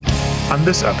on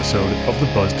this episode of the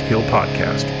Buzz to Kill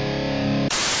podcast.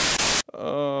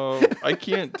 I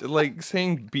can't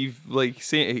saying beef,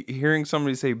 hearing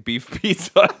somebody say beef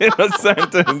pizza in a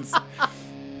sentence.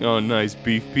 Oh, nice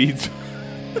beef pizza.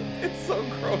 It's so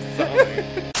gross sounding.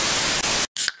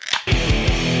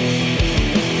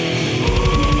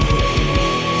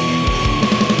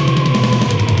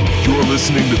 You're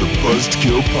listening to the Buzz to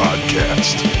Kill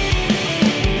podcast.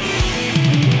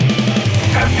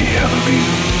 Happy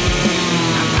Halloween.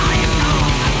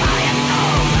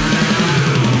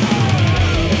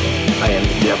 I am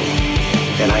the devil,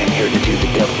 and I am here to do the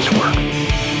devil's work.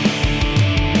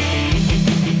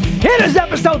 It is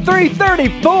episode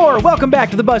 334. Welcome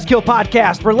back to the Buzzkill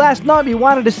Podcast, where last night we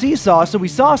wanted to see Saw, so we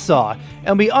saw Saw,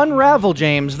 and we unravel,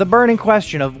 James, the burning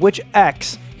question of which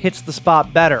X hits the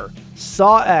spot better,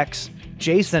 Saw X,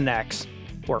 Jason X,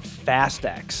 or Fast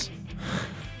X.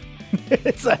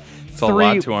 It's a a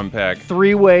lot to unpack.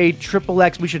 Three-way triple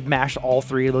X. We should mash all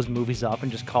three of those movies up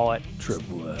and just call it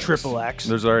Triple X.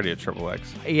 There's already a triple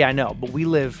X. Yeah, I know, but we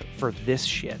live for this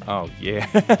shit. Oh,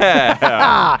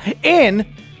 yeah. In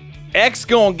X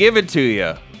gonna give it to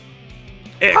you.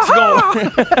 X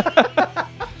gonna...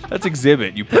 That's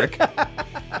Exhibit, you prick.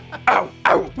 Ow,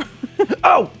 ow,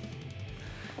 oh.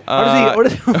 What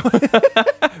is he?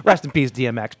 Rest in peace,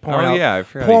 DMX. I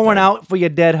forgot. Pour one out for your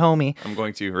dead homie. I'm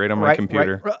going to right on my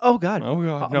computer. Oh God. Oh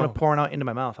God. I'm gonna pour one out into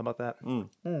my mouth. How about that?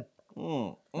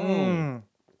 What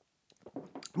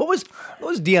was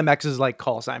DMX's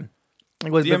call sign?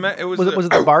 Was it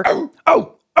the bark?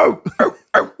 Oh.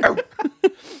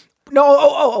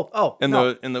 No. And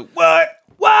no. the what?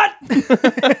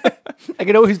 I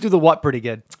could always do the what pretty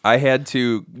good. I had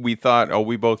to. We thought.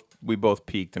 We both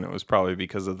peaked, and it was probably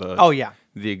because of the. Oh yeah.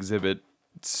 The Exhibit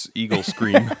eagle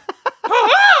scream.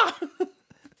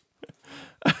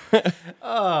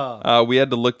 We had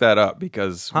to look that up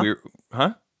because we're.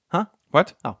 Huh?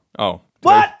 What? Oh.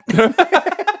 What?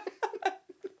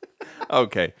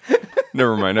 Okay.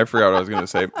 Never mind. I forgot what I was gonna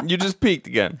say. You just peaked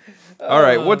again. All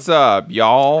right. What's up,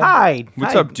 y'all? Hi.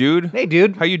 What's up, dude? Hey,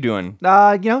 dude. How you doing?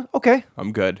 Okay.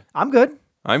 I'm good. I'm good.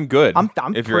 I'm good. I'm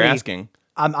if you're asking.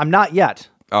 I'm not yet.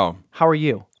 Oh. How are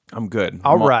you? I'm good.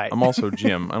 All right. I'm also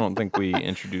Jim. I don't think we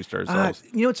introduced ourselves.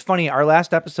 It's funny. Our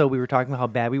last episode, we were talking about how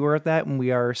bad we were at that, and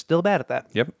we are still bad at that.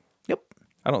 Yep. Yep.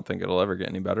 I don't think it'll ever get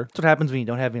any better. That's what happens when you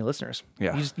don't have any listeners.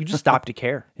 Yeah. You just stop to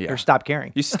care. Yeah. Or stop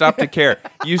caring. You stop to care.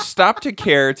 You stop to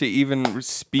care to even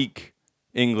speak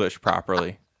English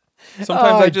properly.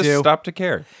 Sometimes I just stop to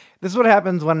care. This is what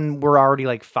happens when we're already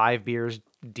 5 beers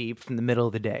deep from the middle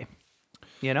of the day.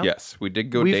 You know? Yes, we did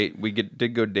go day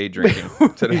drinking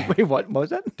today. Wait, what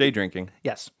was that? Day drinking.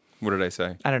 Yes. What did I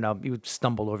say? I don't know. You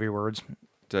stumbled over your words.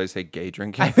 Did I say gay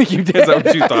drinking? I think you did. Is that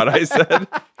what you thought I said?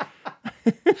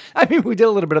 I mean, we did a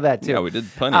little bit of that too. Yeah, we did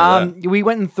plenty of that. We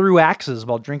went and threw axes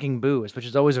while drinking booze, which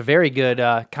is always a very good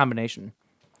combination.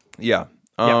 Yeah.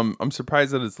 I'm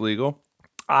surprised that it's legal.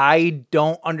 I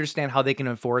don't understand how they can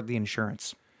afford the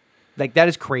insurance. That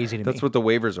is crazy to me. That's what the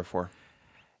waivers are for.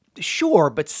 Sure,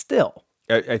 but still.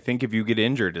 I think if you get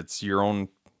injured, it's your own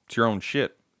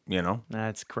shit, you know?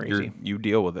 That's crazy. You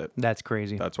deal with it. That's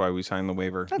crazy. That's why we signed the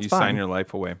waiver. That's you fine. sign your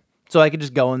life away. So I could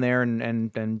just go in there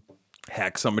and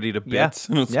hack somebody to bits.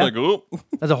 Yeah. And it's Yeah. oh.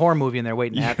 There's a horror movie in there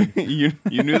waiting to happen. you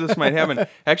knew this might happen.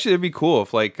 Actually, it'd be cool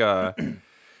if a group.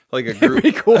 It'd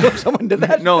be cool if someone did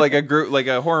that. No, like a group, like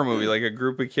a horror movie, like a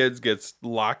group of kids gets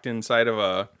locked inside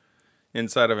of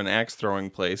an axe throwing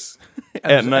place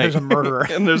at night. There's a murderer.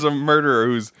 And there's a murderer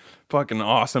who's fucking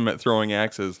awesome at throwing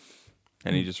axes,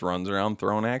 and he just runs around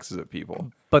throwing axes at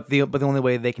people. But the only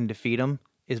way they can defeat him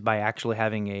is by actually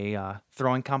having a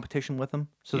throwing competition with them.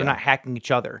 So they're not hacking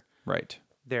each other. Right.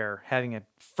 They're having a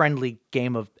friendly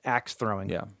game of axe throwing.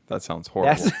 Yeah, that sounds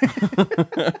horrible.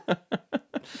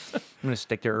 I'm going to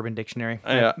stick to Urban Dictionary.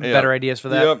 Yeah, Better ideas for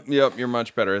that. Yep, you're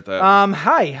much better at that.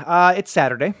 Hi. It's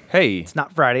Saturday. Hey. It's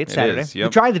not Friday. It's Saturday. Is, yep.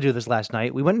 We tried to do this last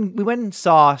night. We went and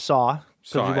saw because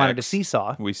we wanted to see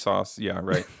Saw. We saw, yeah,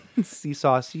 right.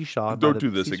 Seesaw. Don't do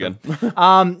this again.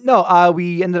 No,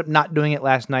 we ended up not doing it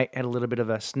last night. Had a little bit of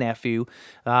a snafu.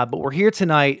 But we're here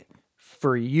tonight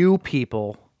for you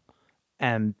people,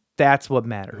 and that's what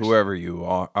matters. Whoever you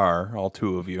are, all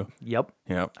two of you. Yep.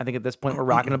 Yep. I think at this point we're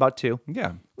rocking about 2.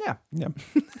 Yeah. Yeah. Yeah.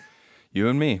 You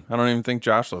and me. I don't even think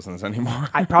Josh listens anymore.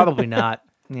 I probably not.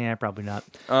 Yeah, probably not.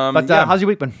 But how's your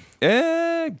week been?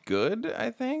 Good, I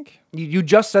think. You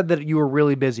just said that you were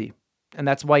really busy, and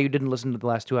that's why you didn't listen to the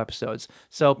last 2 episodes.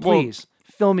 So please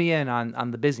fill me in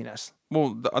on the busyness.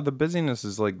 Well, the busyness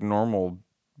is like normal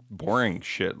boring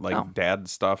shit like dad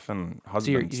stuff and So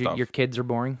husband stuff. your kids are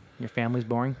boring? Your family's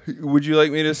boring? Would you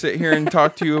like me to sit here and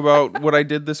talk to you about what I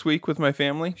did this week with my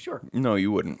family? Sure. No,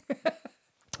 you wouldn't.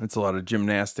 It's a lot of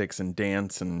gymnastics and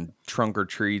dance and trunk or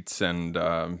treats and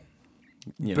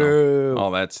Boo.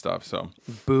 all that stuff. So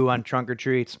Boo on trunk or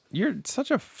treats. you're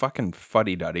such a fucking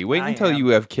fuddy-duddy. Wait I until am. you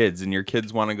have kids and your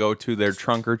kids want to go to their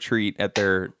trunk or treat at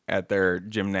their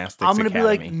gymnastics I'm going to be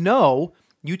academy. like, no,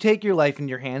 you take your life in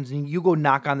your hands and you go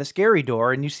knock on the scary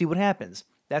door and you see what happens.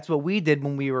 That's what we did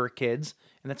when we were kids,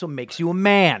 and that's what makes you a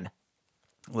man.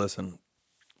 Listen,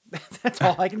 That's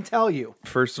all I can tell you.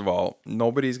 first of all,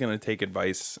 nobody's going to take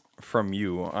advice from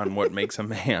you on what makes a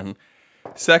man.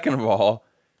 Second of all,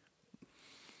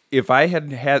 if I had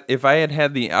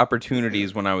the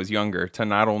opportunities when I was younger to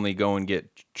not only go and get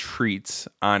treats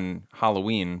on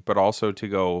Halloween, but also to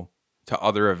go to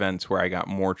other events where I got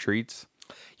more treats,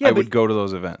 I would go to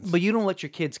those events. But you don't let your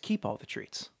kids keep all the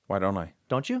treats, Why don't I?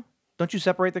 don't you? Don't you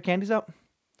separate their candies out?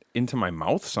 Into my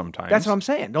mouth sometimes. That's what I'm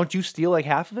saying. Don't you steal like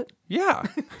half of it? Yeah.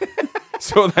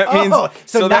 So that means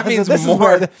so that now- means this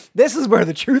more. this is where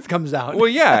the truth comes out. Well,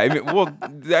 yeah. I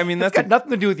mean It's that's got nothing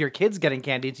to do with your kids getting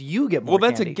candy. It's you get more. well,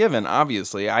 that's candy. a given.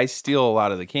 Obviously, I steal a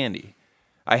lot of the candy.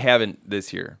 I haven't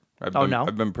this year.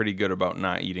 I've been pretty good about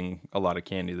not eating a lot of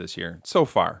candy this year so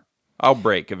far. I'll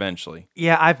break eventually.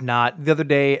 Yeah, I've not. The other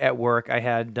day at work, I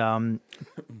had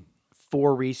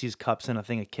 4 Reese's cups and a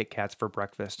thing of Kit Kats for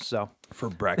breakfast. So For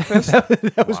breakfast?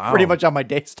 that was pretty much on my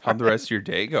day How'd start. the rest of your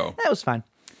day go? That was fine.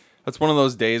 That's one of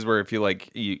those days where if you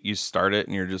you start it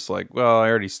and you're just like, well, I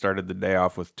already started the day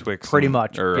off with Twix, Pretty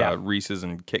much, or yeah. Reese's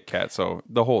and Kit Kat, so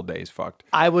the whole day's fucked.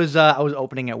 I was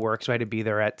opening at work, so I had to be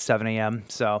there at 7 a.m.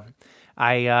 So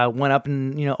I went up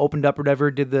and opened up or whatever,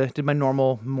 did my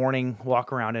normal morning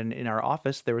walk around, and in our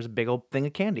office there was a big old thing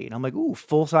of candy, and I'm like, ooh,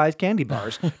 full size candy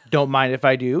bars. Don't mind if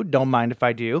I do. Don't mind if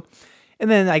I do.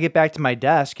 And then I get back to my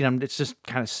desk and it's just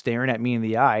kind of staring at me in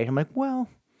the eye. I'm like, well,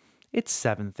 it's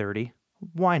 7:30.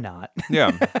 Why not?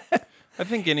 Yeah. I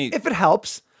think If it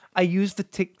helps, I use the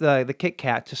Kit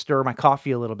Kat to stir my coffee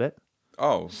a little bit.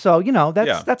 Oh, So that's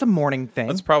Yeah. that's a morning thing.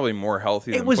 that's probably more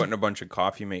healthy than was- putting a bunch of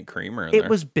coffee mate creamer in It there.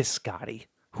 was biscotti.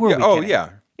 Who are Yeah, we oh, kidding? yeah.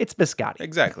 It's biscotti.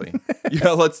 Exactly.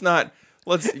 Yeah,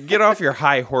 let's get off your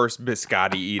high horse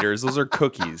biscotti eaters. Those are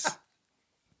cookies.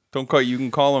 Don't call you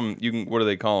can call them what do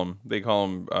they call them? They call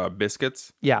them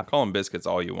biscuits. Yeah. Call them biscuits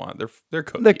all you want. They're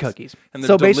cookies. They're cookies. And they're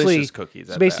so delicious basically, cookies.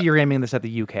 So at basically, that. you're aiming this at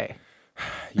the UK.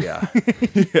 Yeah.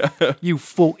 You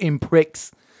full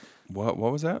pricks. What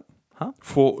was that? Huh?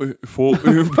 Full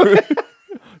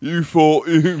you full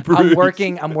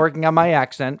I'm working on my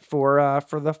accent for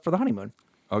the honeymoon.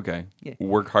 Okay.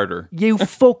 Work harder. You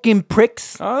fucking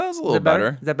pricks. Oh, that was a little Is that better?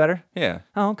 better. Is that better? Yeah.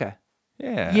 Oh, okay.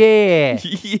 Yeah. Yeah.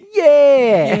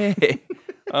 Yeah.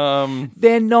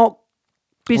 They're not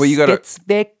biscuits. Well, you gotta-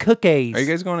 They're cookies. Are you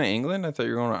guys going to England? I thought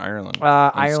you were going to Ireland. And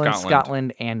Ireland,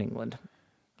 Scotland, and England.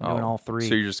 I'm doing all 3.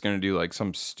 So you're just going to do like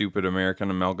some stupid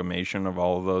American amalgamation of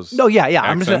all of those? No, yeah.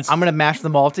 accents? I'm gonna mash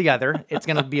them all together. It's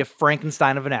gonna be a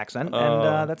Frankenstein of an accent,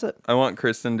 and that's it. I want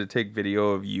Kristen to take video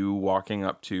of you walking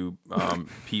up to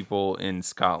people in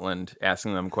Scotland,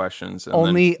 asking them questions. And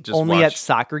Only then just at watch.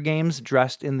 soccer games,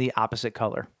 dressed in the opposite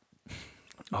color.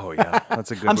 Oh yeah,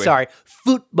 that's a good. I'm way. sorry,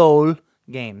 football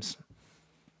games.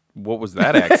 What was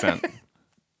that accent?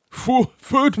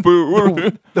 Football.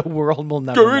 The world will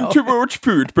never know. Going to watch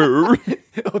football.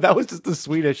 Oh, that was just the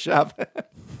Swedish chef.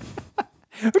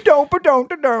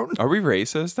 don't. Are we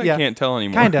racist? I Yeah. can't tell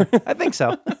anymore. Kinda. I think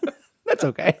so. That's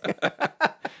okay.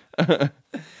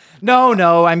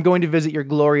 No, I'm going to visit your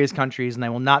glorious countries, and I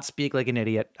will not speak like an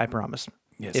idiot. I promise.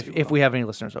 Yes, you if we have any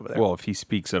listeners over there. Well, if he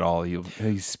speaks at all,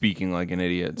 he's speaking like an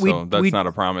idiot. We- So that's we- not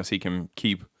a promise he can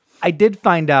keep. I did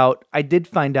find out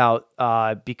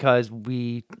because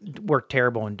we work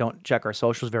terrible and don't check our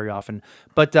socials very often.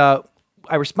 But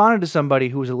I responded to somebody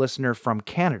who was a listener from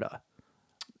Canada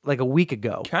like a week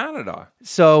ago. Canada.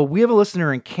 So we have a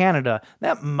listener in Canada.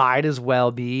 That might as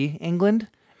well be England.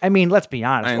 I mean, let's be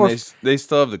honest. Or And they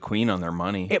still have the Queen on their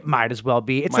money. it might as well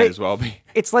be. It's Might like, as well be.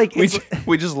 It's like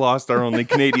We just lost our only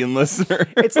Canadian listener.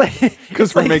 it's like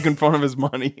Because we're making fun of his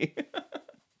money.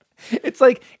 It's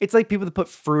like people that put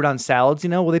fruit on salads,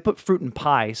 Well, they put fruit in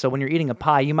pie. So when you're eating a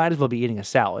pie, you might as well be eating a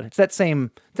salad. It's that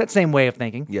same way of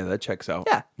thinking. Yeah, that checks out.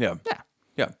 Yeah. Yeah.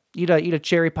 Yeah. Eat a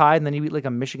cherry pie and then you eat like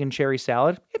a Michigan cherry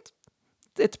salad.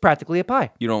 It's practically a pie.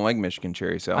 You don't like Michigan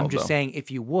cherry salad, I'm just though. saying if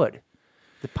you would,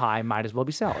 the pie might as well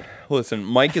be salad. Listen,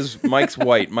 Mike's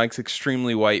white. Mike's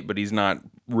extremely white, but he's not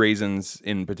raisins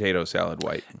in potato salad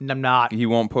white. And I'm not. He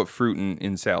won't put fruit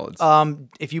in salads.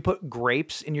 If you put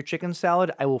grapes in your chicken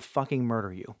salad, I will fucking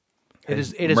murder you. It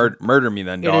is murder me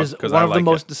then, It dog. is Because one I of like the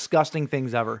most it. disgusting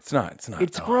things ever. It's not. It's not.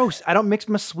 It's dog. gross. I don't mix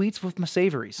my sweets with my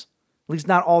savories. At least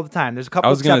not all the time. There's a couple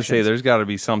I was gonna exceptions. say there's got to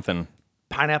be something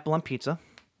Pineapple on pizza.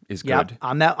 is Yep, good.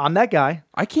 I'm that guy.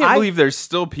 I can't believe there's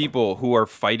still people who are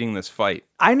fighting this fight.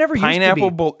 I never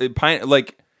Pineapple, used to be.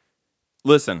 like,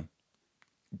 listen,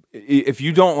 if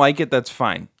you don't like it, that's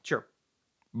fine. Sure.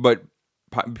 But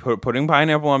putting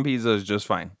pineapple on pizza is just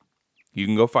fine. You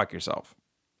can go fuck yourself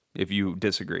if you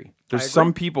disagree. There's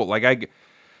some people like I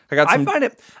got some.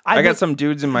 I got some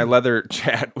dudes in my leather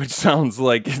chat, which sounds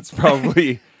like it's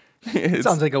probably. It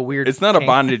sounds like a weird. It's not a kink.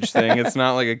 bondage thing. It's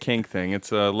not like a kink thing.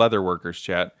 It's a leather workers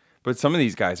chat. But some of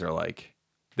these guys are like,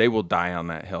 they will die on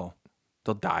that hill.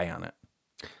 They'll die on it.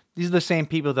 These are the same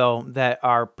people though that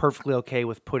are perfectly okay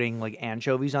with putting like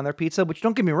anchovies on their pizza. Which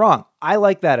don't get me wrong, I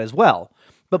like that as well.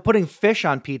 But putting fish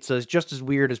on pizza is just as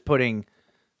weird as putting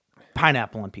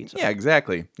pineapple on pizza. Yeah,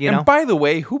 exactly. You know? And by the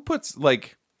way, who puts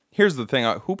like? Here's the thing.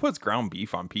 Who puts ground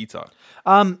beef on pizza?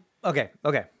 Okay.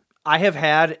 I have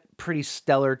had pretty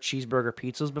stellar cheeseburger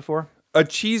pizzas before. A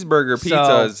cheeseburger pizza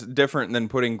So- is different than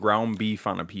putting ground beef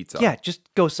on a pizza. Yeah, just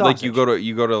go sausage. Like you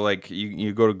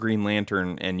go to Green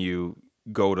Lantern and you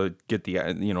go to get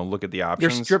the look at the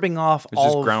options. You're stripping off It's all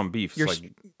just of- ground beef. you're It's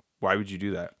like, why would you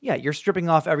do that? Yeah, you're stripping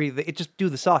off everything. It just do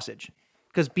the sausage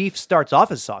because beef starts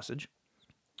off as sausage,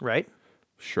 right?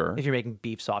 Sure. If you're making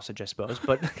beef sausage, I suppose,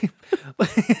 but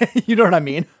you know what I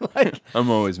mean. Like, I'm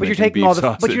always but you're making taking beef all the,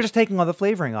 sausage. but you're just taking all the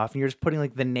flavoring off, and you're just putting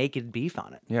like the naked beef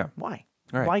on it. Yeah. Why?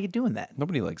 All right. Why are you doing that?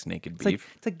 Nobody likes naked It's like,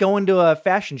 beef. it's like going to a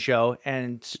fashion show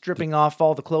and stripping off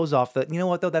all the clothes off. You know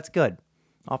what though? That's good.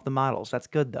 Off the models. That's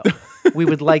good though. We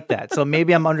would like that. So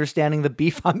maybe I'm understanding the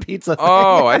beef on pizza thing.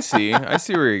 Oh, I see. I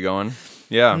see where you're going.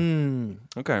 Yeah.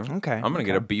 Okay. Okay, I'm gonna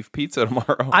get a beef pizza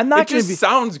tomorrow. I'm not It just gonna be-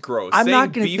 sounds gross. I'm Saying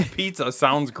not gonna- beef pizza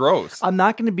sounds gross. I'm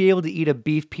not going to be able to eat a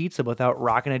beef pizza without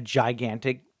rocking a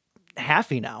gigantic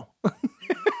halfie now.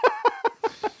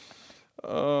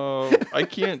 I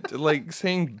can't like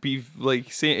saying beef.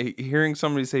 Like hearing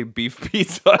somebody say beef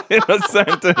pizza in a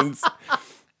sentence.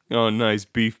 Oh, nice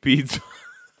beef pizza.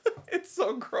 It's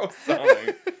so gross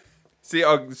sounding. See,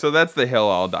 so that's the hill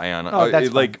I'll die on. Oh, that's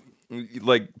fine.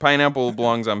 Like pineapple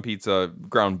belongs on pizza.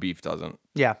 Ground beef doesn't.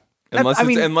 Yeah. Unless I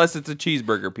mean, it's a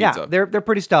cheeseburger pizza. yeah, they're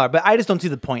pretty stellar, but I just don't see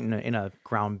the point in a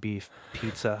ground beef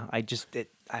pizza. I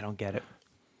don't get it.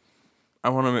 I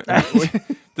want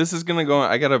to. This is gonna go.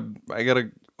 I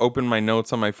gotta open my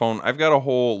notes on my phone. I've got a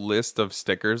whole list of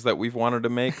stickers that we've wanted to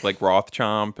make, like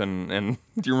Rothchomp and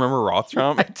do you remember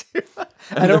Rothchomp?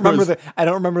 I don't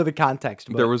remember the context.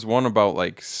 But There was one about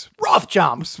like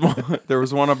Rothchomp. there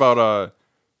was one about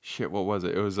shit. What was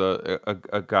it? It was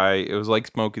a guy. It was like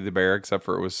Smokey the Bear, except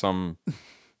for it was something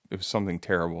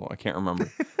terrible. I can't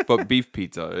remember. But beef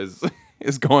pizza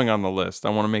is going on the list. I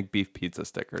want to make beef pizza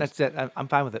stickers. That's it. I'm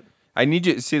fine with it. I need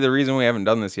you. See, the reason we haven't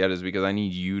done this yet is because I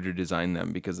need you to design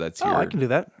them because that's your. Oh, I can do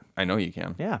that. I know you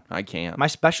can. Yeah. I can't. My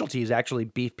specialty is actually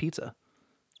beef pizza.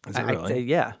 Is it really?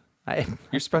 Yeah.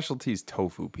 Your specialty is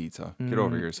tofu pizza. Get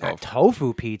over yourself.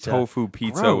 Tofu pizza. Tofu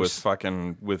pizza Gross. with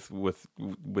fucking with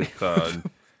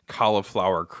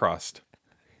cauliflower crust.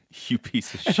 You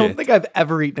piece of shit. I don't think I've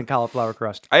ever eaten a cauliflower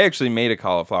crust. I actually made a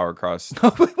cauliflower crust.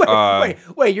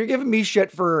 Wait! You're giving me shit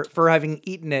for having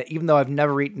eaten it, even though I've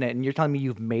never eaten it, and you're telling me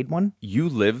you've made one? You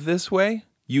live this way.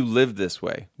 You live this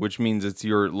way, which means it's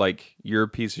you're a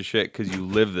piece of shit because you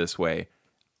live this way.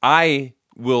 I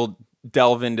will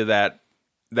delve into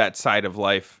that side of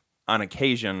life on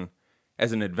occasion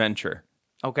as an adventure.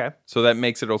 Okay. So that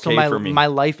makes it okay So for me. my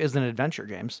life is an adventure,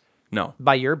 James. No.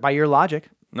 By your logic.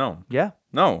 No. Yeah.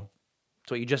 No.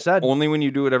 That's what you just said. Only when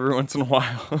you do it every once in a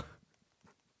while.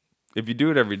 If you do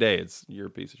it every day, you're a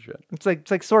piece of shit. It's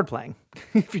like sword playing.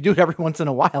 If you do it every once in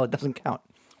a while, it doesn't count.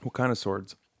 What kind of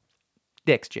swords?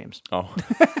 Dicks, James. Oh.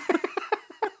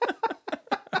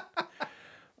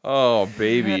 Oh,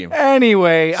 baby.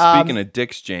 Anyway, Speaking of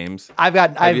dicks, James, I've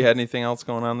have you had anything else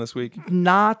going on this week?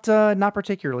 not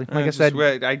particularly. Like I said,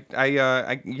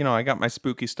 I got my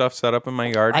spooky stuff set up in my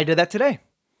yard. I did that today.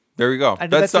 There we go. I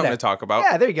did That's that something today. to talk about.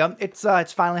 Yeah, there you go. It's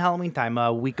finally Halloween time.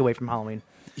 A week away from Halloween.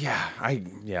 I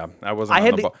wasn't I on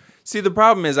had the the- ball. See, the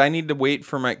problem is I need to wait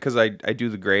for because I do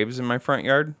the graves in my front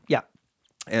yard. Yeah.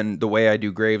 And the way I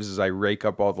do graves is I rake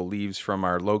up all the leaves from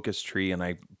our locust tree and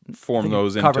I form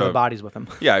those Cover into the bodies with them.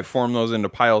 Yeah, I form those into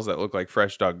piles that look like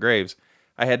fresh dug graves.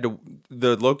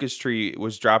 The locust tree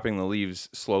was dropping the leaves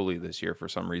slowly this year for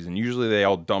some reason. Usually they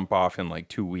all dump off in like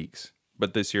 2 weeks,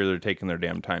 but this year they're taking their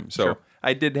damn time. So Sure.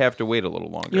 I did have to wait a little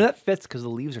longer. You know, that fits because the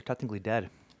leaves are technically dead.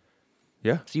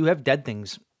 Yeah. So you have dead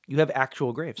things. You have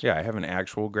actual graves. Yeah, I have an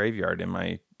actual graveyard in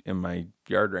my in my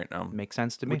yard right now. Makes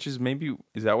sense to me. Which is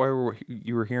that why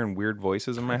you were hearing weird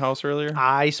voices in my house earlier?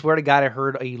 I swear to God, I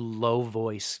heard a low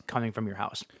voice coming from your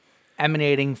house,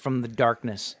 emanating from the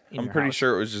darkness in I'm your pretty house.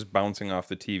 sure it was just bouncing off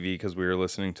the TV because we were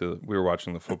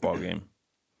watching the football game,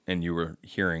 and you were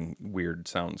hearing weird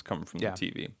sounds coming from the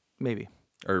TV. Maybe.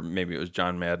 Or maybe it was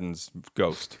John Madden's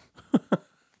ghost.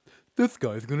 This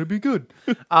guy's gonna be good.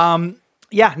 I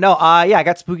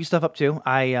got spooky stuff up too.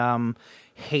 I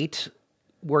hate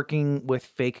working with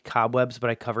fake cobwebs, but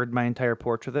I covered my entire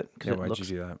porch with it Yeah, why'd you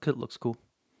do that? Because it looks cool.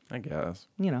 I guess.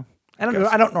 You know,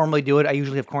 I don't normally do it. I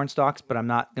usually have corn stalks, but I'm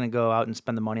not gonna go out and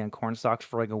spend the money on corn stalks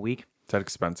for like a week. Is that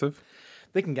expensive?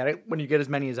 They can get it when you get as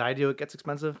many as I do. It gets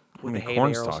expensive with How the many hay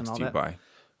corn barrels stalks and all do you that. buy?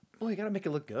 Well, you gotta make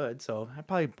it look good, so I'd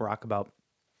probably rock about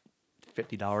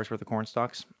 $50 worth of corn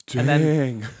stalks. And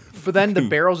then the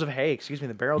barrels of hay,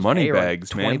 the barrels Money of hay are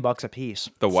bags, like man. $20 a piece.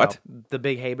 The what? So, the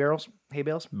big hay bales?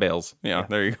 Bales. Yeah,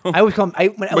 there you go. I always call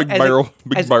them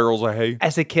Big barrels of hay.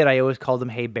 As a kid, I always called them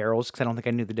hay barrels because I don't think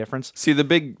I knew the difference. See the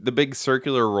big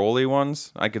circular rolly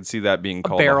ones. I could see that being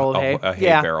called Barrel of hay. a hay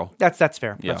Yeah, barrel. That's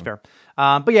fair. Yeah. That's fair.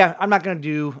 But yeah, I'm not gonna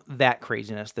do that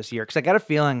craziness this year because I got a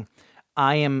feeling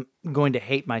I am going to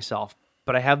hate myself.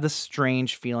 But I have this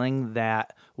strange feeling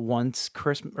that once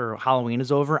Christmas or Halloween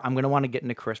is over, I'm going to want to get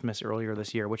into Christmas earlier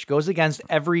this year, which goes against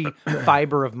every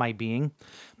fiber of my being.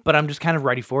 But I'm just kind of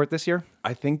ready for it this year.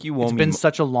 I think you owe It's me. been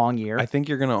such a long year. I think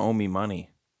you're gonna owe me money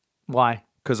Why?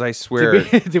 because I swear.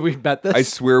 Did we bet this? I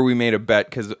swear we made a bet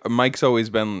because Mike's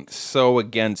always been so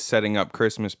against setting up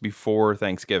Christmas before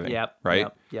Thanksgiving. Yep. Right.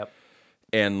 Yep.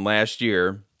 And last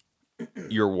year,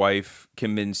 your wife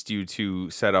convinced you to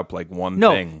set up like one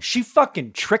No, thing. she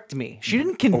fucking tricked me. She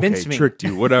didn't convince me. Tricked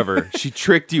you, whatever. She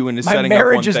tricked you into My setting up one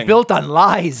marriage is thing. built on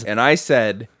lies. And I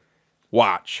said,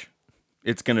 watch.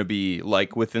 It's going to be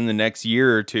like within the next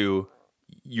year or two,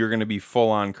 you're going to be full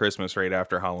on Christmas right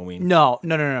after Halloween. No,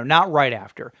 not right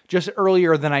after. Just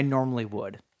earlier than I normally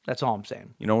would. That's all I'm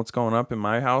saying. You know what's going up in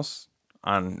my house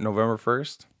on November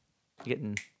 1st?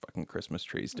 Getting Fucking Christmas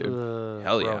trees, dude.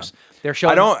 Hell gross. yeah. They're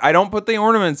showing. I don't put the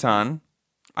ornaments on.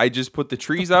 I just put the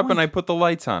trees up and I put the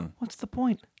lights on. What's the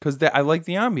point? Because I like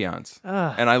the ambiance.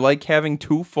 And I like having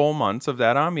 2 full months of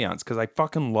that ambiance. Because I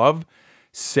fucking love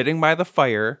sitting by the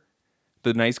fire,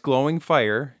 the nice glowing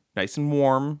fire, nice and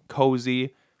warm,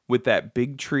 cozy, with that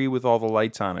big tree with all the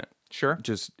lights on it. Sure.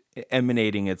 Just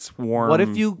emanating its warm,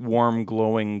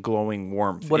 glowing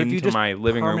warmth What if you into just my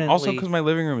living room. Also, permanently- because my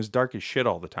living room is dark as shit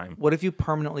all the time. What if you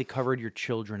permanently covered your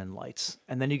children in lights,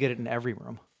 and then you get it in every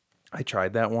room? I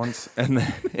tried that once, and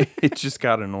then it just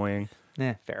got annoying.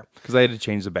 Fair. Because I had to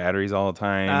change the batteries all the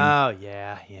time. Oh,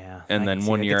 yeah. And then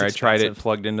one year I tried it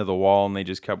plugged into the wall, and they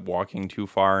just kept walking too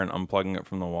far and unplugging it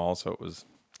from the wall, so it was...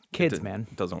 Kids, man.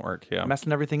 It doesn't work, yeah.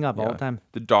 Messing everything up all the time.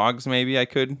 The dogs, maybe I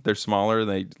could. They're smaller.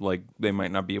 They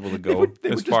might not be able to go They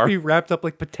as would far. just be wrapped up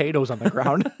like potatoes on the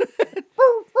ground.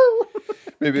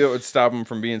 Maybe that would stop them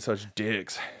from being such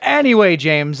dicks. Anyway,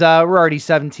 James, we're already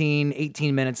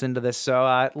 18 minutes into this,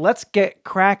 so let's get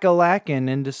crack-a-lackin'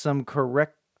 into some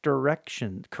correct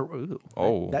direction.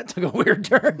 Oh. That took a weird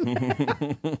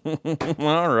turn.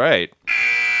 All right.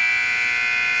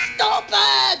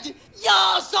 Stupid!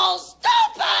 You're so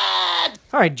stupid!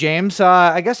 All right, James,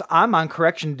 I guess I'm on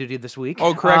correction duty this week.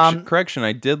 Oh, correction.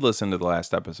 I did listen to the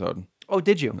last episode. Oh,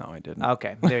 did you? No, I didn't.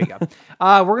 Okay, there you go.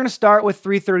 We're going to start with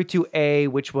 332A,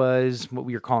 which was what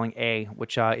we were calling A,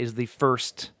 which is the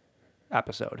first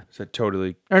episode. Is that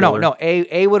Totally Or Killer? no,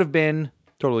 A would have been...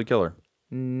 Totally Killer.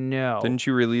 No. Didn't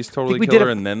you release Totally we did Killer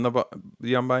it- and then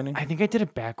the Unbinding? I think I did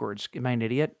it backwards. Am I an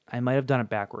idiot? I might have done it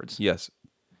backwards. Yes.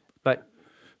 But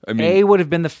I mean, A would have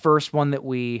been the first one that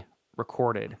we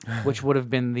recorded, which would have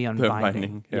been the Unbinding.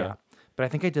 Unbinding, yeah. But I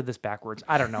think I did this backwards.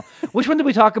 I don't know. Which one did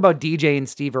we talk about? DJ and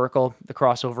Steve Urkel, the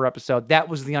crossover episode. That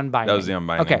was the Unbinding. That was the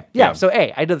Unbinding. Okay. Yeah. Yeah. So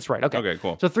A, I did this right. Okay. Okay,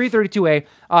 cool. So 332A.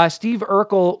 Steve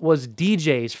Urkel was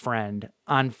DJ's friend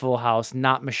on Full House,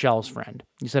 not Michelle's friend.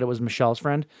 You said it was Michelle's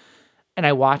friend. And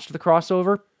I watched the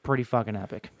crossover. Pretty fucking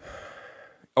epic.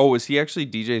 oh, was he actually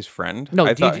DJ's friend? No,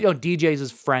 I thought- DJ's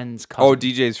his friend's cousin. Oh,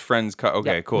 DJ's friend's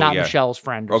okay, Yeah, cool. Not yeah. Michelle's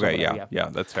friend. Or Okay, something, yeah,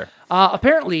 that's fair.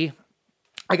 Apparently,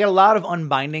 I got a lot of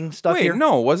Unbinding stuff Wait, here.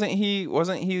 no, wasn't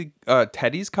he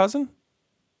Teddy's cousin?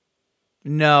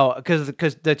 No, because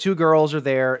the two girls are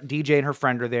there. DJ and her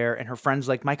friend are there, and her friend's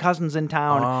like, "My cousin's in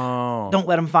town. Oh. Don't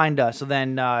let him find us." So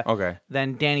then, Okay.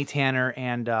 Then Danny Tanner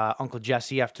and Uncle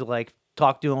Jesse have to like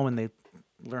talk to him, and they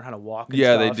learn how to walk. And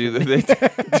Yeah, they stuff. do.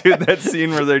 Dude, that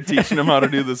scene where they're teaching him how to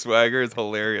do the swagger is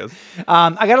hilarious.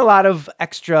 I got a lot of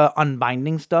extra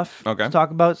Unbinding stuff Okay. to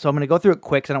talk about, so I'm going to go through it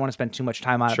quick because I don't want to spend too much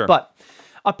time on Sure. it. But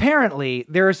apparently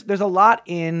there's a lot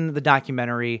in the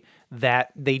documentary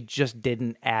that they just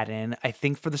didn't add in. I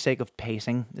think for the sake of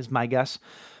pacing is my guess,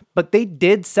 but they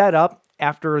did set up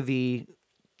after the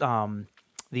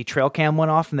trail cam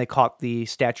went off and they caught the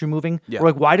statue moving. Yeah.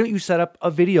 We're like, why don't you set up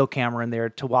a video camera in there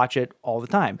to watch it all the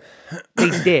time? They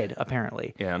did,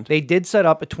 apparently. And? They did set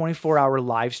up a 24-hour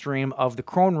live stream of the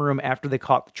Crone Room after they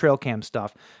caught the trail cam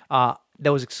stuff.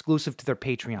 That was exclusive to their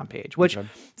Patreon page, which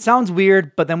sounds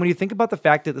weird, but then when you think about the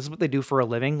fact that this is what they do for a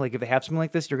living, like if they have something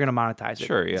like this, you're going to monetize it.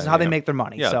 Sure, yeah. This is how they make their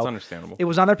money. Yeah, so it's understandable. It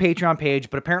was on their Patreon page,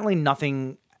 but apparently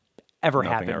nothing ever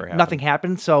happened. ever happened. Nothing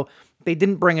happened, so they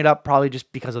didn't bring it up probably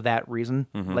just because of that reason.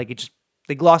 Mm-hmm. Like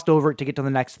they glossed over it to get to the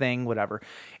next thing, whatever.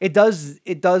 It does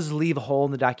leave a hole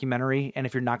in the documentary, and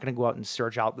if you're not going to go out and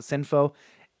search out this info,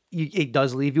 it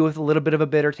does leave you with a little bit of a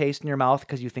bitter taste in your mouth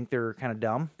because you think they're kind of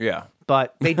dumb. Yeah.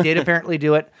 But they did apparently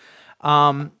do it.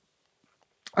 Let's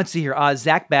see here.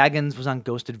 Zach Baggins was on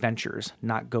Ghost Adventures,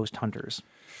 not Ghost Hunters.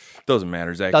 Doesn't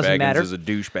matter. Zach Doesn't Baggins matter. is a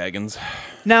douche Baggins.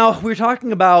 Now, we were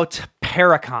talking about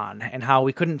Paracon and how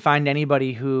we couldn't find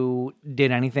anybody who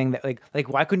did anything that like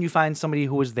why couldn't you find somebody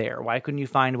who was there? Why couldn't you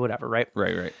find whatever, right?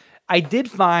 Right. I did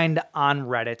find on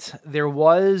Reddit there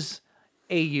was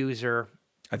a user.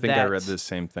 I think I read this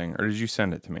same thing, or did you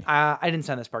send it to me? I didn't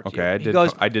send this part to you.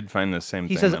 Okay, I did find this same thing.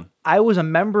 He says, then. I was a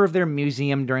member of their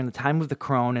museum during the time of the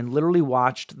Crone and literally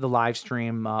watched the live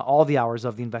stream all the hours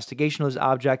of the investigation of this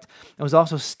object and was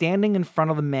also standing in front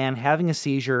of the man having a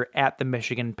seizure at the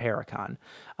Michigan Paracon.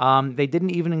 They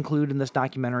didn't even include in this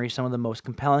documentary some of the most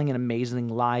compelling and amazing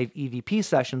live EVP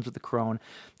sessions with the Crone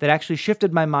that actually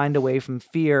shifted my mind away from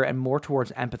fear and more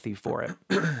towards empathy for it.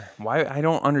 Why? I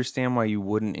don't understand why you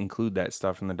wouldn't include that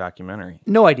stuff in the documentary.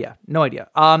 No idea.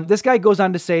 This guy goes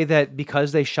on to say that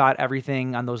because they shot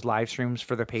everything on those live streams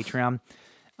for their Patreon,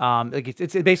 like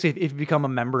it's basically if you become a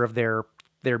member of their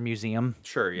museum,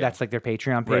 Sure, yeah. that's like their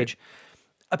Patreon page. Right.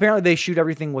 Apparently, they shoot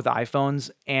everything with iPhones,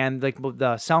 and like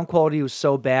the sound quality was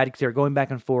so bad because they were going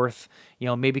back and forth. You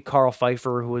know, maybe Carl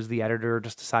Pfeiffer, who was the editor,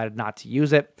 just decided not to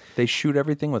use it. They shoot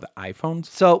everything with iPhones?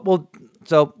 So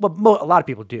a lot of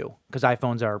people do because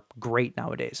iPhones are great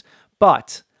nowadays.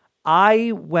 But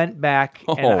I went back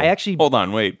and I actually hold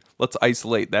on, wait. Let's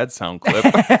isolate that sound clip.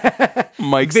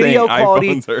 Mike video saying quality,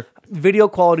 iPhones are video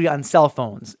quality on cell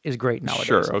phones is great nowadays.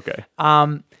 sure. Okay.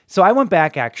 So I went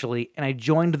back actually and I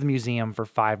joined the museum for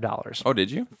 $5. Oh,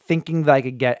 did you? Thinking that I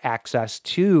could get access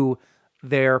to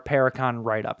their Paracon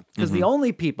write-up. Because the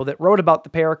only people that wrote about the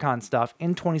Paracon stuff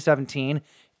in 2017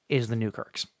 is the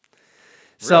Newkirks.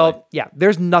 So, Really? yeah,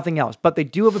 there's nothing else. But they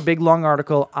do have a big, long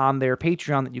article on their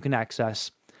Patreon that you can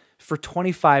access for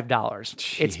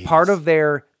 $25. It's part of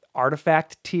their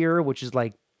artifact tier, which is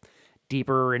like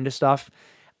deeper into stuff.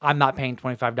 I'm not paying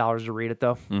 $25 to read it,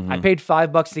 though. I paid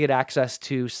 $5 to get access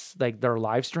to like their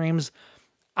live streams.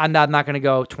 I'm not going to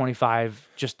go 25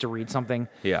 just to read something.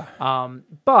 Yeah.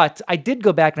 But I did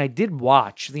go back and I did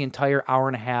watch the entire hour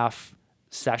and a half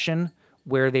session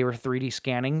where they were 3D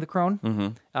scanning the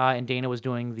Crone, and Dana was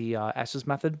doing the S's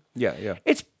method. Yeah.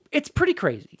 It's pretty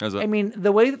crazy. Is it? I mean,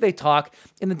 the way that they talk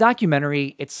in the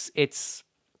documentary, it's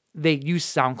they use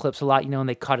sound clips a lot, and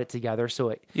they cut it together, so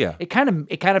it kind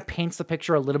of paints the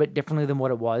picture a little bit differently than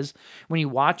what it was. When you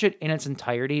watch it in its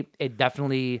entirety, it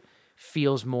definitely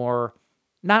feels more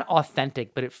not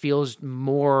authentic, but it feels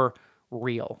more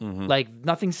real. Like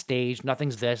nothing's staged,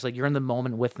 nothing's this. Like you're in the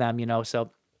moment with them, So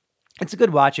it's a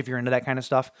good watch if you're into that kind of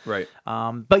stuff. Right.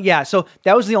 But yeah, so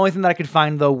that was the only thing that I could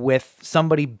find though with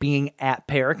somebody being at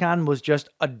Paracon was just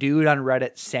a dude on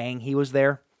Reddit saying he was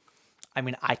there. I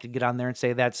mean, I could get on there and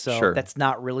say that, so Sure. That's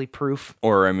not really proof.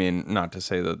 Or, I mean, not to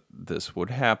say that this would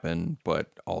happen,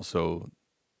 but also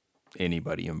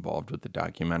anybody involved with the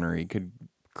documentary could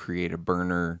create a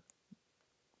burner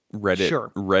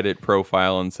Reddit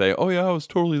profile and say, "Oh yeah, I was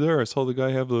totally there. I saw the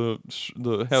guy have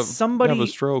have a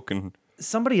stroke." And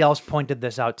somebody else pointed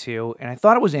this out too, and I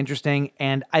thought it was interesting.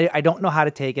 And I don't know how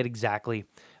to take it exactly,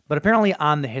 but apparently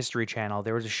on the History Channel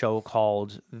there was a show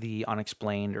called The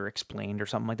Unexplained or Explained or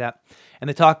something like that, and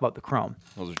they talk about the Crone.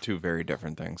 those are two very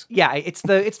different things. Yeah, it's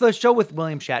the show with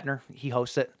William Shatner. He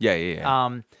hosts it.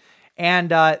 Yeah.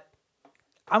 And I'm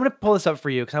going to pull this up for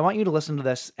you because I want you to listen to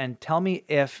this and tell me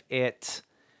if it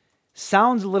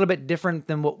sounds a little bit different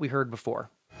than what we heard before.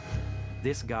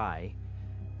 This guy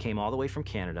came all the way from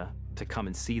Canada to come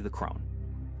and see the Crone.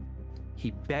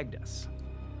 He begged us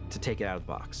to take it out of the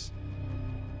box.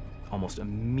 Almost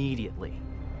immediately,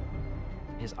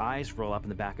 his eyes roll up in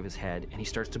the back of his head and he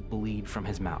starts to bleed from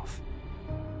his mouth.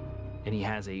 And he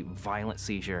has a violent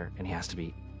seizure and he has to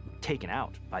be taken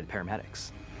out by the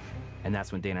paramedics. And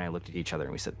that's when Dana and I looked at each other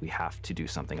and we said, we have to do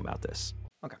something about this.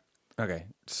 Okay. Okay,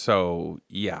 so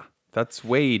yeah, that's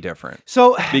way different.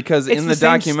 So Because it's in the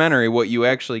same documentary, what you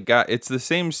actually got, it's the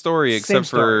same story, Same except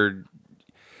for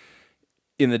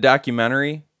in the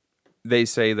documentary, they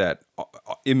say that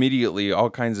immediately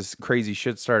all kinds of crazy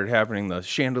shit started happening. The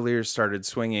chandeliers started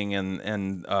swinging,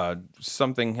 and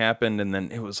something happened, and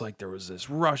then it was like there was this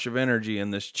rush of energy,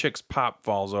 and this chick's pop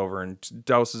falls over and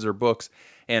douses her books,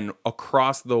 and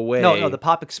across the way, No, the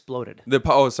pop exploded. the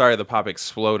pop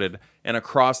exploded, and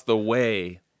across the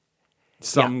way,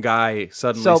 some guy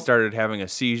suddenly started having a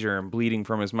seizure and bleeding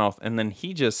from his mouth, and then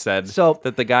he just said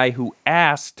that the guy who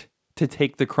asked to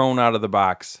take the crone out of the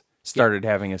box started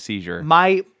having a seizure.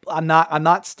 I'm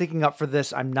not sticking up for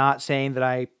this. I'm not saying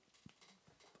that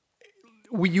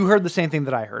you heard the same thing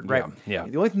that I heard, right? Yeah.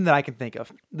 The only thing that I can think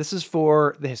of, this is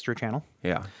for the History Channel.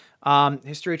 Yeah.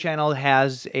 History Channel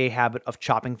has a habit of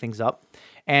chopping things up,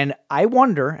 and I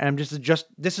wonder, and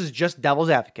this is just devil's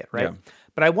advocate, right? Yeah.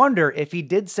 But I wonder if he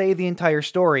did say the entire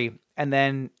story, and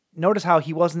then notice how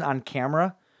he wasn't on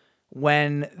camera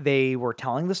when they were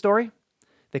telling the story.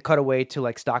 They cut away to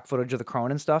like stock footage of the crone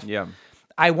and stuff. Yeah.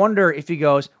 I wonder if he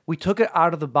goes, we took it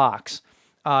out of the box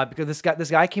because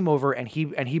this guy came over and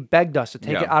he begged us to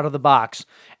take it out of the box,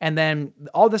 and then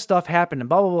all this stuff happened and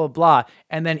blah blah blah blah,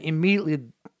 and then immediately,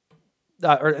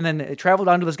 and then it traveled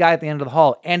down to this guy at the end of the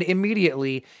hall, and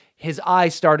immediately his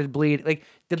eyes started bleeding. Like,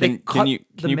 Can you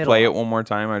play it one more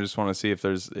time? I just want to see if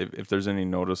there's any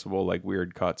noticeable like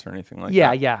weird cuts or anything like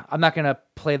that. Yeah. I'm not gonna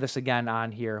play this again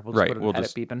on here. We'll just put an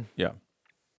edit beeping. Yeah.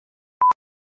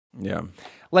 Yeah.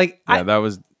 Like, that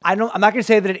was. I'm not going to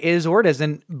say that it is or it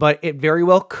isn't, but it very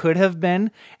well could have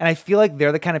been. And I feel like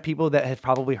they're the kind of people that have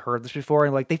probably heard this before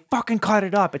and like, they fucking cut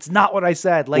it up. It's not what I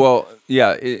said. Like, well,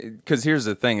 yeah, because here's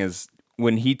the thing is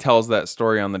when he tells that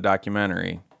story on the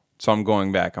documentary, so I'm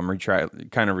going back, I'm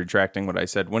kind of retracting what I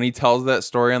said. When he tells that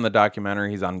story on the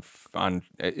documentary, he's on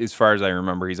as far as I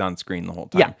remember, he's on screen the whole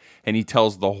time. Yeah. And he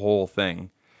tells the whole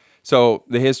thing. So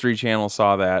the History Channel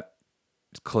saw that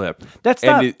clip.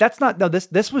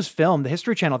 This was filmed. The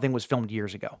History Channel thing was filmed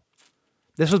years ago.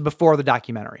 This was before the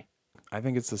documentary. I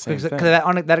think it's the same thing.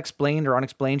 Because that Explained or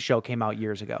Unexplained show came out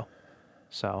years ago.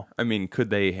 So I mean, could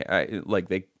they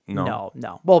no?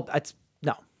 No. Well,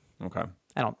 no. Okay.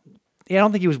 I don't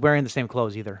think he was wearing the same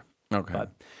clothes either. Okay.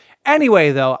 But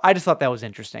anyway, though, I just thought that was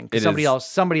interesting because It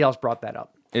somebody else brought that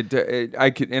up. I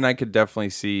could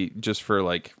definitely see, just for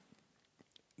like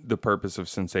the purpose of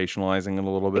sensationalizing it a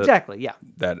little bit. Exactly. Yeah.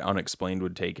 That Unexplained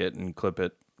would take it and clip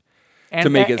it and, to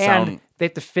make it sound. And they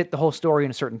have to fit the whole story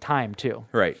in a certain time too.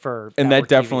 Right. For and network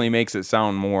that definitely TV. makes it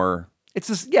sound more. It's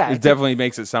just, yeah. It definitely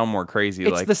makes it sound more crazy.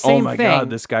 It's Like, the same oh my thing.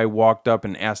 god, this guy walked up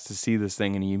and asked to see this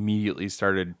thing, and he immediately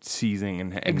started seizing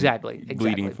and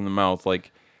bleeding from the mouth.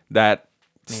 Like that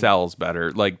sells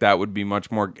better. Like that would be much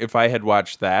more. If I had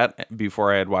watched that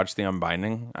before I had watched The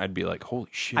Unbinding, I'd be like, holy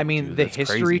shit. I mean, dude, the that's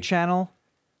History crazy. Channel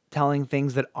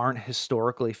aren't historically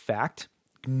historically fact.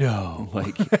 No,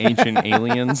 like ancient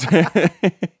aliens.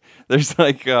 There's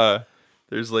like could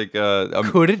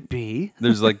it be?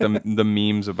 There's like the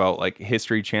memes about like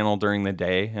History Channel during the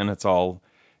day, and it's all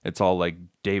like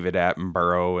David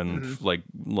Attenborough and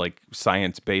like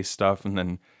science based stuff, and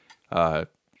then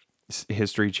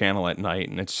History Channel at night,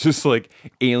 and it's just like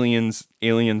aliens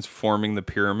forming the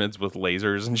pyramids with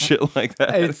lasers and shit like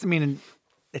that.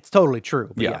 It's totally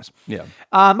true. But yes. Yeah.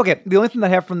 Okay. The only thing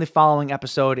that I have from the following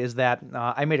episode is that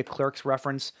I made a Clerks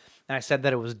reference, and I said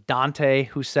that it was Dante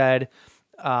who said,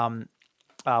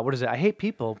 what is it? I hate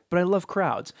people, but I love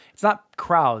crowds. It's not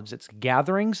crowds, it's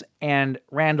gatherings. And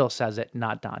Randall says it,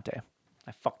 not Dante.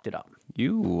 I fucked it up.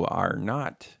 You are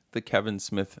not the Kevin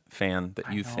Smith fan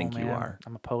that you think you are.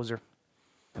 I'm a poser.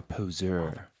 A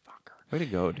poser. Way to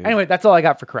go, dude. Anyway, that's all I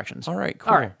got for corrections. All right,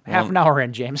 cool. All right. Half an hour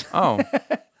in, James. Oh.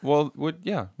 Well, we're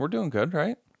doing good,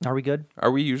 right? Are we good?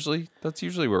 Are we usually? That's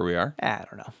usually where we are. I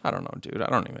don't know. I don't know, dude. I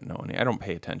don't even know any. I don't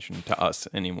pay attention to us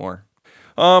anymore.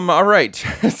 All right.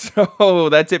 So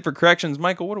that's it for corrections.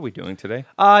 Michael, what are we doing today?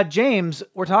 James,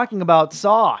 we're talking about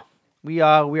Saw. We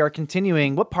are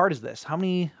continuing. What part is this? How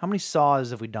many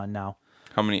Saws have we done now?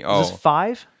 How many? Is this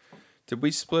 5? Did we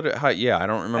split it? Yeah, I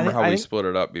don't remember how we split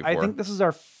it up before. I think this is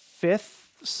our 5th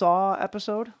Saw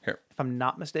episode. Here, if I'm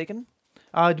not mistaken.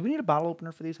 Do we need a bottle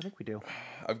opener for these? I think we do.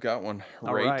 I've got one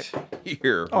right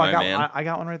here, I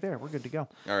got one right there. We're good to go.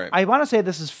 All right. I want to say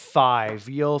this is 5.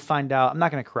 You'll find out. I'm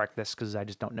not going to correct this because I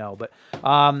just don't know. But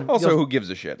also, who gives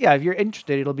a shit? Yeah, if you're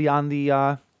interested, it'll be on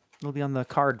the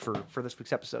card for this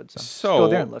week's episode. So just go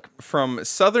there and look. From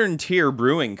Southern Tier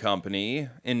Brewing Company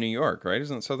in New York, right?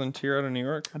 Isn't Southern Tier out of New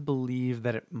York? I believe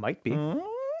that it might be.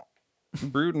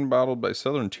 Brewed and bottled by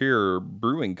Southern Tier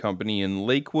Brewing Company in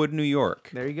Lakewood, New York.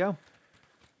 There you go.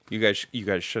 You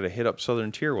guys should have hit up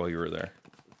Southern Tier while you were there.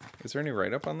 Is there any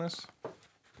write-up on this?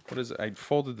 What is it? I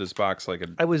folded this box like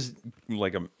an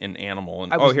animal.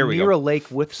 And, I was here we near go. a lake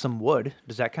with some wood.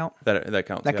 Does that count? That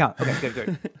counts. That yeah. counts. Okay,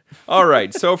 good. All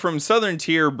right. So from Southern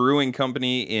Tier Brewing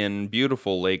Company in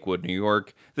beautiful Lakewood, New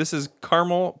York, this is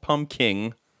Caramel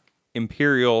Pumpkin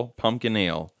Imperial Pumpkin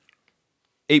Ale,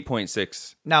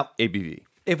 8.6 Now, ABV.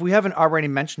 if we haven't already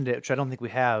mentioned it, which I don't think we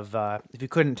have, if you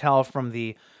couldn't tell from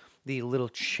the little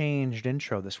changed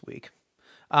intro this week,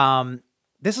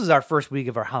 this is our first week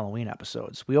of our Halloween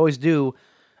episodes. We always do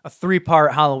a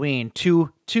 3-part Halloween,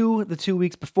 two the 2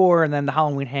 weeks before, and then the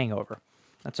Halloween hangover.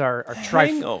 That's our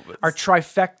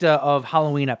trifecta of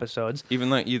Halloween episodes. Even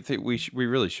though you think we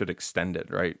really should extend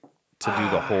it, right? To do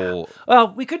the whole.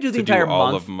 Well, we could do the entire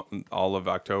month. All of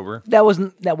October. That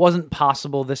wasn't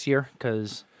possible this year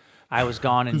because I was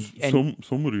gone and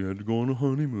Somebody had to go on a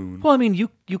honeymoon. well, I mean, you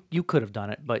could have done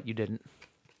it, but you didn't.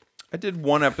 I did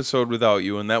one episode without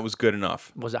you, and that was good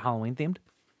enough. Was it Halloween themed?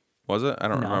 Was it? I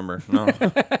don't remember. No,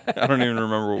 I don't even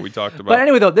remember what we talked about. But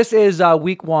anyway, though, this is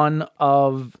week 1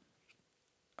 of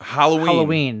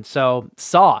Halloween. So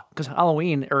Saw, because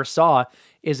Saw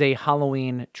is a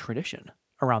Halloween tradition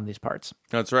around these parts.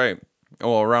 That's right.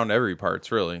 Well, around every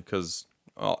parts, really, because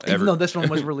Even though this one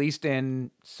was released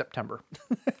in September.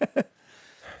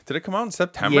 Did it come out in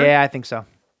September? Yeah, I think so.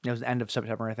 It was the end of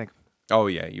September, I think. Oh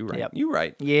yeah, you're right. Yep. You're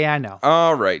right. Yeah, I know.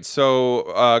 All right.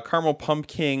 So, Caramel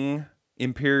Pumpkin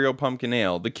Imperial Pumpkin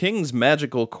Ale. The King's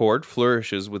magical court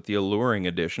flourishes with the alluring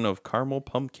addition of Caramel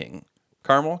Pumpkin.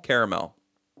 Caramel.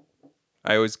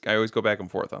 I always go back and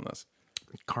forth on this.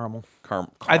 Caramel.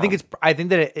 Caramel. I think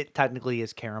that it technically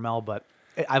is caramel, but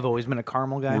I've always been a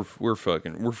caramel guy. We're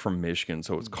from Michigan,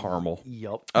 so it's caramel.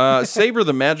 Yup. Savor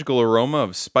the magical aroma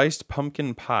of spiced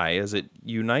pumpkin pie as it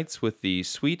unites with the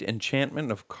sweet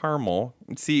enchantment of caramel.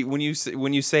 See, when you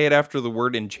say it after the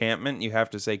word enchantment, you have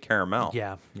to say caramel.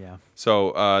 Yeah.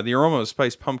 So the aroma of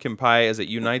spiced pumpkin pie as it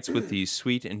unites with the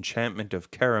sweet enchantment of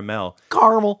caramel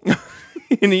Caramel.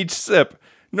 in each sip.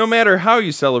 No matter how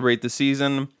you celebrate the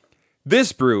season,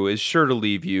 this brew is sure to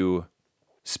leave you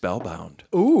spellbound.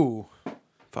 Ooh.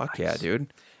 Fuck yeah,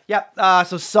 dude. Yep.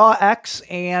 So Saw X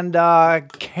and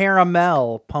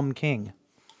Caramel Pumpkin.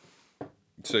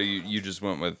 So you just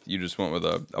went with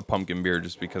a pumpkin beer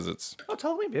just because it's Oh, it's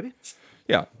Halloween, baby.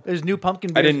 yeah. There's new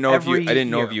pumpkin beers I didn't know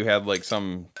year. if you had like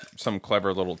some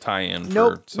clever little tie-in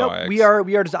Nope. for Saw X. We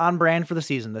are just on brand for the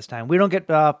season this time. We don't get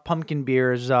pumpkin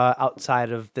beers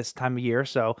outside of this time of year,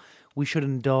 so we should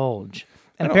indulge.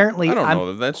 And apparently, I don't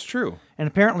know that that's true. And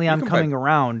apparently, I'm can coming buy-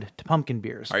 around to pumpkin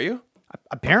beers. Are you?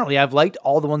 Apparently, I've liked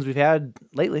all the ones we've had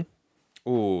lately.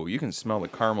 Ooh, you can smell the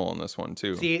caramel in this one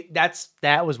too. See,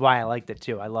 that was why I liked it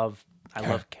too. I love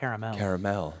caramel.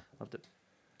 Caramel. Love to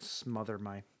smother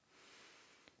my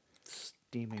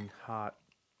steaming hot.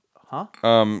 Huh?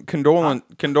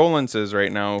 Condolences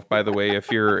right now, by the way,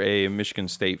 if you're a Michigan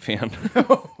State fan.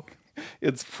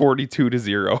 It's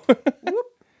 42-0.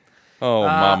 Oh,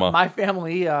 mama. My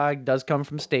family does come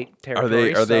from state Are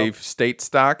territory. they state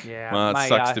stock? Yeah. Well, it my,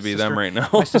 sucks to be them right now.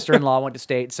 My sister-in-law went to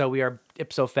state, so we are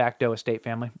ipso facto a state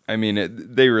family. I mean,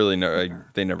 they really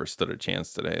they never stood a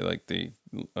chance today. Like the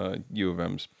U of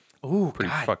M's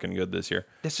pretty fucking good this year.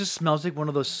 This just smells like one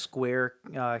of those square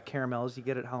caramels you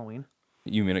get at Halloween.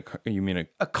 You mean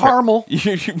A caramel?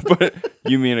 But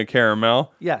you mean a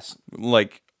caramel? Yes.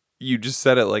 Like you just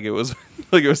said it like it was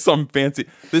some fancy.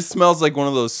 This smells like one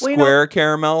of those square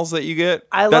caramels that you get.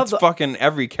 That's fucking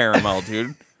every caramel,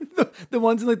 dude. the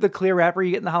ones in like the clear wrapper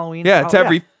you get in the Halloween. Yeah,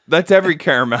 that's every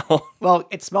caramel. Well,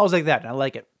 it smells like that, and I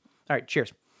like it. All right,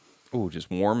 cheers. Ooh,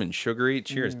 just warm and sugary.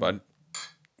 Cheers, bud.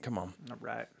 Come on. All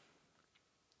right.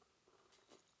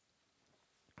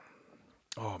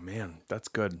 Oh man, that's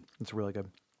good. It's really good.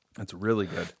 That's really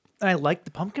good. And I like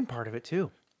the pumpkin part of it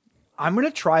too. I'm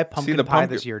gonna try pumpkin pie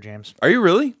this year, James. Are you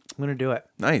really? I'm gonna do it.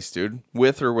 Nice, dude.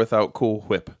 With or without Cool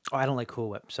Whip? Oh, I don't like Cool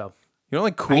Whip, so You don't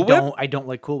like Cool Whip? I don't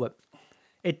like Cool Whip.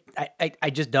 I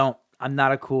just don't. I'm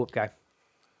not a Cool Whip guy.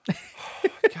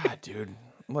 God, dude.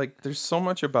 Like, there's so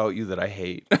much about you that I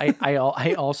hate. I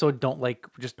also don't like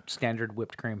just standard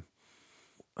whipped cream.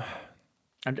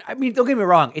 I mean, don't get me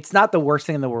wrong. It's not the worst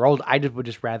thing in the world. I would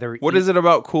just rather. What is it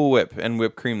about Cool Whip and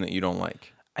whipped cream that you don't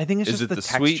like? I think it's Is just it the the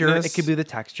texture. sweetness? It could be the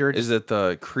texture. Is it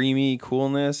the creamy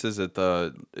coolness? Is it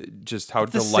the just how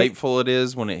the delightful it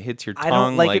is when it hits your tongue? I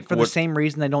don't like it for the what- same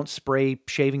reason I don't spray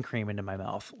shaving cream into my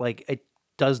mouth. Like it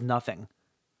does nothing.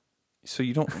 So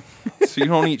you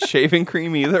don't eat shaving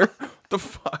cream either? What the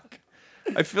fuck?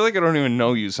 I feel like I don't even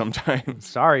know you sometimes.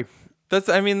 Sorry.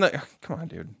 Come on,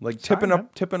 dude. Like tipping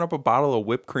up a bottle of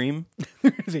whipped cream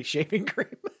Is it shaving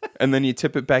cream? and then you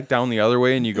tip it back down the other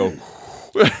way, and you go.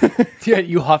 Yeah,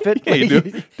 you huff it. Yeah, you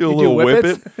do a you little whip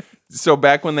whippets? it. So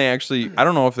back when they actually, I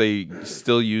don't know if they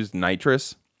still used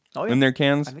nitrous in their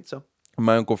cans. I think so.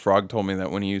 My Uncle Frog told me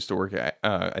that when he used to work at,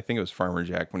 I think it was Farmer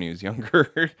Jack when he was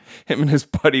younger, him and his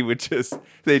buddy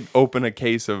they'd open a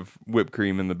case of whipped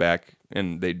cream in the back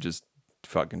and they'd just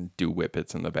fucking do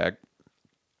whippets in the back.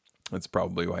 That's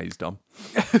probably why he's dumb.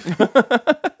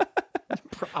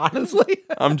 Honestly.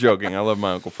 I'm joking. I love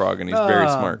my Uncle Frog and he's very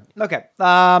smart. Okay.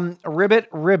 Ribbit.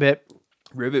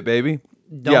 Ribbit, baby.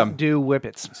 Don't do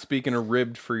whippets. Speaking of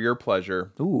ribbed for your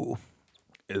pleasure, Ooh.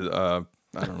 I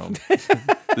don't know.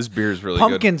 This beer is really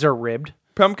Pumpkins are ribbed. good.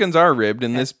 Pumpkins are ribbed,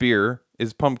 and this beer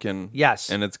is pumpkin. Yes.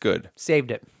 And it's good.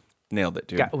 Saved it. Nailed it,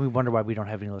 dude. God, we wonder why we don't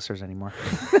have any listeners anymore.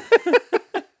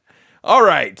 All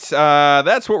right.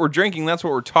 That's what we're drinking. That's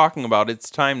what we're talking about. It's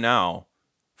time now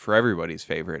for everybody's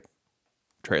favorite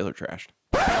trailer trash.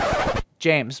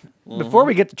 James, before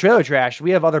we get to trailer trash,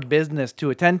 we have other business to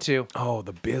attend to. Oh,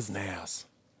 the business.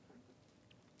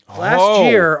 Last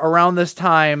year, around this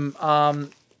time,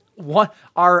 one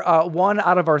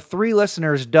out of our 3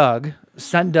 listeners, Doug,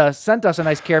 sent us a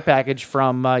nice care package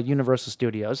from Universal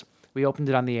Studios. We opened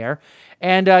it on the air,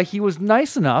 and he was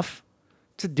nice enough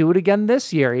to do it again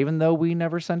this year, even though we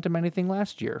never sent him anything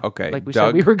last year. Okay, like we Doug-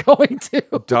 said we were going to.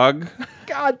 Doug,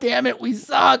 God damn it, we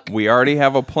suck. we already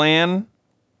have a plan.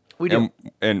 We do.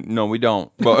 And no, we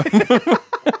don't. But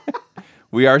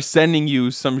we are sending you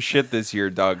some shit this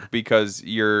year, Doug, because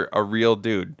you're a real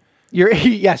dude.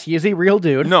 Yes, he is a real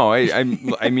dude. No, I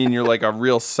mean you're like a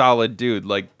real solid dude.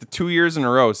 Like the 2 years in a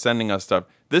row sending us stuff.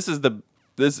 This year.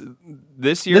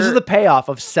 This is the payoff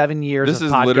of 7 years. This of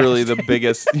is podcasting. literally the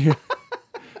biggest.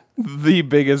 The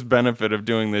biggest benefit of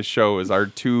doing this show is our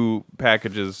 2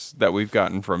 packages that we've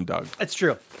gotten from Doug. It's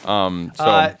true.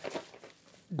 So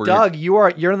Doug,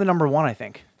 you're the number 1, I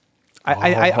think.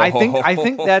 I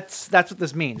think that's what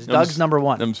this means. Doug's number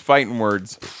 1. Them's fighting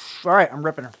words. All right, I'm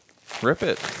ripping her. Rip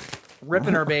it.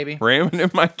 Ripping her, baby. Ramming in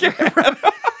my cat.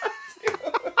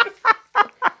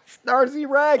 Starzy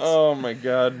Rex. Oh my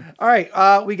god. All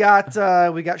right, we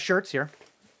got shirts here.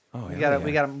 Oh, We got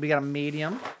a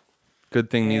medium. Good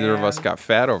thing neither of us And- got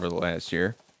fat over the last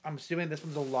year. I'm assuming this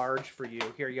one's a large for you.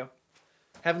 Here you go.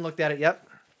 Haven't looked at it yet.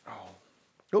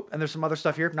 Oh, and there's some other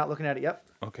stuff here. Not looking at it yet.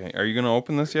 Okay, are you gonna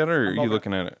open this yet, or are you opening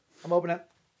looking at it? I'm opening it.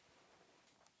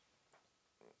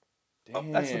 Oh,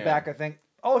 that's the back, I think.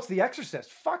 Oh, it's The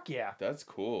Exorcist. Fuck yeah. That's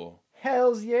cool.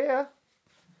 Hells yeah.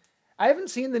 I haven't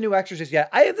seen the new Exorcist yet.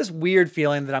 I have this weird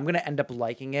feeling that I'm going to end up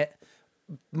liking it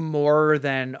more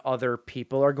than other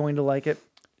people are going to like it.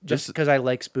 Just because I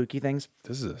like spooky things.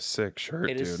 This is a sick shirt,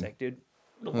 It dude. is sick, dude.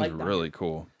 This is really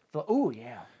cool. Oh,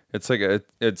 yeah. It's like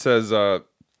it says The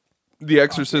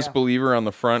Exorcist yeah. believer on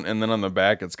the front, and then on the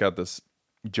back it's got this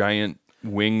giant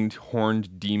winged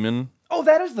horned demon. Oh,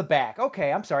 that is the back.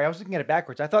 Okay, I'm sorry. I was looking at it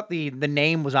backwards. I thought the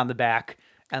name was on the back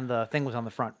and the thing was on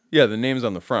the front. Yeah, the name's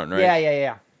on the front, right?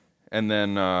 Yeah. And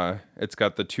then it's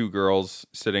got the 2 girls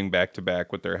sitting back to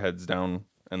back with their heads down,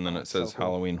 and then it says so cool.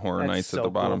 Halloween Horror That's Nights at so the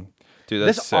bottom. cool. Dude,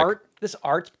 that's sick. This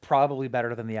art's probably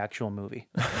better than the actual movie.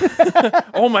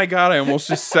 Oh my god, I almost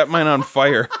just set mine on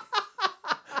fire.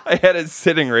 I had it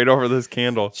sitting right over this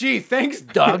candle. Gee, thanks,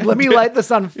 Doug. Let me light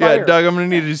this on fire. Yeah, Doug, I'm gonna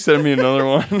need you to send me another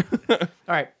one. All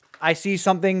right. I see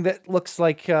something that looks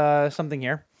like something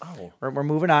here. Oh. We're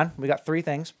moving on. We got 3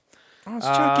 things. Oh, it's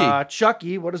Chucky.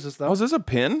 Chucky, what is this though? Oh, is this a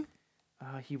pin?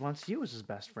 He wants you as his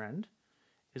best friend.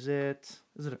 Is it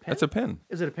a pin? That's a pin.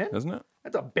 Is it a pin? Isn't it?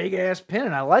 That's a big ass pin,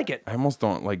 and I like it. I almost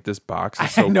don't like this box.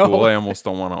 It's I so know. cool. I almost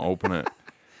don't want to open it.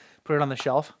 Put it on the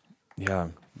shelf. Yeah,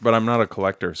 but I'm not a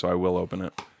collector, so I will open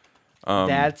it.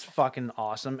 That's fucking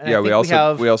awesome. And I Yeah,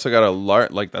 think we also got a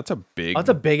large. Like that's a big. that's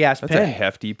a big ass That's pin. a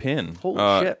hefty pin.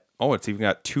 Holy shit! Oh, it's even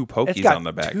got 2 It's pokies got on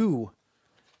the back. two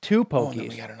Oh, pokies. and then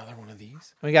we got another one of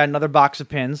these. We got another box of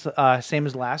pins, same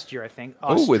as last year, I think.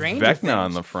 Oh, with Stranger Vecna Things.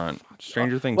 on the front.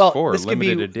 Stranger Things Well, 4 this could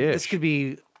limited be edition. this could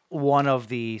be one of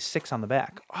the 6 on the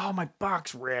back. Oh, my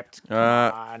box ripped. Come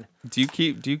on. Do you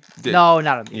keep? No,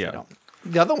 not on these. Yeah. I don't.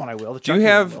 The other one I will. The Do you Chucky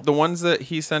one have the ones that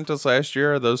he sent us last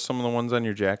year? Are those some of the ones on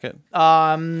your jacket?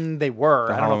 will. They were.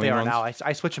 The I don't know if they Halloween are ones? now.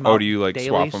 I switch them out. Oh, do you like daily,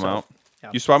 swap them so- out?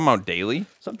 yeah. You swap them out daily?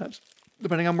 Sometimes,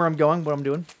 depending on where I'm going, what I'm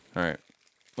doing. All right.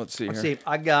 Let's see Let's here. see.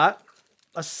 I got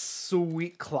a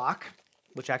sweet clock,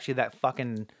 which actually that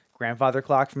fucking grandfather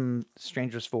clock from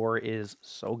Strangers 4 is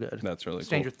so good. That's really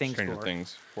Stranger cool. Things Stranger 4.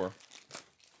 Things 4.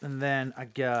 And then I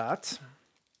got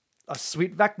a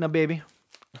sweet Vecna baby.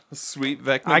 Sweet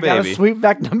Vecna I baby. got a sweet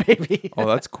Vecna baby. Oh,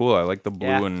 that's cool. I like the blue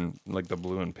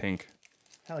Yeah. and pink.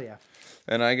 Hell yeah.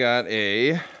 And I got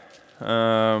a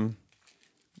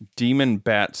Demon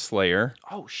Bat Slayer.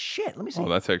 Oh shit! Let me see. Oh,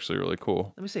 that's actually really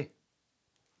cool. Let me see.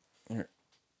 Here.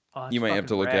 Oh, that's You might have to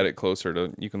fucking look rad. at it closer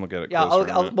to. You can look at it. Yeah,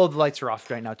 closer well, the lights are off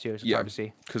right now too. It's hard to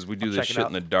see. because we do I'll this check it shit out.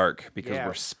 in the dark because Yeah.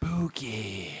 we're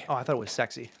spooky. Oh, I thought it was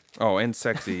sexy. Oh, and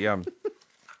sexy, yeah.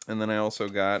 And then I also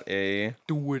got a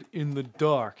Do it in the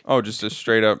dark. just a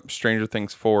straight up Stranger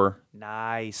Things 4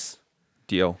 Nice.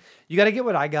 deal. You got to get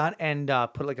what I got and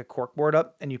put like a cork board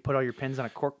up, and you put all your pins on a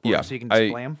cork board Yeah, so you can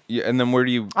display them. Yeah, and then where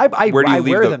do you I where do you I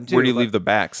leave wear the them, too, where do you but- leave the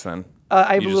backs then?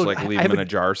 I have You a just little, like leave I have them in a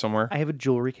jar somewhere. I have a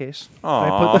jewelry case.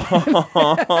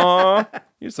 Aww,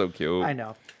 you're so cute. I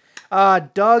know.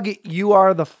 Doug, you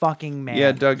are the fucking man.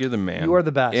 Yeah, Doug, you're the man. You are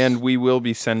the best. And we will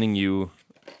be sending you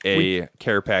a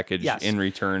care package Yes. in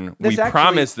return. This We actually-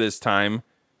 promise this time.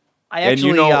 I And actually,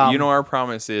 you know our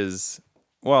promise is,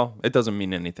 well, it doesn't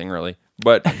mean anything really,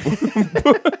 but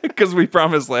because we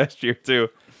promised last year too,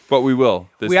 but we will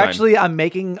this time. I'm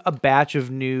making a batch of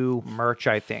new merch.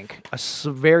 I think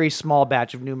very small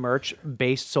batch of new merch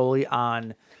based solely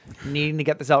on needing to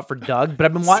get this out for Doug. But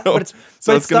I've been wanting, but it's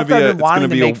gonna stuff be that a- I've been wanting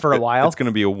to make for a while. It's going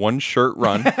to be a one shirt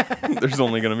run. There's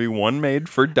only going to be one made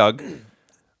for Doug.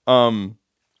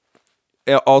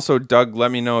 Also, Doug,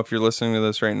 let me know if you're listening to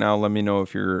this right now. Let me know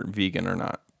if you're vegan or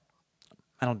not.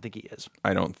 I don't think he is.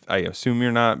 I assume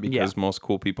you're not because Yeah. most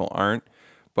cool people aren't.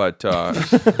 But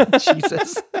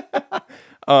Jesus. let me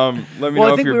Well, I know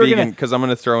if think you're we were vegan gonna- because I'm going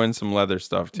to throw in some leather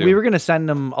stuff too. We were gonna send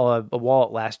him a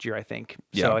wallet last year, I think.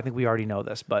 Yeah. So I think we already know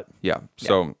this, but Yeah.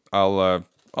 So I'll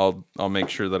make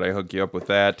sure that I hook you up with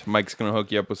that. Mike's gonna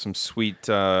hook you up with some sweet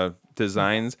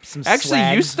designs. Some Actually,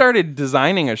 you swag. started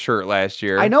designing a shirt last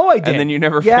year. I know I did. And then you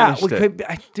never yeah, finished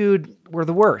it. Dude, we're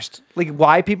the worst. Like,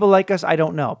 why people like us, I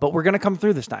don't know. But we're gonna come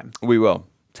through this time. We will.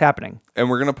 It's happening. And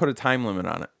we're gonna put a time limit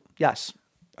on it. Yes.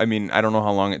 I mean, I don't know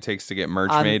how long it takes to get merch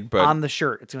On, made, but on the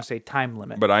shirt, it's gonna say time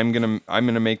limit. I'm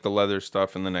gonna make the leather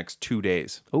stuff in the next 2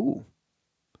 days. Ooh.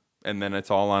 And then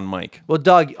it's all on Mike. Well,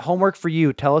 Doug, homework for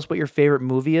you. Tell us what your favorite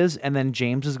movie is, and then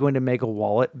James is going to make a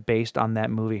wallet based on that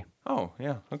movie. Oh,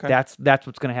 yeah. Okay. That's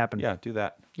what's going to happen. yeah, do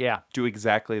that. Yeah. Do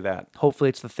exactly that. Hopefully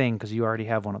it's The Thing, because you already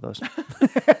have one of those.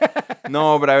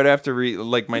 No, but I would have to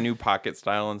like my new pocket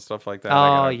style and stuff like that.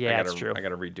 That's true. I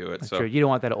gotta redo it. Sure, you don't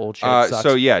want that old shit. It sucks.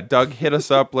 So yeah, Doug, hit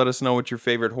us up. Let us know what your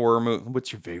favorite horror movie.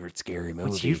 What's your favorite scary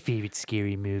movie? What's your favorite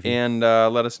scary movie? And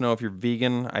let us know if you're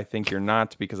vegan. I think you're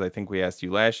not because I think we asked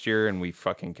you last year and we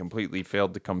fucking completely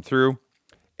failed to come through.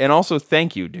 And also,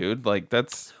 thank you, dude. Like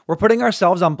that's We're putting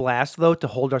ourselves on blast, though, to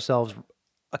hold ourselves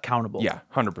accountable.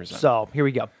 100%. So here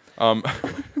we go.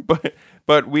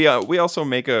 But we also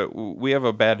we have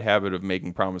a bad habit of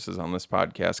making promises on this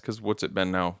podcast because what's it been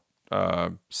now?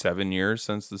 7 years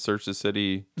since the Search the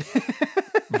City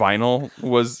vinyl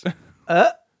was.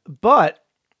 But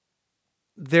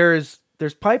there's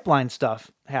pipeline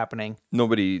stuff happening.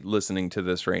 Nobody listening to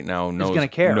this right now gonna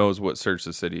care. knows what Search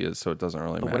the City is, so it doesn't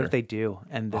really But matter. what if they do,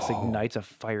 and this ignites a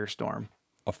firestorm?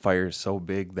 A fire is so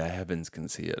big the heavens can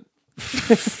see it.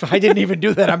 I didn't even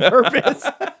do that on purpose.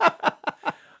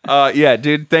 Yeah,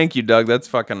 dude. Thank you, Doug. That's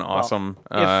fucking awesome.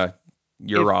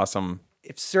 You're if- awesome.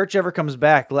 If Search ever comes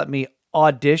back, let me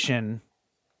audition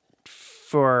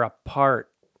for a part.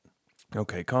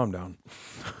 Okay, calm down.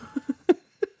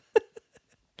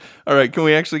 All right, can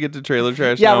we actually get to trailer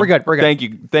trash? Yeah, now? we're good. We're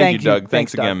good. Thank you, Doug.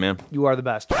 Thanks Doug. again, man. You are the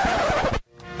best.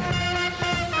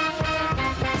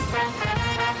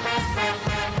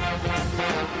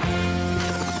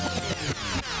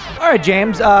 All right,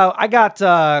 James. I got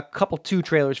a couple 2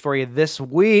 trailers for you this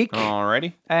week.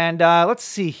 Alrighty. And let's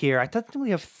see here. I think we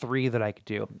have 3 that I could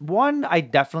do. One I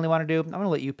definitely want to do. I'm going to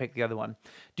let you pick the other one.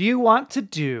 Do you want to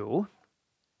do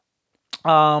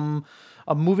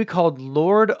a movie called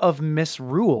Lord of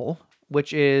Misrule,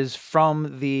 which is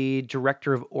from the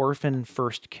director of Orphan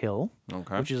First Kill,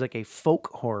 Okay. which is like a folk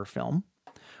horror film?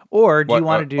 Or do you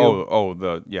want to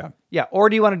do... Yeah, or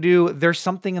do you want to do There's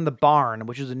Something in the Barn,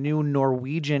 which is a new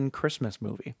Norwegian Christmas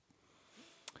movie?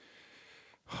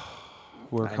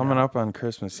 We're coming up on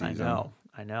Christmas season.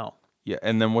 I know. Yeah,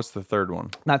 and then what's the third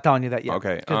one? Not telling you that yet.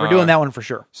 Okay, Because we're doing that one for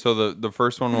sure. So the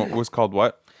first one was called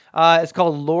what? It's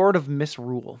called Lord of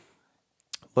Misrule.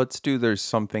 Let's do There's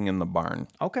Something in the Barn.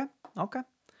 Okay.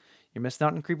 You're missing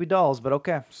out on creepy dolls, but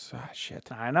okay.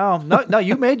 Shit. I know. No,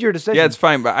 you made your decision. Yeah, it's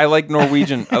fine, but I like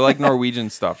Norwegian. I like Norwegian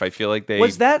stuff. I feel like they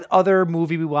Was that other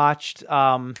movie we watched?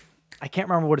 I can't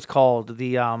remember what it's called.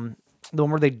 The one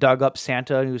where they dug up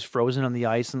Santa and he was frozen on the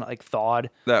ice and like thawed.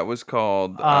 That was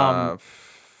called yeah,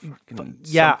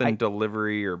 something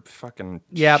delivery or fucking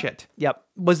Yep. shit. Yep.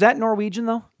 Was that Norwegian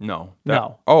though? No.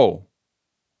 No. Oh.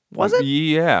 Was it?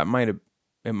 Yeah, it might have.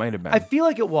 It might have been. I feel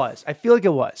like it was.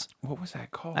 What was that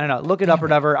called? I don't know. Look it up or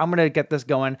whatever. I'm going to get this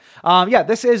going. Yeah,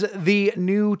 this is the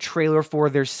new trailer for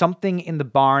There's Something in the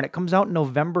Barn. It comes out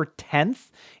November 10th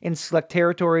in select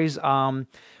territories. And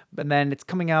then it's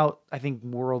coming out, I think,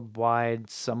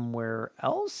 worldwide somewhere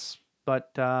else.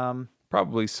 But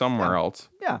probably somewhere else.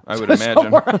 yeah, I would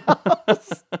imagine.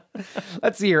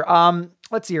 Let's see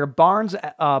here. Barn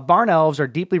elves are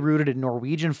deeply rooted in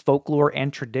Norwegian folklore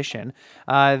and tradition.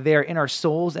 They're in our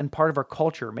souls and part of our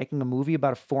culture. Making a movie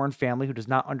about a foreign family who does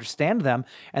not understand them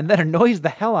and then annoys the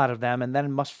hell out of them and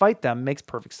then must fight them makes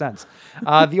perfect sense.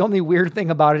 The only weird thing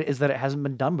about it is that it hasn't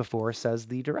been done before, says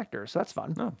the director. So that's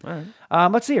fun. Oh, all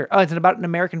right. Let's see here. Oh, it's about an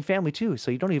American family too, so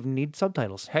you don't even need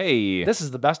subtitles. Hey, This is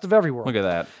the best of every world. look at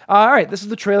that. All right, this is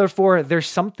the trailer for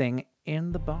There's Something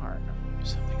in the Barn.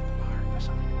 Something in the barn. There's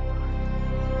something in the barn.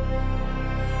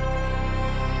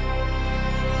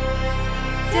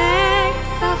 Deck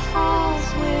the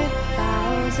halls with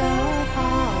boughs of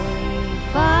holly.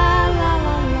 Fa la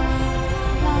la la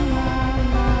la la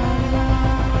la la.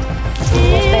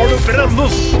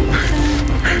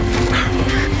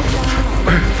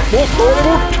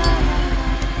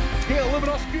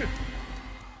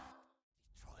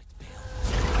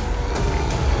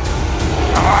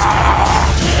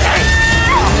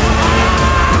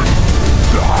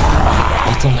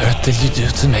 What on earth did you do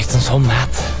to make them so mad?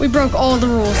 We broke all the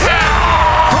rules.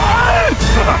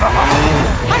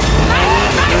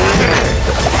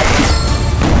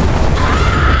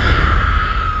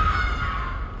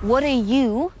 What are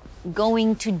you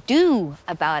going to do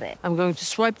about it? I'm going to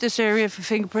swipe this area for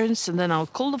fingerprints, and then I'll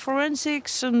call the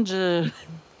forensics and... that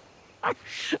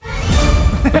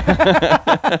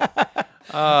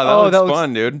looks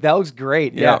fun, dude. That looks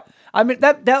great. Yeah. I mean,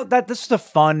 this is a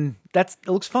fun. It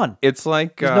looks fun. It's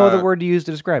like There's no other word to use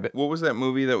to describe it. What was that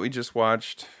movie that we just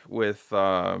watched with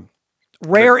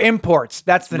Rare Imports.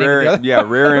 That's the name of the other. Yeah,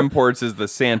 Rare Imports is the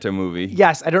Santa movie.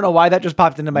 Yes, I don't know why that just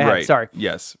popped into my head. Sorry.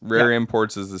 Yes, Rare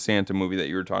Imports is the Santa movie that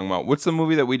you were talking about. What's the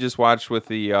movie that we just watched with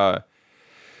the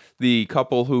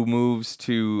couple who moves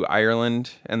to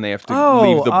Ireland and they have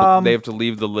to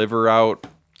leave the liver out?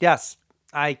 Yes.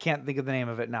 I can't think of the name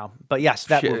of it now, but yes,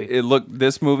 that movie.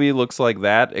 This movie looks like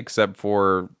that, except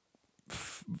for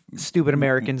stupid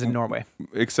Americans in Norway.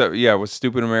 With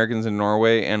stupid Americans in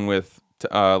Norway and with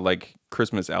like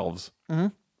Christmas elves,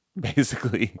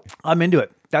 basically. I'm into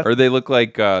it. Or they look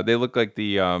like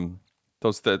the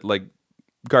those that like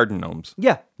garden gnomes.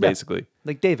 Yeah, basically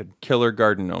like David, killer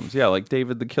garden gnomes. Yeah, like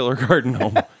David the killer garden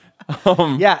gnome.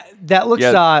 Yeah, that looks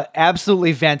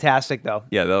absolutely fantastic, though.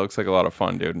 Yeah, that looks like a lot of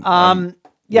fun, dude.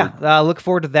 Look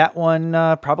forward to that one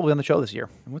probably on the show this year.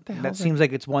 What the hell? That seems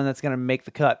like it's one that's going to make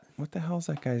the cut. What the hell is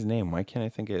that guy's name? Why can't I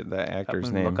think of that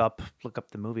actor's name? Look up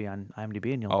the movie on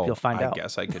IMDb and you'll find out. I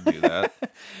guess I could do that.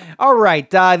 All right,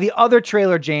 the other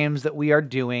trailer, James, that we are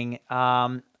doing.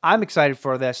 I'm excited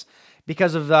for this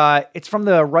because of it's from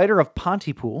the writer of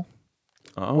Pontypool,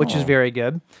 which is very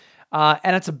good.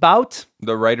 And it's about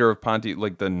the writer of Ponty,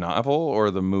 like the novel or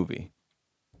the movie?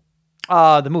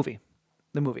 The movie.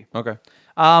 Okay.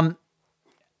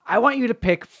 I want you to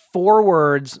pick 4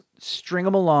 words, string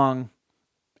them along,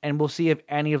 and we'll see if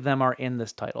any of them are in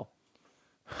this title.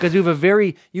 Because you have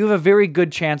a very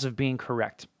good chance of being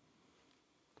correct.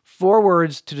 4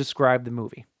 words to describe the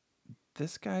movie.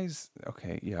 This guy's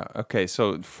okay. Yeah. Okay.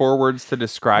 So 4 words to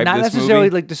describe not this necessarily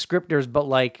movie? like descriptors, but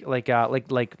like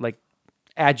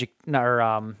adjectives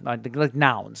or like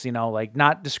nouns. You know, like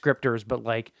not descriptors, but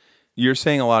like. You're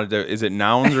saying a lot of. Is it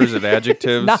nouns or is it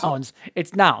adjectives?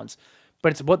 It's nouns,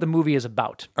 but it's what the movie is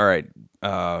about. All right.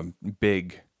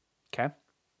 Big. Okay.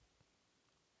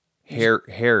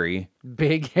 Hairy.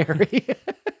 Big, hairy.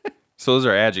 So those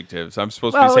are adjectives. I'm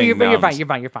supposed to be saying nouns.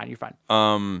 You're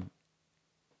fine.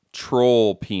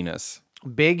 Troll penis.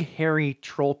 Big, hairy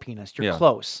troll penis. You're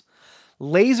close.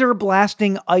 Laser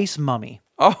blasting ice mummy.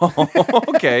 Oh,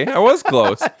 okay. I was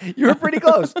close. You were pretty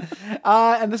close.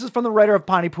 And this is from the writer of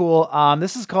Pontypool.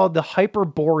 This is called the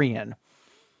Hyperborean.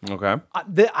 Okay.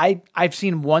 I've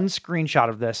seen one screenshot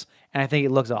of this, and I think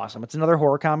it looks awesome. It's another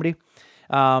horror comedy.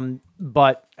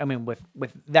 But, I mean, with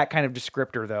that kind of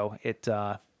descriptor, though, it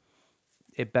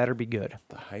better be good.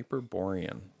 The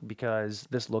Hyperborean. Because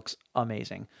this looks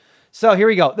amazing. So, here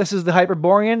we go. This is the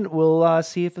Hyperborean. We'll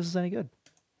see if this is any good.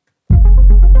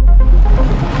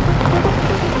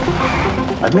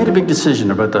 I've made a big decision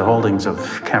about the holdings of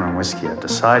Cameron Whiskey. I've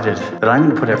decided that I'm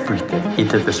going to put everything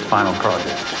into this final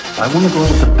project. I want to go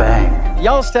out with a bang.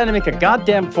 Y'all stand to make a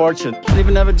goddamn fortune. Don't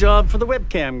even have a job for the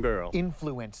webcam girl.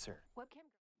 Influencer.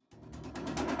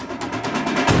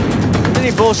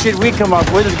 any bullshit we come up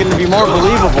with is going to be more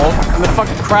believable than the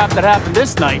fucking crap that happened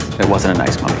this night. It wasn't a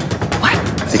nice mummy.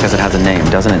 What? Because it has a name,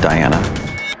 doesn't it, Diana?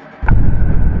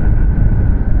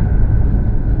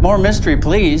 More mystery,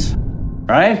 please.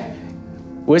 Right?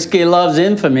 Whiskey loves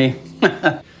infamy.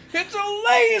 It's a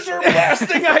laser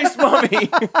blasting ice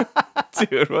mummy.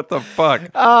 Dude, what the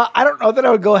fuck? I don't know that I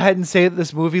would go ahead and say that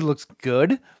this movie looks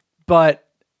good, but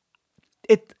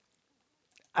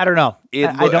I don't know.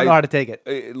 I don't know how to take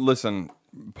it. Listen,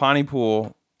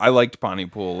 Pontypool, I liked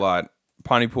Pontypool a lot.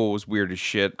 Pontypool was weird as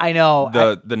shit. I know.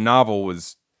 The novel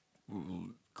was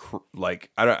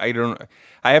like, I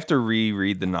have to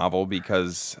reread the novel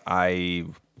because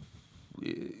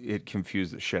it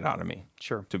confused the shit out of me.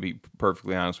 Sure. To be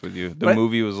perfectly honest with you. The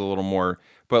movie was a little more,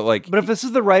 but if this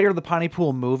is the writer of the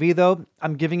Pontypool movie, though,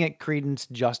 I'm giving it credence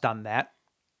just on that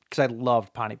because I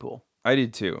loved Pontypool. I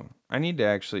did too. I need to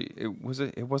actually. It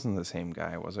wasn't the same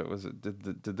guy, was it?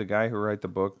 Did the guy who wrote the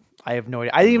book? I have no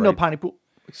idea. I didn't even know Pontypool.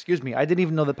 Excuse me. I didn't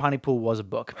even know that Pontypool was a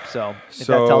book. So if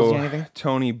that tells you anything,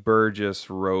 Tony Burgess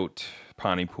wrote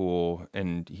Pontypool,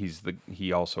 and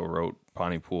he also wrote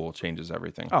Pontypool Changes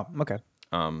Everything. Oh, okay.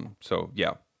 So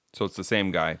yeah. So it's the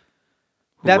same guy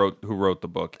who wrote the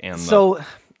book and so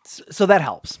that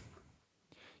helps.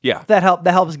 Yeah. That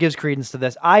helps gives credence to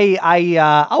this.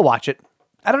 I'll watch it.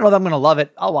 I don't know that I'm gonna love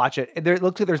it. I'll watch it. It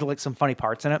looks like there's like some funny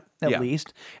parts in it, at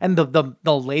least. And the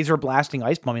laser blasting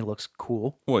ice mummy looks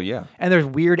cool. Well, yeah. And there's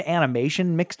weird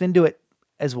animation mixed into it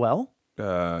as well.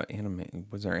 Was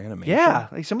there animation? Yeah,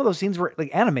 like some of those scenes were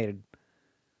like animated.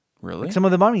 Really? Like some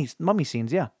of the mummy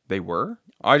scenes, yeah. They were?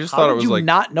 I just thought it was like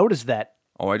not notice that.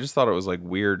 Oh, I just thought it was like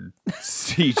weird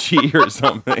CG or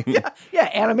something. Yeah,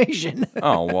 animation.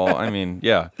 Oh, well, I mean,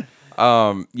 yeah.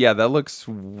 Yeah, that looks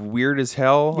weird as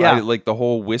hell. Yeah. Like the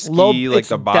whole whiskey, like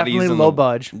the bodies and low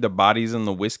budge. The bodies in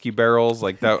the whiskey barrels,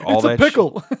 like that. All It's that a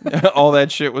pickle. All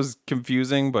that shit was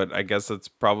confusing, but I guess that's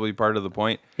probably part of the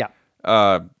point. Yeah.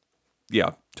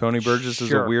 Yeah. Tony Burgess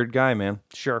is a weird guy, man.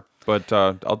 Sure. But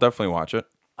I'll definitely watch it.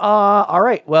 All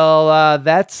right. Well,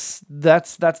 that's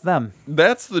them.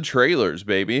 That's the trailers,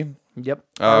 baby. Yep.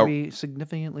 Are we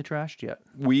significantly trashed yet?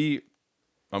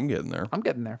 I'm getting there. I'm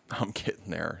getting there. I'm getting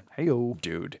there. Hey-o.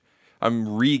 Dude.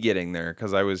 I'm re-getting there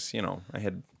because I was, I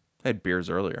had beers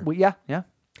earlier. Well, yeah.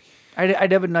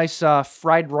 I'd have a nice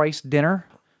fried rice dinner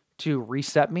to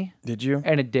reset me. Did you?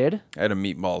 And it did. I had a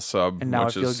meatball sub. And now I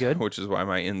feel good. Which is why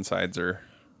my insides are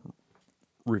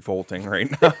revolting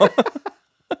right now.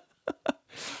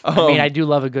 I mean, I do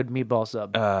love a good meatball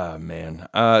sub. Man.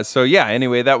 So yeah,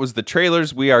 anyway, that was the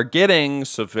trailers. We are getting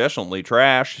sufficiently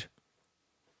trashed.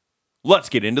 Let's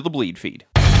get into the bleed feed.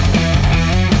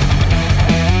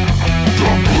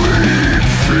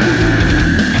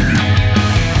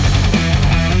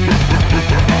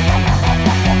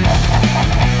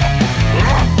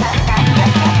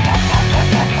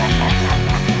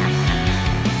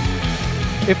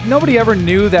 If nobody ever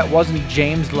knew that wasn't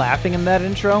James laughing in that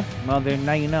intro, well, then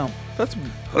now you know. That's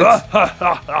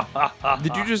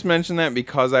Did you just mention that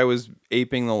because I was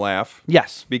aping the laugh?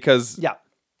 Yes. Because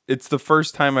it's the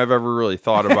first time I've ever really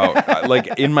thought about like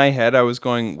in my head I was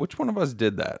going, which one of us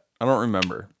did that? I don't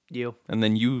remember. You. And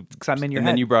then you I'm in your and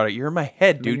head. then you brought it. You're in my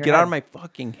head, dude. Get out of my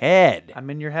fucking head. I'm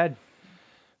in your head.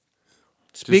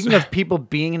 Speaking of people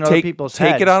being in other people's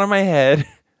heads. Take it out of my head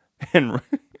and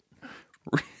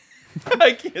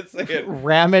I can't say it.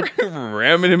 Ram it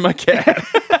in my cat.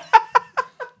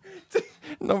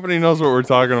 Nobody knows what we're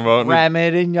talking about. Ram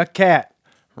it in your cat.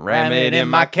 Ram it in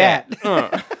my cat.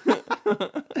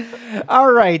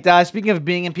 All right. Speaking of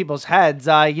being in people's heads,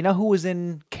 you know who was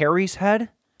in Carrie's head?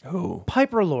 Who?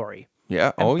 Piper Laurie.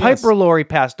 Yeah. And yes. Piper Laurie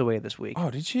passed away this week.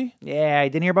 Oh, did she? Yeah, I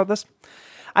didn't hear about this.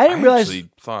 I didn't realize. I actually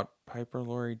thought Piper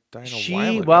Laurie died a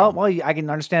while ago. Well, I can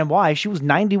understand why. She was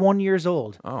 91 years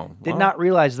old. Oh, did not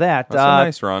realize that. That's a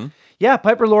nice run. Yeah,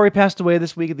 Piper Laurie passed away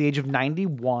this week at the age of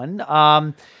 91.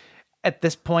 At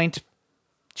this point,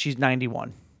 she's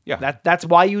 91. Yeah, that's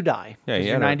why you die. Yeah,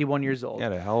 you're 91 years old. You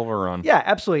had a hell of a run. Yeah,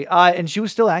 absolutely. And she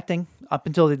was still acting up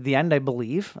until the end, I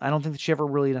believe. I don't think that she ever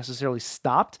really necessarily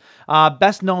stopped.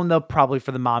 Best known though, probably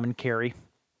for the mom in Carrie.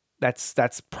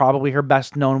 That's probably her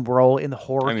best known role in the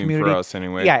horror community. For us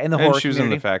anyway. Yeah, in the horror community. And she was in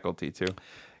The Faculty too.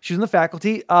 She was in The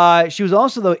Faculty. She was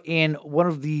also though in one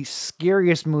of the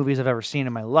scariest movies I've ever seen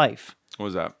in my life. What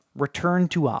was that? Return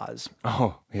to Oz.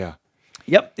 Oh yeah.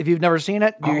 Yep. If you've never seen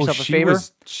it, do yourself a favor.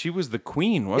 She was the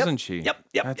queen, wasn't she? Yep.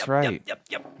 That's right.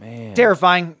 Yep. Man.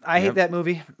 Terrifying. I hate that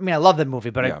movie. I mean, I love that movie,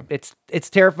 but it's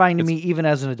terrifying to me even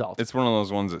as an adult. It's one of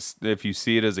those ones that if you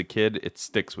see it as a kid, it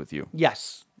sticks with you.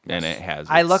 Yes. And it has.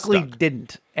 I It's luckily stuck.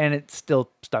 didn't, and it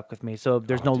still stuck with me. So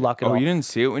there's no luck at all. Oh, you didn't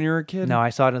see it when you were a kid? No, I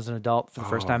saw it as an adult for the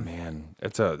first time. Man,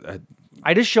 it's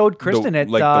I just showed Kristen it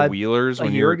the Wheelers a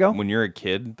when year you're ago. when you're a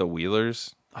kid. The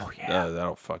Wheelers. Oh yeah,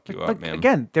 that'll fuck you up, but man.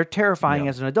 again, they're terrifying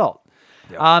as an adult.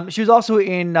 Yeah. She was also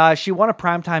in. She won a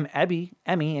primetime Emmy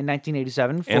in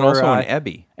 1987, for, And also an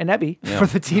Ebby. For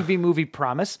the TV movie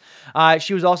Promise.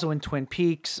 She was also in Twin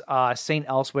Peaks, Saint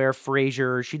Elsewhere,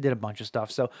 Frasier. She did a bunch of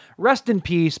stuff. So rest in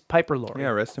peace, Piper Laurie. Yeah,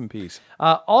 rest in peace.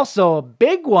 Also, a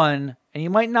big one, and you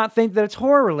might not think that it's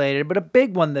horror related, but a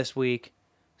big one this week.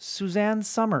 Suzanne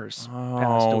Summers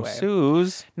passed away.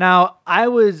 Suze. Now,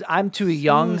 I'm too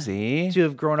young Susie. to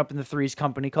have grown up in the Three's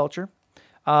Company culture,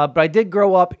 but I did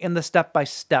grow up in the Step by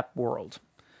Step world,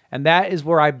 and that is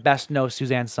where I best know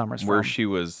Suzanne Summers Where from. she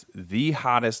was the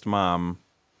hottest mom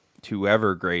to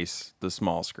ever grace the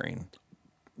small screen.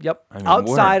 Yep. I mean,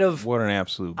 what an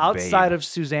absolute outside babe. of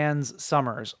Suzanne's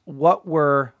Summers, what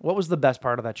was the best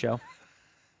part of that show?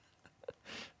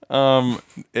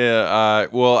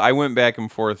 Well, I went back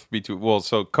and forth between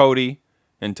so Cody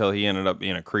until he ended up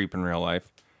being a creep in real life.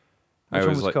 Which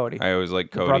one was Cody? I always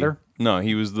liked The Cody. brother? No,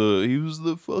 he was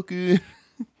the fucking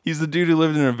he's the dude who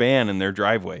lived in a van in their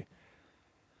driveway.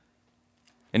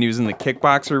 And he was in the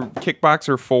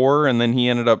Kickboxer 4, and then he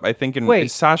ended up, I think, in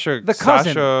Sasha.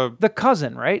 The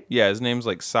cousin, right? Yeah, his name's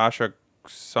like Sasha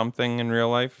something in real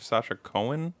life. Sasha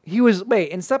Cohen. He was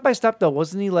in Step by Step though,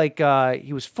 wasn't he like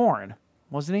he was foreign,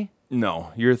 wasn't he?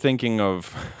 No, you're thinking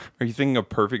of. Are you thinking of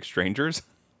Perfect Strangers?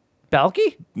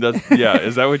 Belky?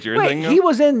 Is that what you're thinking of? He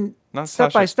was in Not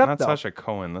Step by Step not though. Sasha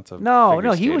Cohen. That's a No,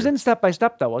 figure he was skater. in Step by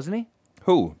Step though, wasn't he?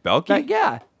 Who? Belky?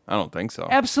 Yeah. I don't think so.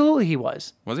 Absolutely he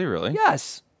was. Was he really?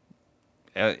 Yes.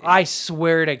 I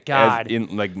swear to As God.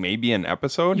 in like maybe an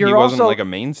episode. You're he wasn't also- like a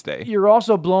mainstay. You're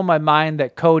also blowing my mind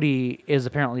that Cody is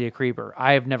apparently a creeper.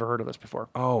 I have never heard of this before.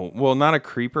 Oh well, not a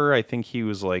creeper. I think he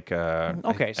was like.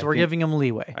 Okay, so I we're think- giving him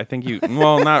leeway. I think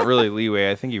not really leeway.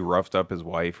 I think he roughed up his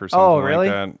wife or something Oh, really?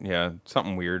 like that. Yeah,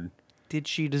 something weird.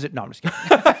 Does it? No, I'm just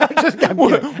kidding.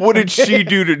 What did she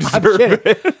do to deserve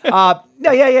it?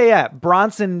 Yeah.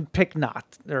 Bronson Picknott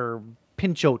or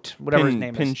Pinchot, whatever his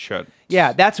name is. Pinchot.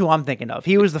 Yeah, that's who I'm thinking of.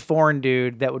 He was the foreign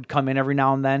dude that would come in every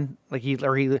now and then. Like he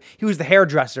was the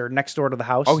hairdresser next door to the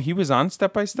house. Oh, he was on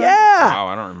Step by Step? Yeah. Wow,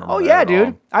 I don't remember. Oh that yeah, at dude.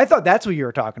 all. I thought that's what you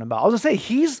were talking about. I was gonna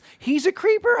say he's a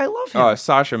creeper. I love him.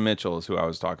 Sasha Mitchell is who I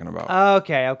was talking about.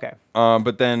 Okay.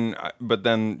 But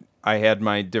then I had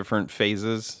my different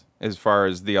phases as far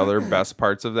as the other best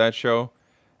parts of that show.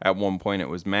 At one point, it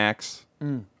was Max.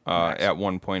 At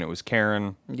one point, it was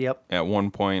Karen. Yep. At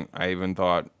one point, I even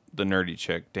thought the nerdy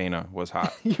chick Dana was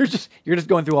hot. You're just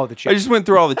going through all the I chicks. just went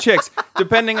through all the chicks.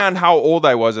 Depending on how old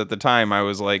I was at the time, I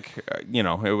was like,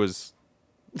 it was.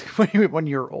 When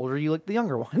you're older, you like the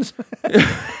younger ones.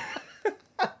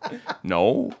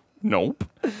 No. Nope.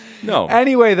 No.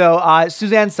 Anyway, though,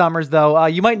 Suzanne Summers, though,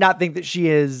 you might not think that she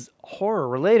is horror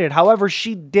related. However,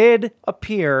 she did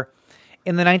appear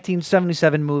in the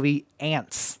 1977 movie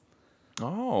Ants.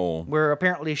 Oh. Where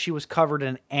apparently she was covered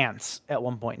in ants at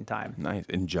one point in time. Nice.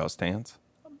 In Just Ants?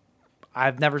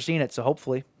 I've never seen it, so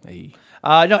hopefully. Hey.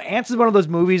 No, Ants is one of those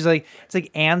movies, like it's like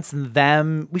Ants and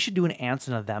Them. We should do an Ants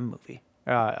and a Them movie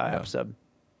episode.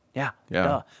 Yeah. Yeah.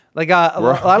 Duh. Like a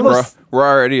lot of those. We're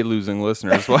already losing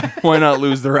listeners. Why not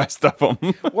lose the rest of them?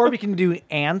 Or we can do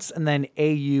Ants and then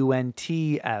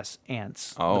AUNTS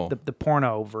Ants. Oh. The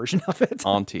porno version of it.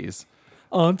 Aunties.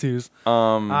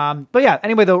 But yeah,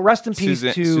 anyway, though, rest in peace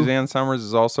to Suzanne Summers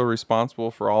is also responsible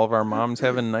for all of our moms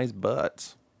having nice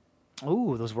butts.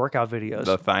 Ooh, those workout videos.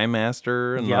 The Thigh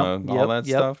Master and Yep, all that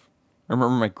stuff. I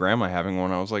remember my grandma having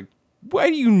one. I was like, why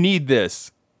do you need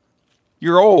this?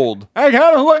 You're old. I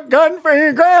gotta look good for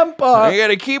your grandpa. I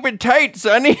gotta keep it tight,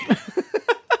 Sonny.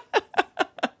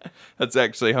 That's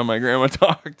actually how my grandma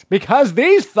talked. Because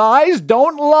these thighs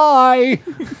don't lie.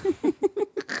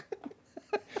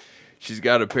 She's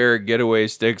got a pair of getaway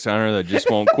sticks on her that just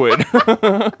won't quit.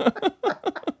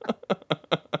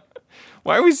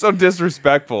 Why are we so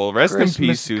disrespectful? Rest in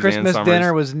peace, Suzanne Christmas Summers.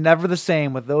 dinner was never the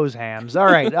same with those hams. All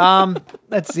right,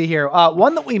 let's see here.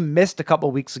 One that we missed a couple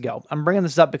weeks ago. I'm bringing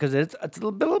this up because it's a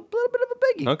little bit of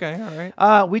a biggie. Okay,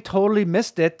 all right. We totally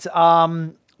missed it.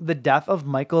 The death of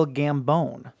Michael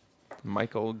Gambon.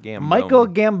 Michael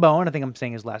Gambon, I think I'm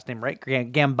saying his last name right.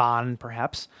 Gambon,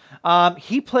 perhaps.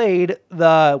 He played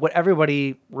what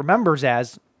everybody remembers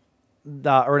as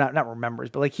or not remembers,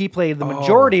 but like he played the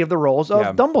majority of the roles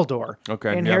of Dumbledore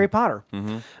in Harry Potter.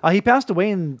 Mm-hmm. He passed away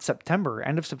in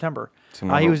end of September.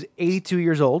 He was 82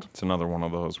 years old. It's another one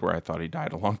of those where I thought he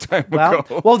died a long time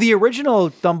ago. Well, the original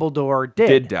Dumbledore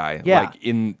did die. Yeah.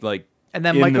 And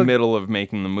then in Michael, the middle of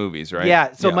making the movies, right?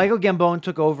 Yeah. So Michael Gambon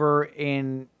took over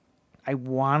in, I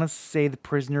want to say, The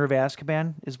Prisoner of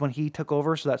Azkaban is when he took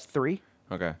over. So that's 3.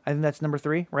 Okay. I think that's number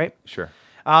 3, right? Sure.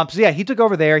 So yeah, he took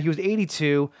over there. He was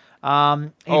 82.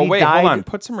 And Oh he wait, died... hold on.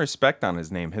 Put some respect on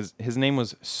his name. His name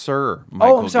was Sir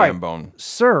Michael I'm sorry. Gambon.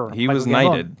 Sir. He Michael was Gambon.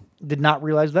 knighted. Did not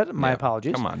realize that. My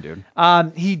apologies. Come on, dude.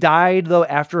 He died though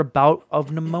after a bout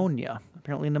of pneumonia.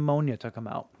 Apparently, pneumonia took him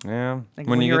out. Yeah. Like,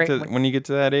 When you you're when you get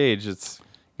to that age, it's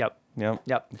Yep.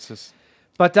 It's just.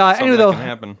 But something anyway, that though, can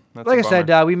happen. That's like a I said,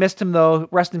 bummer. we missed him though.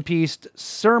 Rest in peace,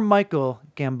 Sir Michael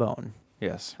Gambon.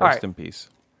 Yes. All Rest right. in peace.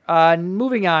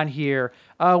 Moving on here,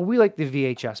 we like the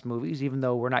VHS movies, even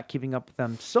though we're not keeping up with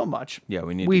them so much. Yeah,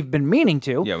 We've been meaning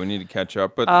to. Yeah, we need to catch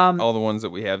up. But all the ones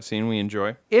that we have seen, we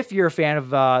enjoy. If you're a fan of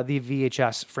the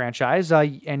VHS franchise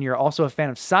and you're also a fan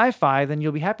of sci-fi, then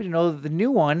you'll be happy to know that the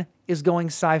new one is going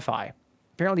sci-fi.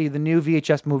 Apparently, the new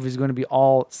VHS movie is going to be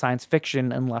all science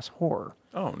fiction and less horror.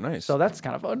 Oh, nice. So that's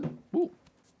kind of fun. Ooh.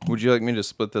 Would you like me to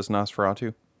split this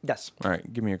Nosferatu? Yes. All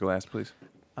right, give me your glass, please.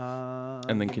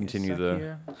 And then continue the...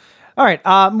 Here. All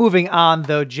right, moving on,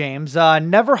 though, James.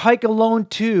 Never Hike Alone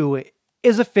 2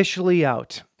 is officially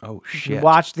out. Oh, You shit. can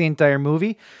watch the entire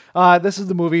movie. This is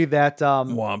the movie that...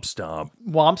 Womp Stomp.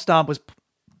 Womp Stomp was...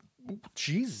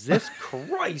 Jesus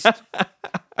Christ.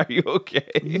 Are you okay?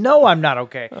 No, I'm not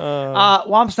okay.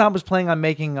 Womp Stomp was planning on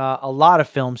making a lot of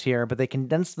films here, but they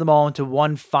condensed them all into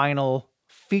one final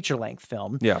feature-length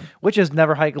film, which is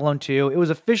Never Hike Alone 2. It was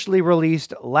officially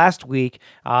released last week,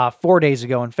 4 days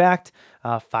ago, in fact.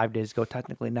 5 days ago,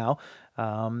 technically now.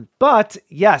 But,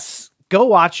 yes, go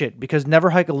watch it, because Never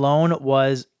Hike Alone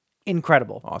was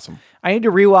incredible. Awesome. I need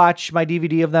to rewatch my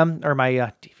DVD of them, or my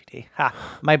DVD.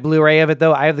 My Blu-ray of it,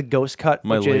 though. I have the Ghost Cut,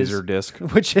 My laser disc.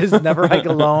 which is Never Hike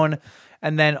Alone,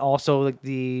 and then also like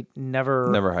the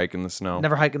Never Hike in the Snow.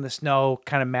 Never Hike in the Snow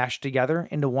kind of mashed together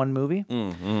into one movie.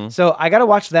 Mm-hmm. So I got to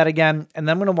watch that again, and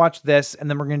then I'm going to watch this, and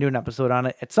then we're going to do an episode on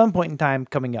it at some point in time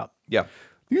coming up. Yeah.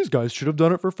 These guys should have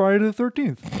done it for Friday the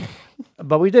 13th.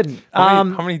 But we didn't. How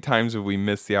many times have we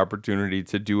missed the opportunity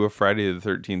to do a Friday the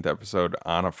 13th episode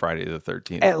on a Friday the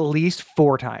 13th? At least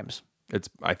 4 times.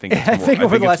 I think it's I more, think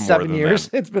over the it's last more 7 than years,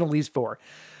 that. it's been at least 4.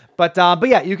 But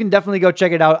yeah, you can definitely go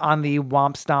check it out on the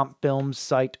Womp Stomp Films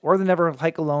site or the Never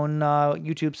Hike Alone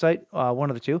YouTube site, one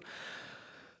of the two.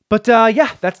 But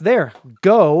yeah, that's there.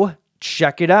 Go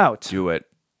check it out. Do it.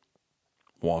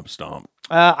 Womp Stomp.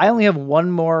 I only have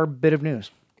one more bit of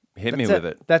news. Hit me with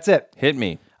it. That's it. Hit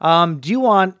me. Do you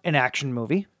want an action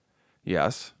movie?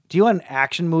 Yes. Do you want an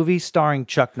action movie starring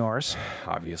Chuck Norris?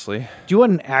 Obviously. Do you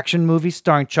want an action movie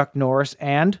starring Chuck Norris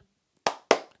and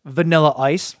Vanilla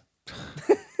Ice?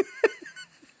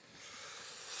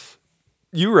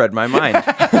 You read my mind.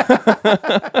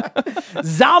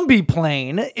 Zombie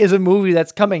Plane is a movie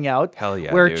that's coming out. Hell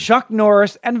yeah, where dude. Chuck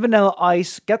Norris and Vanilla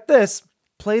Ice, get this,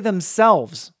 play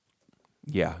themselves.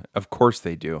 Yeah, of course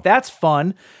they do. That's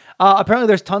fun. Apparently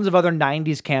there's tons of other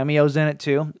 90s cameos in it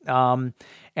too.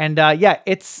 Yeah,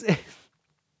 it's...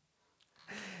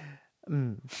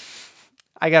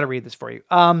 I got to read this for you.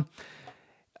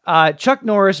 Chuck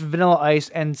Norris, Vanilla Ice,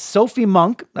 and Sophie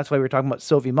Monk, that's why we were talking about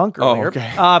Sophie Monk earlier,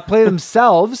 play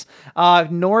themselves.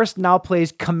 Norris now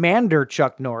plays Commander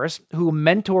Chuck Norris, who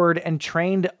mentored and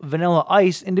trained Vanilla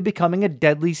Ice into becoming a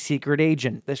deadly secret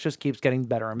agent. This just keeps getting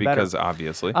better and better. Because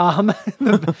obviously.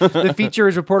 The feature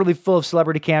is reportedly full of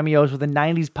celebrity cameos with a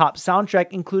 90s pop soundtrack,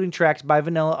 including tracks by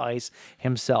Vanilla Ice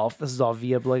himself. This is all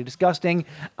via Bloody Disgusting.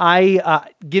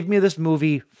 Give me this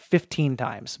movie 15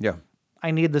 times. Yeah. I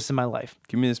need this in my life.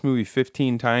 Give me this movie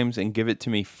 15 times and give it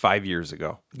to me 5 years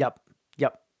ago. Yep.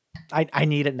 I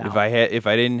need it now. If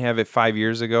I didn't have it 5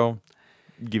 years ago,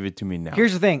 give it to me now.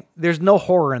 Here's the thing. There's no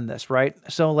horror in this, right?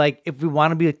 So, like, if we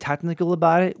want to be technical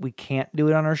about it, we can't do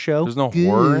it on our show. There's no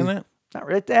horror in it? Not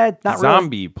really. Not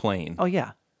Zombie Plane. Oh,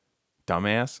 yeah.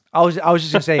 Dumbass. I was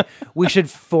just going to say, we should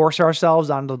force ourselves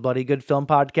onto the Bloody Good Film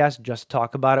Podcast just to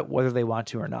talk about it, whether they want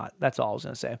to or not. That's all I was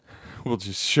going to say. We'll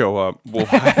just show up. We'll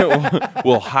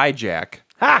hijack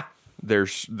their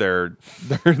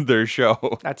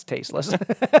show. That's tasteless.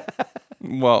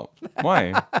 Well,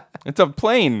 why? It's a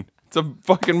plane. It's a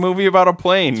fucking movie about a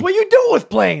plane. That's what you do with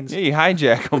planes. Yeah, you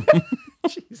hijack them.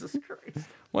 Jesus Christ.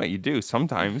 Well, you do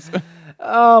sometimes.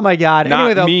 Oh my God. Not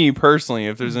anyway, though, me personally.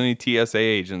 If there's any TSA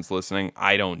agents listening,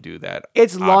 I don't do that.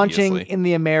 It's launching obviously. in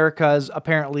the Americas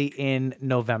apparently in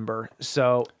November.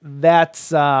 So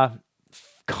that's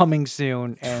coming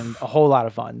soon and a whole lot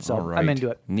of fun. So All right. I'm into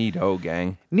it. Neato,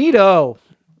 gang. Neato.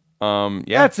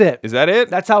 Yeah. That's it. Is that it?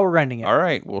 That's how we're ending it. All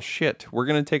right. Well, shit. We're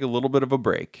going to take a little bit of a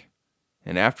break.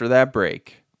 And after that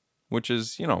break, which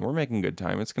is, we're making good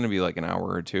time. It's going to be like an hour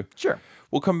or two. Sure.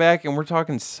 We'll come back and we're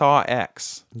talking Saw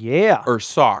X. Yeah. Or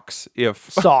Socks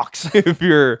Socks. if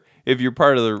you're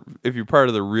part of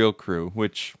the real crew,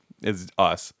 which is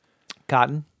us.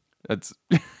 Cotton. That's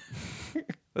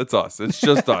that's us. It's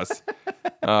just us.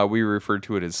 We refer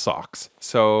to it as Socks.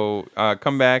 So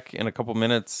come back in a couple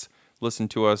minutes, listen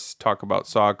to us talk about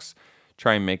Socks,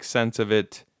 try and make sense of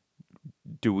it.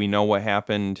 Do we know what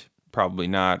happened? Probably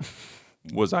not.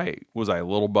 Was I a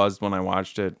little buzzed when I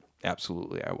watched it?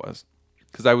 Absolutely I was.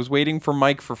 Because I was waiting for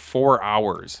Mike for 4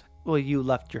 hours. Well, you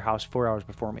left your house 4 hours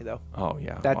before me, though. Oh,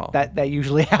 yeah. That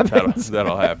usually happens.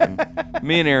 That'll happen.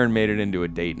 Me and Aaron made it into a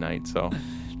date night, so...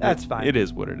 That's fine. It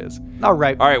is what it is. All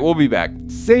right. All right, we'll be back.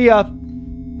 See ya.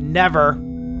 Never.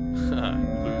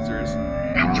 Losers.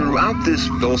 Throughout this,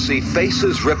 they'll see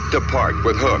faces ripped apart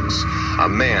with hooks, a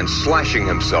man slashing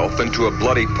himself into a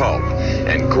bloody pulp,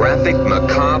 and graphic,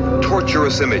 macabre,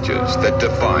 torturous images that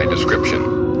defy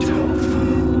description.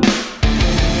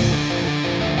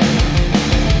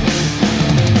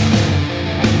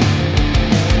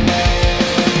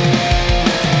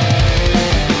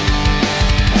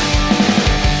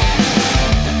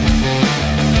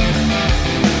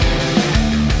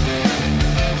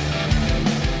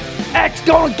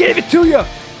 Gonna give it to you.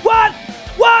 What?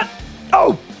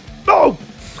 Oh.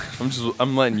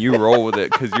 I'm letting you roll with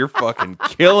it because you're fucking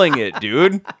killing it,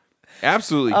 dude.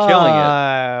 Absolutely killing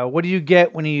it. What do you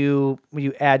get when you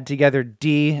add together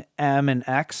D, M, and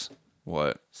X?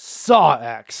 What? Saw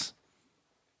X.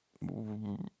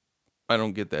 I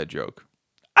don't get that joke.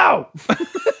 Oh.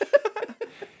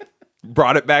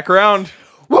 Brought it back around.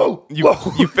 Whoa!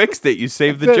 You fixed it. You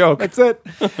saved the joke. That's it.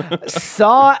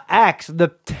 Saw X, the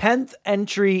 10th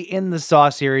entry in the Saw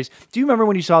series. Do you remember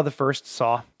when you saw the first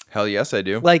Saw? Hell yes, I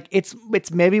do. Like, it's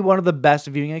maybe one of the best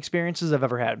viewing experiences I've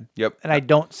ever had. Yep. And I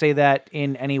don't say that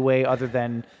in any way other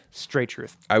than straight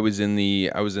truth. I was in the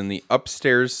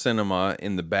upstairs cinema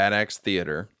in the Bad Axe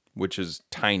Theater, which is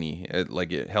tiny.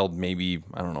 It held maybe,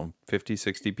 I don't know, 50,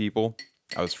 60 people.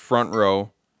 I was front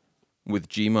row with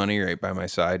G Money right by my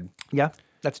side. Yeah.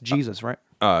 That's Jesus, right?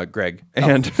 Greg.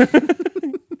 And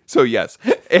so yes.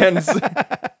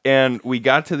 And we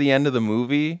got to the end of the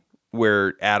movie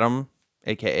where Adam,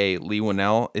 aka Lee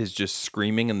Winnell, is just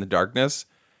screaming in the darkness,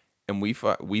 and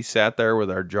we sat there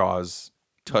with our jaws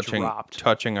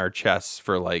touching our chests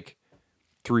for like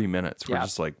 3 minutes. We're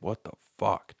just like, what the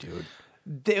fuck, dude?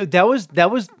 That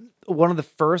was one of the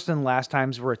first and last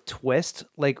times where a twist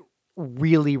like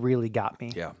really, really got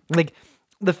me. Yeah. Like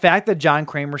the fact that John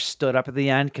Kramer stood up at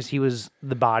the end because he was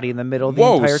the body in the middle the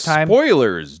entire time.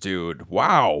 Spoilers, dude.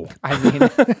 Wow. I mean,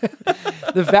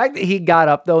 the fact that he got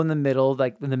up though in the middle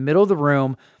of the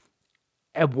room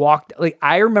and walked, like,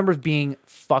 I remember being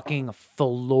fucking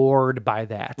floored by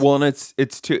that. Well, and it's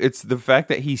the fact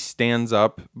that he stands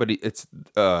up, but it's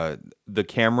the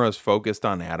camera is focused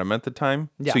on Adam at the time,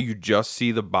 so you just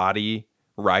see the body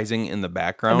rising in the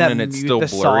background, and it's still blurry.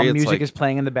 The song it's music like, is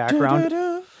playing in the background.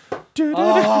 Oh,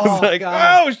 it's like,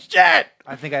 God. oh shit!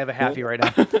 I think I have a happy right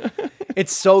now.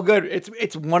 It's so good.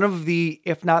 It's one of the,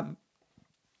 if not,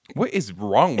 what is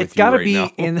wrong with it's gotta you be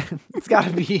right now? it's got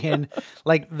to be in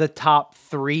like the top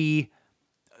 3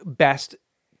 best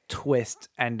twist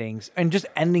endings and just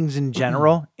endings in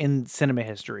general in cinema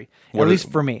history. At least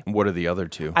for me. What are the other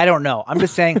 2? I don't know. I'm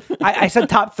just saying. I said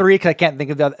top 3 because I can't think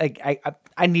of the other. Like,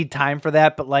 I need time for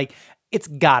that, but like it's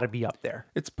got to be up there.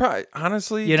 It's probably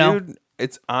honestly, dude.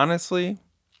 It's honestly,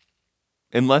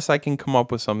 unless I can come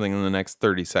up with something in the next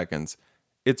 30 seconds,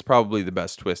 it's probably the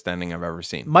best twist ending I've ever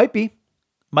seen. Might be.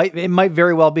 It might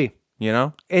very well be. You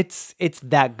know? It's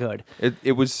that good.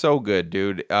 It was so good,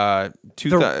 dude.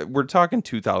 We're talking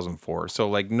 2004. So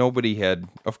like nobody had,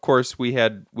 of course we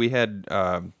had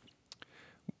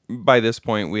by this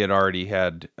point we had already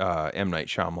had M. Night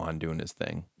Shyamalan doing his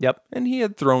thing. Yep. And he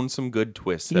had thrown some good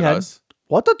twists at us.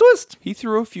 What a twist. He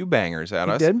threw a few bangers at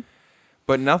us. He did.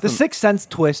 But nothing. The Sixth Sense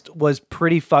twist was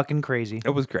pretty fucking crazy.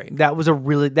 It was great.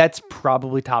 That's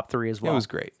probably top 3 as well. It was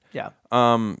great. Yeah.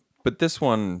 But this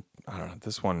one, I don't know,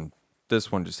 this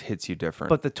one just hits you different.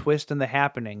 But the twist and the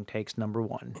happening takes number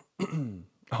 1.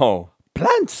 Oh.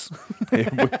 Plants.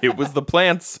 It was the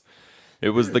plants. It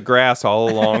was the grass all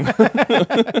along.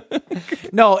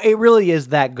 No, it really is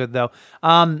that good though.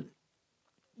 And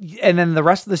then the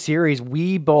rest of the series,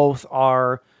 we both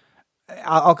are,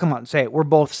 I'll come out and say it. We're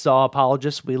both Saw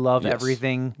apologists. We love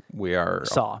everything. We are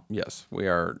Saw. Yes, we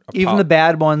are. Even the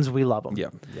bad ones, we love them. Yeah.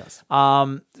 Yes. I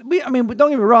mean, don't get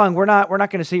me wrong. We're not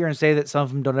going to sit here and say that some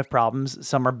of them don't have problems.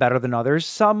 Some are better than others.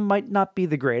 Some might not be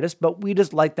the greatest, but we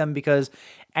just like them because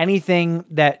anything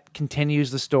that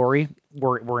continues the story,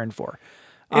 we're in for.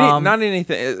 Not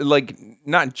anything like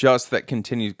not just that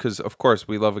continues, because of course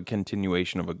we love a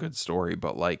continuation of a good story,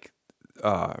 but like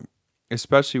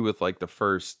especially with like the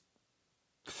first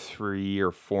 3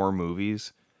 or 4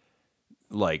 movies,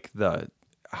 like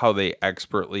how they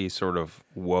expertly sort of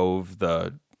wove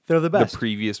they're the best. the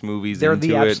previous movies They're into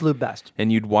the it. absolute best. And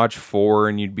you'd watch 4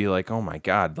 and you'd be like, oh my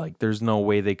God, like there's no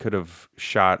way they could have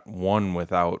shot 1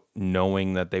 without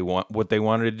knowing that what they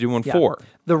wanted to do in 4.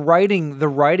 The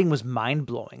writing was mind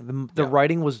blowing. The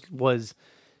writing was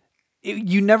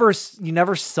you never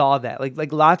saw that.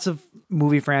 Like lots of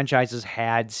movie franchises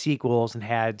had sequels and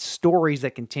had stories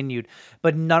that continued,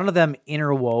 but none of them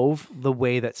interwove the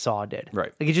way that Saw did.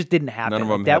 Right. Like it just didn't happen. None of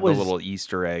them that had was the little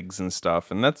Easter eggs and stuff,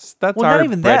 and that's well, our not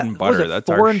even bread that. and butter. Was it That's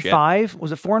 4 our and shit. 5?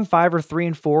 Was it 4 and 5 or 3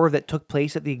 and 4 that took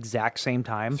place at the exact same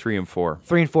time? 3 and 4.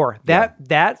 3 and 4.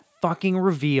 That fucking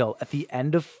reveal at the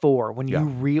end of 4 when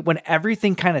when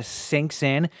everything kind of sinks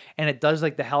in and it does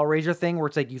like the Hellraiser thing where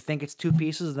it's like you think it's 2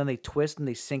 pieces and then they twist and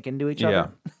they sink into each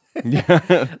other.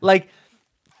 Yeah. Like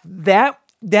that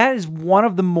is one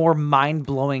of the more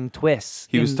mind-blowing twists.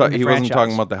 He wasn't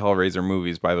talking about the Hellraiser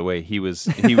movies, by the way. He was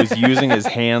using his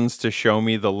hands to show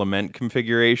me the lament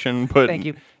configuration, but Thank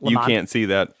you. You can't see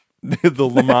that. The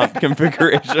Lamont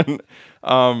configuration.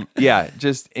 Yeah,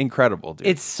 just incredible, dude.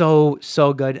 It's so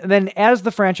good. And then as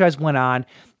the franchise went on,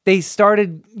 they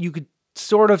started, you could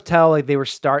sort of tell like they were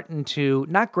starting to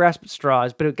not grasp at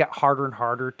straws, but it got harder and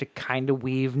harder to kind of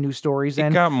weave new stories in.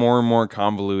 It got more and more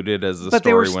convoluted as the but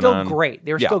story they were went still on. great.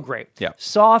 They were still great. Yeah.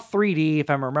 Saw 3D, if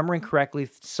I'm remembering correctly,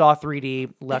 Saw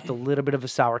 3D left a little bit of a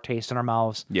sour taste in our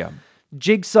mouths. Yeah.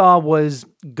 Jigsaw was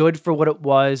good for what it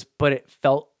was, but it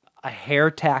felt a hair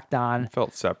tacked on. It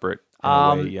felt separate in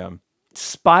a way, yeah.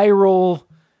 Spiral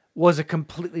was a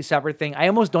completely separate thing. I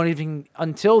almost don't even,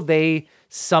 until they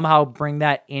somehow bring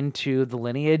that into the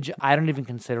lineage, I don't even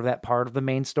consider that part of the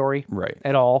main story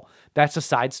at all. That's a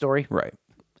side story. Right.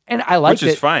 And I liked it.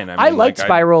 Which is fine. I mean, liked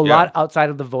Spiral a lot outside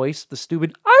of the voice, the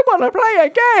stupid, I want to play a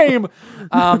game.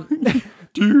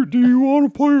 Do you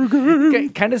want to play a game?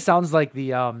 It kind of sounds like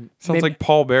the... Sounds like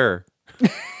Paul Bear.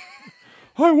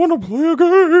 I want to play a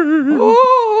game.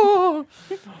 Oh,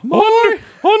 my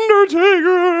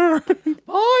Undertaker.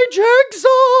 My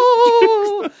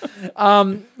Jigsaw.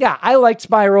 Yeah, I liked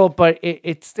Spiral, but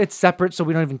it's separate, so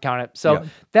we don't even count it. So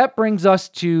that brings us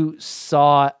to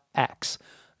Saw X.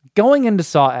 Going into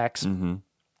Saw X,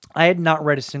 I had not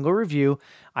read a single review.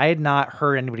 I had not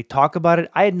heard anybody talk about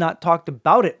it. I had not talked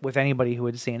about it with anybody who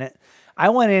had seen it. I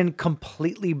went in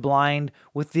completely blind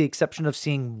with the exception of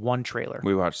seeing one trailer.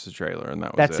 We watched the trailer and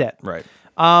That's it. Right.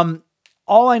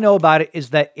 All I know about it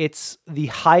is that it's the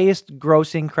highest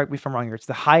grossing, correct me if I'm wrong here, it's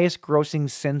the highest grossing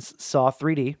since Saw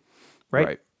 3D,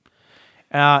 right?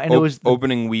 And it was...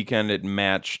 opening weekend, it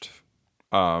matched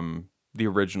the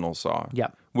original Saw. Yeah.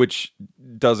 Which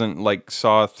doesn't, like,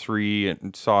 Saw 3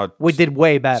 and Saw... We did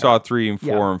way better. Saw 3 and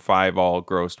 4 and 5 all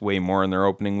grossed way more in their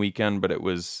opening weekend, but it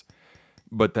was...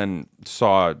 But then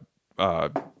Saw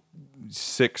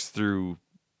 6 through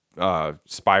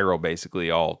Spiral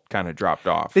basically all kind of dropped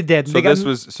off. They did. So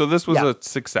this was a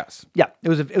success. Yeah, it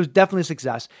was definitely a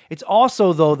success. It's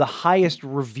also though the highest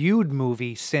reviewed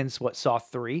movie since Saw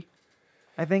 3,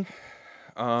 I think.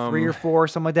 3 or 4,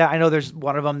 something like that. I know there's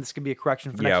one of them. This could be a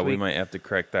correction for next week. Yeah, we might have to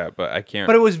correct that, but I can't.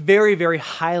 But it was very, very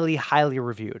highly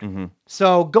reviewed.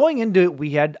 So going into it,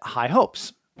 we had high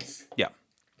hopes. Yeah.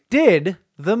 Did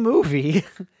the movie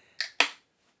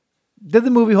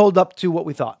hold up to what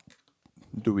we thought?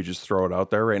 Do we just throw it out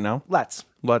there right now? Let's.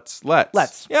 Yeah,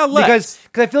 let's. Because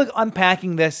I feel like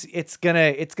unpacking this, it's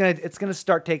gonna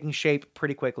start taking shape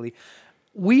pretty quickly.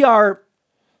 We are,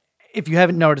 if you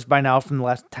haven't noticed by now from the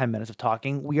last 10 minutes of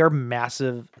talking, we are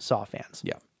massive Saw fans.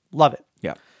 Yeah. Love it.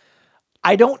 Yeah.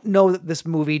 I don't know that this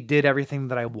movie did everything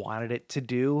that I wanted it to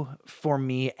do for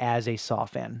me as a Saw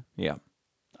fan. Yeah.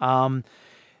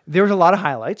 There was a lot of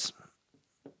highlights.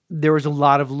 There was a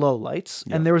lot of lowlights.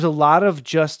 And there was a lot of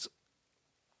just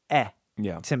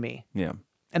to me. Yeah.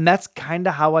 And that's kind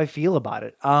of how I feel about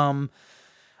it.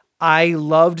 I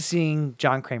loved seeing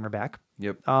John Kramer back.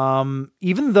 Yep.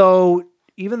 Even though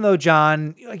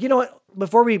John, you know what,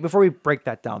 before we break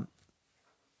that down,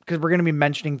 because we're going to be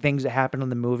mentioning things that happened in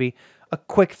the movie, a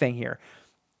quick thing here.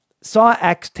 Saw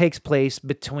X takes place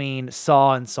between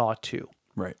Saw and Saw 2.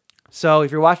 Right. So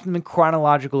if you're watching them in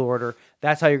chronological order,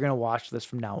 that's how you're going to watch this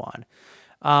from now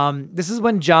on. This is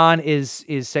when John is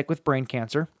sick with brain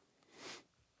cancer.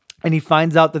 And he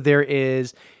finds out that there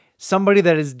is somebody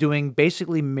that is doing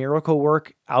basically miracle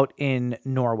work out in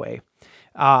Norway.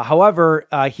 However,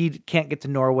 he can't get to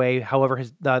Norway. However,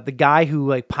 the guy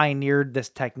who pioneered this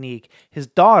technique, his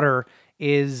daughter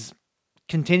is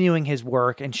continuing his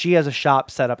work, and she has a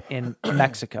shop set up in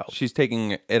Mexico. She's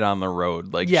taking it on the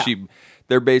road. Like Yeah.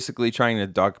 they're basically trying to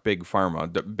duck Big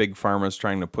Pharma. Big Pharma's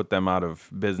trying to put them out of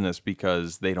business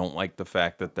because they don't like the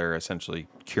fact that they're essentially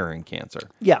curing cancer.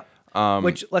 Yeah.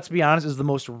 Which, let's be honest, is the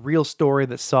most real story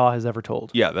that Saw has ever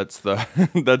told. Yeah, that's the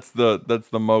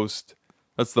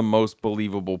most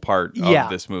believable part of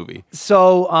this movie.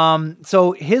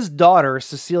 So his daughter,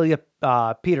 Cecilia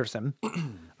Peterson,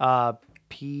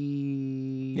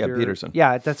 Peterson.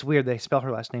 Yeah, that's weird. They spell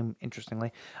her last name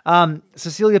interestingly.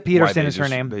 Cecilia Peterson is her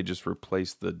name. They just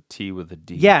replaced the T with a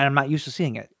D. Yeah, and I'm not used to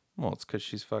seeing it. Well, it's because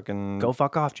she's fucking... Go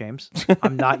fuck off, James.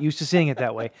 I'm not used to seeing it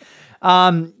that way.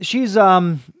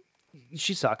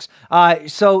 She sucks.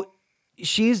 So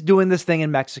she's doing this thing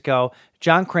in Mexico.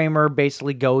 John Kramer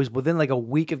basically goes within like a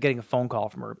week of getting a phone call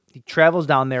from her. He travels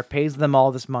down there, pays them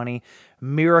all this money,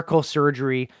 miracle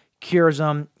surgery, cures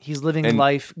him. He's living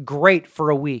life great for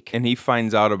a week. And he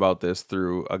finds out about this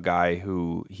through a guy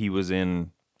who he was in...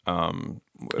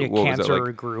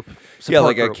 cancer group.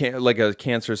 Like a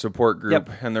cancer support group.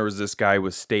 Yep. And there was this guy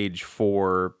with stage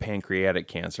 4 pancreatic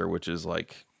cancer, which is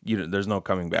like, there's no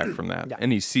coming back from that. Yeah.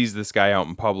 And he sees this guy out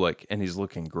in public and he's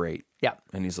looking great. Yeah.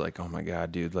 And he's like, oh my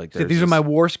God, dude. Like, So these are my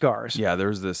war scars. Yeah.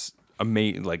 There's this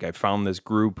amazing, like I found this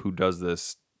group who does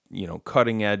this,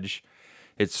 cutting edge.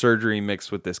 It's surgery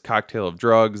mixed with this cocktail of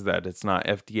drugs that it's not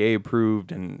FDA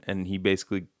approved. And he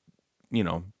basically,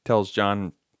 tells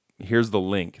John, here's the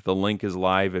link. The link is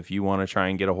live. If you want to try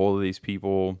and get a hold of these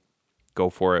people,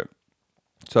 go for it.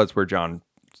 So that's where John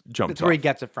jumps That's where he off.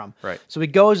 gets it from. Right. So he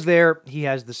goes there, he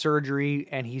has the surgery,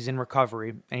 and he's in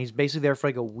recovery. And he's basically there for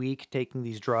like a week taking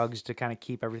these drugs to kind of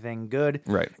keep everything good.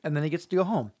 Right. And then he gets to go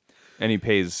home. And he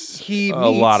pays a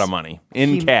lot of money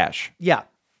in cash. Yeah.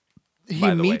 He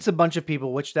by the meets way. a bunch of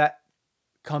people, which that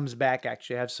comes back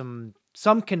actually. I have some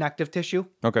connective tissue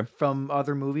from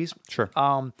other movies. Sure.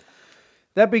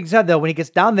 That being said, though, when he gets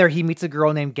down there, he meets a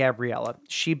girl named Gabriella.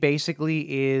 She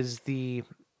basically is the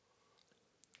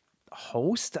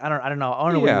host. I don't know. I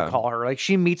don't know what you would call her. Like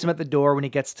she meets him at the door when he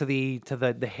gets to the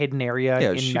hidden area.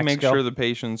 Yeah, in she Mexico. makes sure the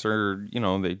patients are,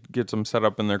 they get them set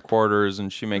up in their quarters,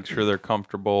 and she makes sure they're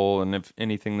comfortable, and if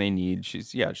anything they need,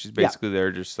 she's basically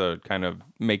there just to kind of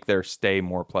make their stay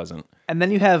more pleasant. And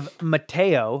then you have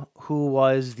Mateo, who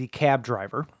was the cab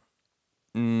driver.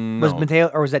 No. Was Mateo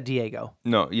or was that Diego?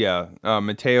 No, yeah.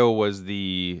 Mateo was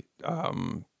he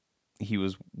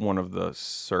was one of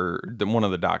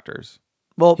the doctors.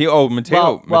 Well,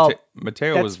 Mateo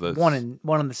that's was the one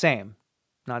and the same.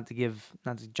 Not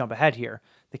to jump ahead here.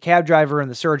 The cab driver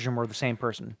and the surgeon were the same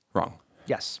person. Wrong.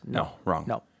 Yes. No, wrong.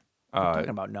 No. I'm talking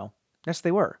about no. Yes,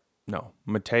 they were. No,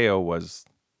 Mateo was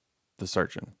the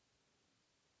surgeon.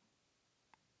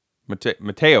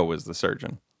 Mateo was the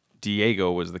surgeon.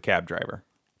 Diego was the cab driver.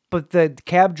 But the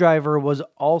cab driver was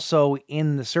also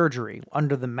in the surgery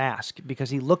under the mask because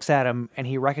he looks at him and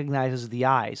he recognizes the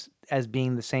eyes as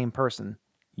being the same person.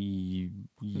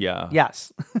 Yeah.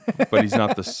 Yes. But he's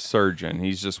not the surgeon.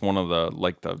 He's just one of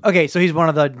the Okay, so he's one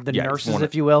of the nurses,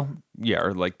 if you will. Yeah,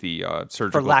 or like the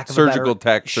surgical For lack of a better-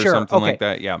 techs or Sure, something okay. like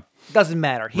that. Yeah. Doesn't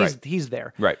matter. He's Right. he's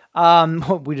there. Right.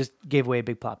 We just gave away a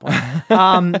big plot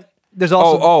point. There's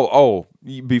also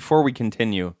before we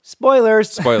continue.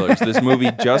 Spoilers. This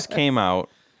movie just came out.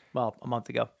 Well, a month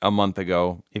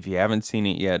ago. If you haven't seen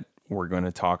it yet, we're going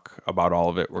to talk about all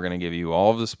of it. We're going to give you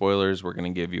all of the spoilers. We're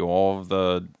going to give you all of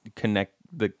the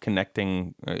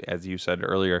connecting, as you said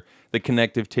earlier, the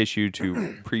connective tissue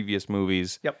to previous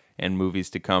movies and movies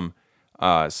to come.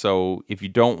 So if you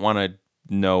don't want to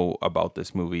know about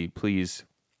this movie, please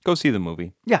go see the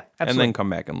movie. Yeah, absolutely. And then come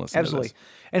back and listen to this.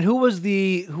 And who was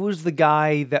the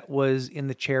guy that was in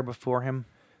the chair before him?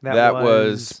 That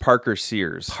was Parker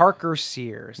Sears. Parker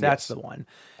Sears. That's the one.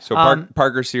 So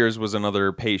Parker Sears was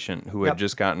another patient who had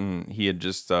just gotten,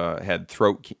 had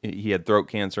throat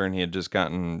cancer, and he had just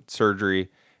gotten surgery,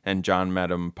 and John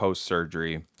met him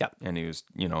post-surgery. Yep. And he was,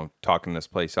 talking this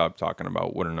place up, talking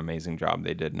about what an amazing job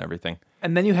they did and everything.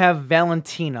 And then you have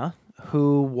Valentina,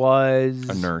 who was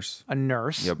a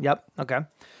nurse. Yep. Okay.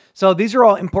 So these are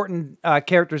all important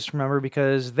characters to remember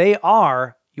because they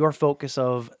are your focus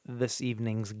of this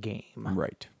evening's game.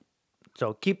 Right.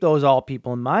 So keep those all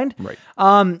people in mind. Right.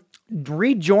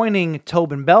 Rejoining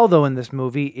Tobin Bell, though, in this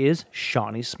movie is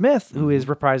Shawnee Smith, who is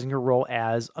reprising her role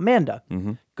as Amanda.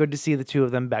 Mm-hmm. Good to see the two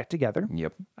of them back together.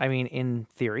 Yep. I mean, in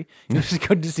theory, it's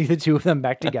good to see the two of them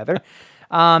back together.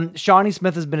 Shawnee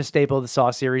Smith has been a staple of the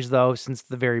Saw series, though, since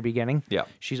the very beginning. Yeah.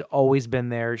 She's always been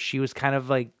there. She was kind of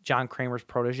like John Kramer's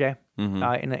protege, in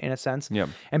a sense. Yeah.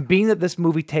 And being that this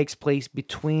movie takes place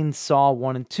between Saw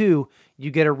 1 and 2,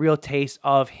 you get a real taste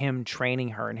of him training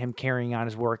her and him carrying on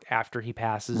his work after he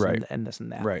passes Right. and this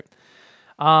and that. Right.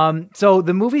 So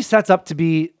the movie sets up to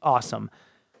be awesome.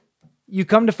 You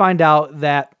come to find out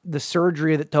that the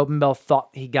surgery that Tobin Bell thought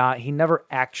he got, he never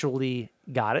actually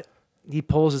got it. He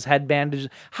pulls his head bandage.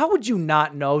 How would you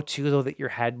not know, too, though, that your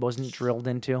head wasn't drilled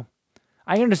into?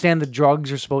 I understand the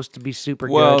drugs are supposed to be super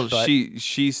good. Well, But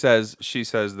she says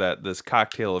that this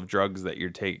cocktail of drugs that you're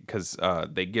taking, because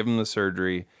they give him the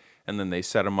surgery and then they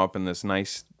set him up in this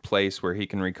nice place where he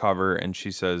can recover. And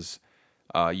she says,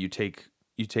 you take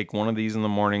one of these in the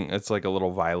morning. It's like a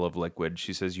little vial of liquid.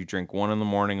 She says you drink one in the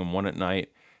morning and one at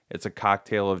night. It's a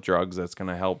cocktail of drugs that's going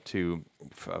to help to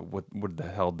what the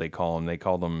hell they call them? They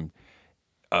call them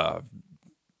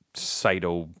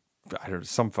cyto. I don't know,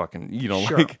 some fucking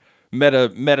Sure. like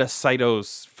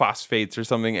metacytophosphates or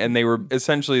something. And they were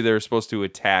supposed to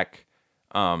attack.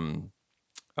 well,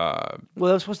 they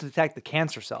were supposed to attack the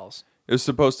cancer cells, It was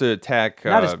supposed to attack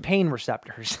not as pain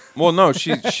receptors. well, no,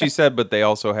 she said, but they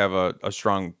also have a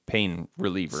strong pain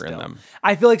reliever in them.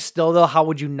 I feel like still, though, how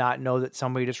would you not know that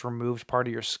somebody just removed part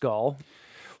of your skull?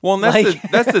 Well, and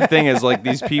that's the thing is like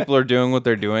these people are doing what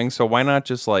they're doing, so why not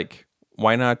just like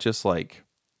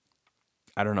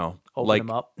I don't know, Open them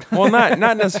up. well, not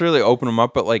necessarily open them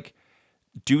up, but like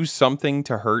do something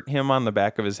to hurt him on the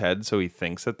back of his head so he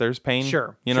thinks that there's pain.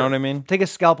 Sure. You know what I mean? Take a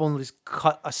scalpel and just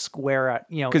cut a square at,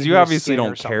 Because into you his obviously skin or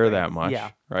don't care something. that much,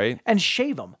 Yeah. right? And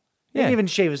shave him. Yeah. Didn't even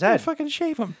shave his head. Fucking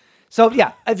shave him. So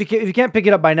yeah, if you can't pick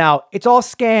it up by now, it's all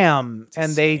scam,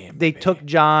 and they took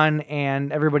John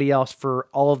and everybody else for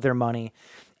all of their money,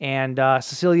 and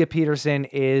Cecilia Peterson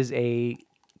is a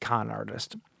con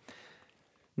artist.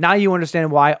 Now you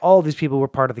understand why all these people were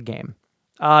part of the game.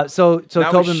 So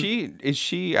now Tobin, is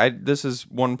she? This is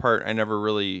one part I never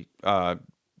really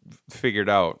figured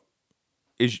out.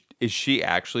 Is she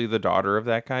actually the daughter of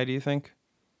that guy? Do you think?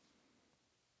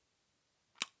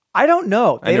 I don't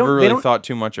know. I never really thought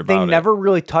too much about it. They never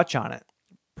really touch on it.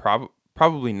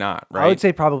 Probably not, right? I would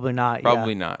say probably not.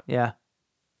 Probably yeah. not. Yeah.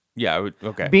 Yeah,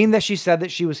 okay. Being that she said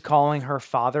that she was calling her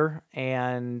father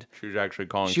and she was actually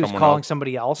calling she was someone calling else.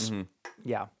 somebody else. Mhm.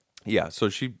 Yeah. Yeah, so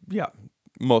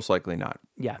most likely not.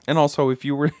 Yeah. And also if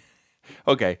you were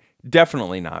okay,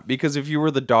 definitely not, because if you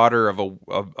were the daughter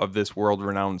of this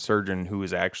world-renowned surgeon who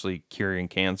is actually curing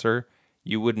cancer,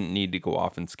 you wouldn't need to go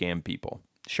off and scam people.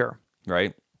 Sure.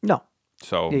 Right? No.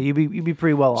 So yeah, you'd be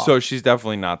pretty well off. So she's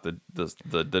definitely not the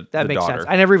that makes daughter. sense.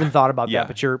 I never even thought about Yeah. that,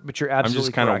 but you're absolutely I'm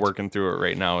just kind of correct. working through it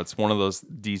right now. It's one of those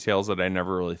details that I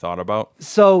never really thought about.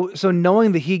 So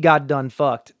knowing that he got done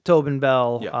fucked, Tobin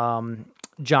Bell,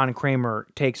 John Kramer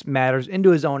takes matters into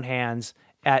his own hands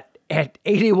at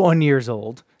 81 years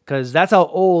old, because that's how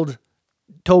old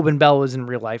Tobin Bell was in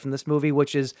real life in this movie,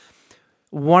 which is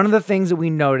one of the things that we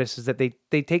notice is that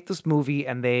they take this movie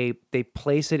and they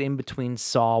place it in between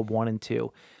Saw 1 and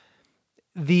 2.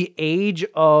 The age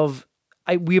of...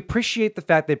 we appreciate the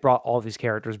fact they brought all these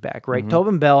characters back, right? Mhm.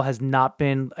 Tobin Bell has not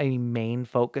been a main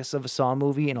focus of a Saw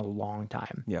movie in a long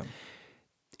time. Yeah.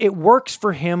 It works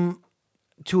for him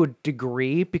to a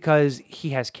degree because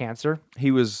he has cancer.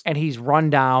 And he's run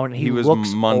down and he was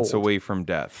looks months old. away from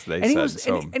death, they And he said. was,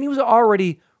 So and he was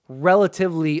already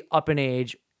relatively up in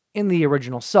age in the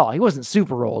original Saw. He wasn't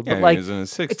super old, Yeah, but he like was in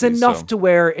his 60s, it's enough so- to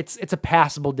where it's a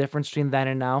passable difference between then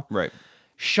and now. Right.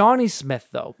 Shawnee Smith,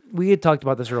 though, we had talked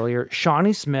about this earlier.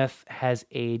 Shawnee Smith has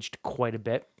aged quite a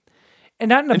bit. And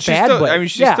not in a And she bad still, way. I mean,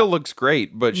 she Yeah. still looks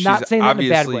great, but Not she's saying that in a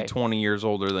bad obviously way. 20 years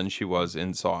older than she was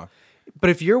in Saw. But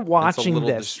if you're watching little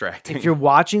this, distracting. if you're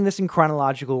watching this in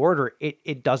chronological order,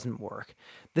 it doesn't work.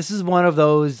 This is one of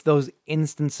those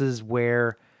instances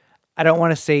where I don't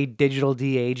want to say digital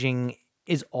de-aging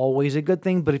is always a good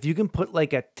thing, but if you can put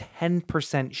like a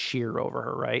 10% shear over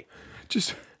her, right?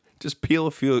 Just peel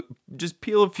a few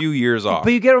years off.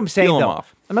 But you get what I'm saying, Peel 'em though.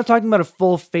 off. I'm not talking about a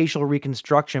full facial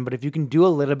reconstruction, but if you can do a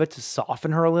little bit to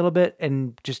soften her a little bit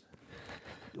and just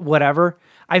whatever.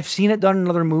 I've seen it done in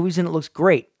other movies and it looks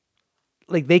great.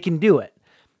 Like, they can do it.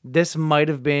 This might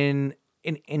have been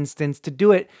an instance to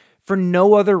do it for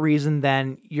no other reason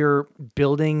than you're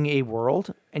building a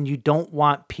world and you don't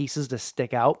want pieces to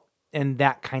stick out, and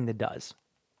that kind of does.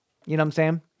 You know what I'm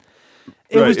saying?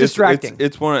 It was distracting.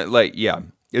 It's one of, like, yeah,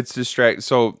 it's distracting.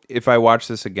 So if I watch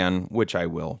this again, which I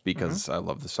will because I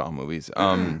love the Saw movies,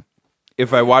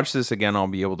 if I watch this again, I'll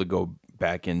be able to go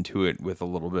back into it with a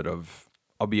little bit of,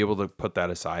 I'll be able to put that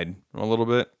aside a little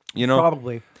bit. You know,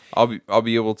 Probably. I'll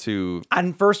be able to.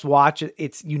 On first watch,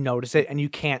 it's you notice it and you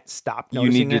can't stop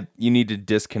noticing it. You need to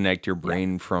disconnect your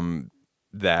brain from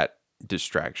that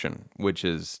distraction, which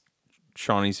is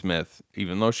Shawnee Smith.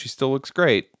 Even though she still looks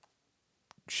great,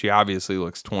 she obviously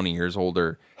looks 20 years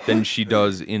older than she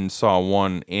does in Saw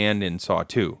 1 and in Saw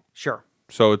 2. Sure.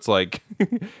 So it's like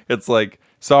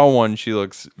Saw 1, she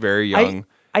looks very young.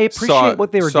 I appreciate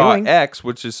what they were doing. Saw X,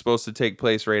 which is supposed to take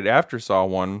place right after Saw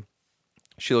 1,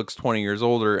 she looks 20 years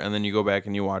older, and then you go back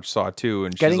and you watch Saw 2,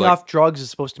 and Getting she's like, off drugs is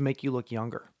supposed to make you look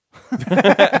younger.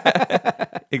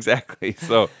 Exactly.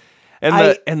 So,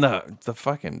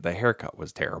 the haircut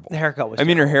was terrible. The haircut was I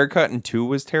mean, her haircut in 2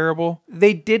 was terrible.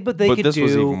 They did what they could do. But this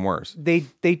was even worse.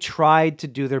 They tried to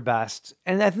do their best,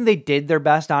 and I think they did their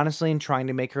best, honestly, in trying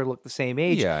to make her look the same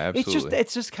age. Yeah, absolutely.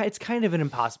 It's kind of an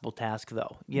impossible task,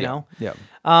 though. You know. Yeah.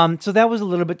 So that was a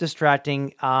little bit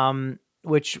distracting,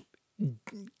 which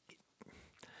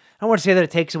I don't want to say that it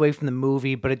takes away from the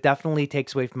movie, but it definitely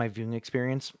takes away from my viewing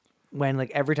experience. When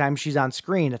like every time she's on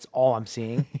screen, that's all I'm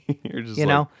seeing. You're just you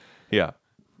know. Yeah.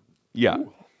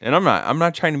 And I'm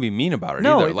not trying to be mean about it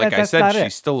No, either. Like I said, she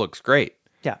still looks great.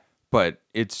 Yeah. But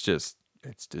it's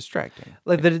distracting.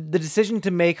 Like the decision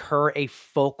to make her a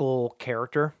focal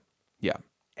character. Yeah.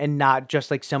 And not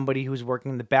just like somebody who's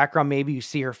working in the background. Maybe you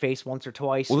see her face once or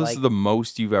twice. Well, this is the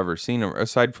most you've ever seen her,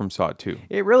 aside from Saw 2.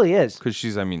 It really is. Because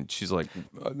she's like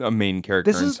a main character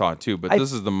in Saw 2, but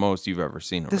this is the most you've ever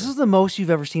seen of her. This is the most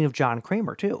you've ever seen of John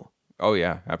Kramer, too. Oh,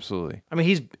 yeah, absolutely. I mean,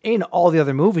 he's in all the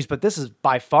other movies, but this is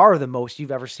by far the most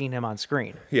you've ever seen him on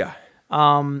screen. Yeah.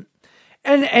 And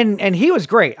he was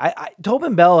great.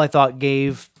 Tobin Bell, I thought,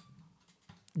 gave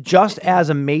just as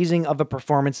amazing of a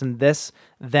performance in this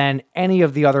than any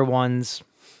of the other ones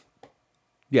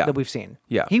that we've seen.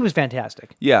 Yeah. He was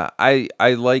fantastic. Yeah, I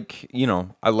like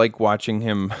watching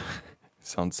him.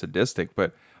 Sounds sadistic,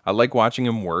 but I like watching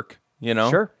him work,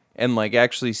 Sure. And like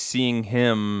actually seeing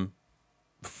him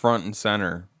front and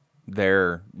center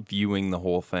there viewing the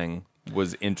whole thing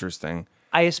was interesting.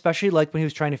 I especially liked when he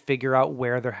was trying to figure out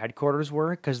where their headquarters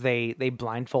were, because they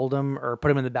blindfold him or put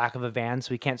him in the back of a van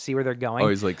so he can't see where they're going. Oh,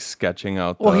 he's like sketching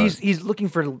out. Well, he's looking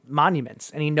for monuments,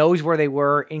 and he knows where they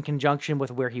were in conjunction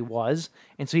with where he was,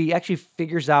 and so he actually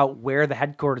figures out where the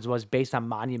headquarters was based on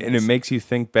monuments. And it makes you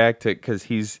think back to, because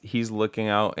he's looking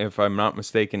out. If I'm not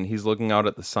mistaken, he's looking out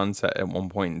at the sunset at one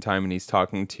point in time, and he's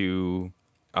talking to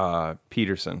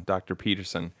Peterson, Dr.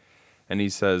 Peterson, and he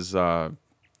says.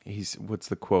 What's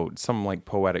the quote? Some like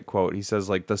poetic quote. He says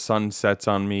like the sun sets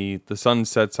on me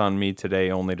today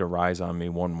only to rise on me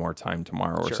one more time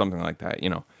tomorrow, or something like that,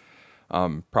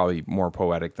 probably more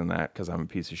poetic than that because I'm a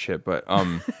piece of shit. But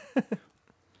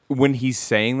when he's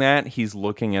saying that, he's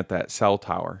looking at that cell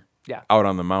tower out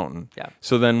on the mountain. Yeah.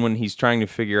 So then when he's trying to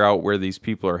figure out where these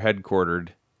people are headquartered,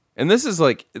 and this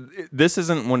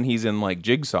isn't when he's in like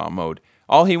jigsaw mode.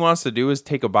 All he wants to do is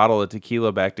take a bottle of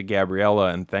tequila back to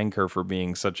Gabriella and thank her for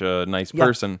being such a nice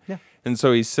person. Yeah. And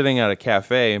so he's sitting at a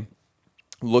cafe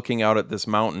looking out at this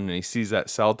mountain, and he sees that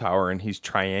cell tower, and he's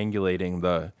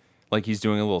triangulating he's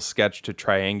doing a little sketch to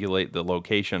triangulate the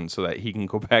location so that he can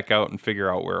go back out and figure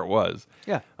out where it was.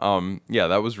 Yeah.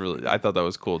 That was I thought that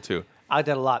was cool too. I like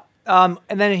that a lot. And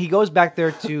then he goes back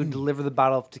there to deliver the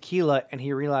bottle of tequila, and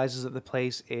he realizes that the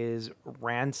place is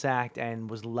ransacked and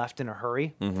was left in a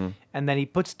hurry. Mm-hmm. And then he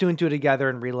puts two and two together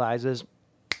and realizes,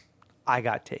 I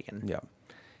got taken. Yeah.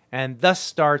 And thus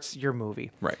starts your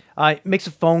movie. Right. Makes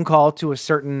a phone call to a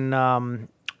certain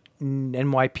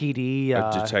NYPD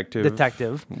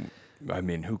detective. I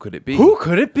mean, who could it be? Who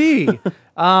could it be?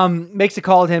 Makes a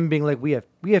call to him, being like, "We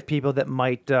have people that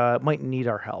might need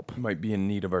our help. Might be in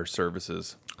need of our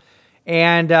services."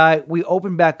 And we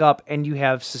open back up, and you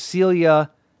have Cecilia,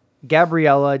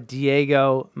 Gabriella,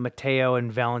 Diego, Mateo,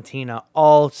 and Valentina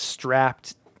all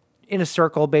strapped in a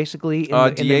circle, basically,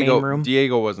 in the main room.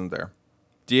 Diego wasn't there.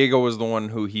 Diego was the one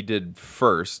who he did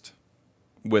first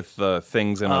with the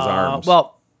things in his arms.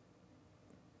 Well,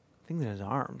 things in his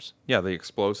arms? Yeah, the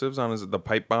explosives on the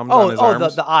pipe bombs on his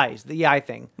arms. The eyes, the eye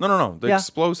thing. No. The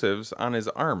explosives on his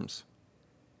arms.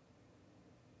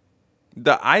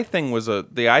 The eye thing was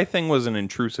an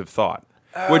intrusive thought,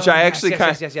 which I actually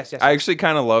I actually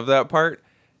kind of love that part,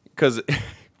 because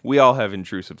we all have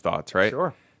intrusive thoughts, right?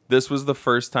 Sure. This was the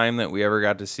first time that we ever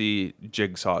got to see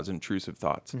Jigsaw's intrusive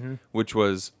thoughts, which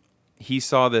was he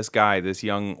saw this guy, this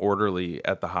young orderly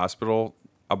at the hospital,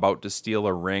 about to steal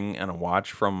a ring and a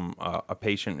watch from a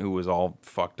patient who was all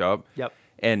fucked up. Yep.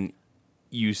 And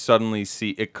you suddenly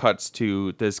see it cuts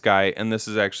to this guy, and this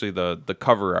is actually the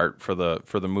cover art for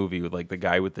the movie, with like the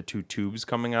guy with the two tubes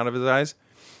coming out of his eyes,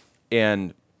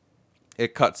 and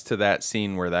it cuts to that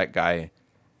scene where that guy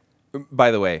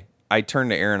By the way, I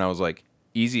turned to Aaron. I was like,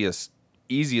 easiest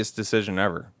decision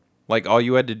ever. Like, all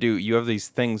you had to do, you have these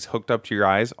things hooked up to your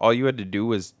eyes. All you had to do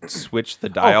was switch the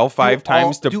dial 5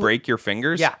 times to break your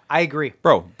fingers. Yeah, I agree.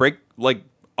 Bro,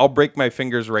 I'll break my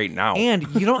fingers right now. And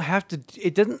you don't have to,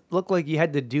 it didn't look like you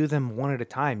had to do them one at a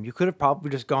time. You could have probably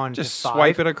just gone just to 5.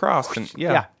 swipe it across. And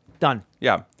Yeah, done.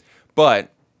 Yeah.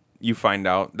 But you find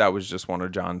out that was just one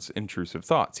of John's intrusive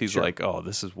thoughts. He's like, oh,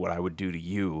 this is what I would do to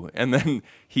you. And then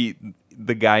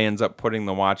the guy ends up putting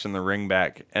the watch and the ring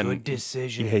back. And Good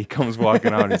decision. Yeah, he comes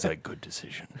walking out and he's like, good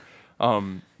decision.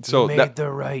 So you made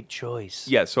the right choice.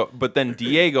 Yeah, but then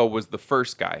Diego was the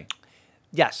first guy.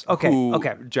 Yes, okay, who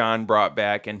John brought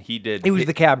back, and he was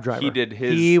the cab driver.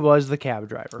 He was the cab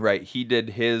driver. Right, he did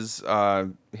his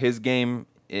game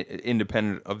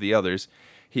independent of the others.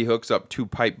 He hooks up 2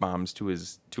 pipe bombs to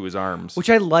his arms, which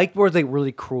I liked. Were they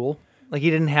really cruel? Like, he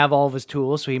didn't have all of his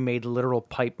tools, so he made literal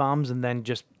pipe bombs and then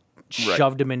just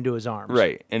shoved them into his arms.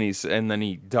 Right, and then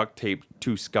he duct taped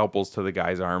 2 scalpels to the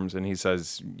guy's arms, and he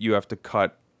says you have to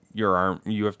cut your arm.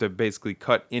 You have to basically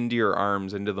cut into your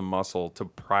arms, into the muscle, to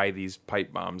pry these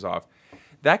pipe bombs off.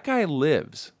 That guy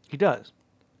lives. He does.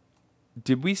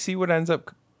 Did we see what ends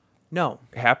up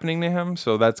happening to him?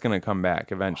 So that's going to come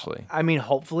back eventually. I mean,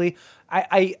 hopefully.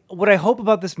 What I hope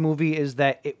about this movie is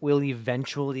that it will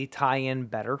eventually tie in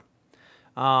better.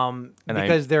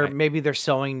 Because maybe they're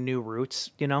sowing new roots,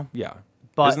 you know? Yeah.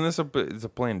 But isn't this it's a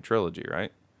planned trilogy,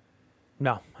 right?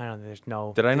 No, I don't think there's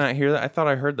no. Did I not hear that? I thought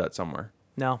I heard that somewhere.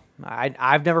 No,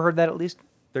 I've never heard that, at least.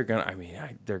 They're gonna. I mean,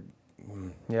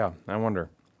 yeah. I wonder.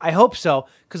 I hope so,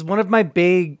 because one of my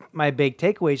big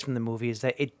takeaways from the movie is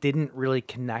that it didn't really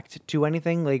connect to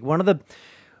anything. Like, one of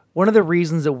the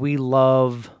reasons that we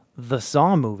love the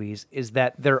Saw movies is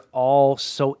that they're all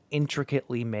so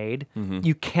intricately made. Mm-hmm.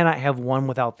 You cannot have one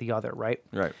without the other, right?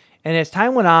 Right. And as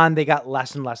time went on, they got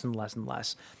less and less and less and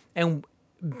less. And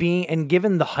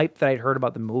given the hype that I'd heard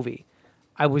about the movie,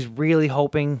 I was really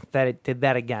hoping that it did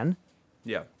that again.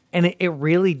 Yeah. And it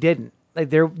really didn't.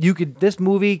 Like, you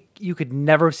could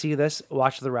never see this,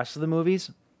 watch the rest of the movies,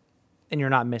 and you're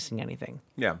not missing anything.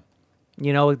 Yeah.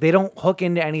 You know, they don't hook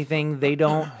into anything. They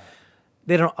don't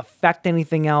affect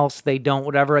anything else. They don't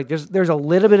whatever. Like, there's a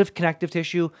little bit of connective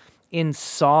tissue in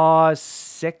Saw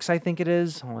 6, I think it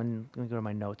is. Hold on, let me go to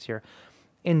my notes here.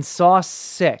 In Saw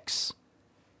 6,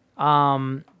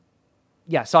 Saw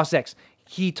 6,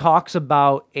 he talks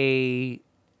about a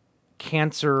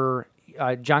cancer.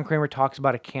 John Kramer talks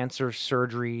about a cancer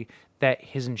surgery that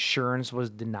his insurance was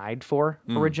denied for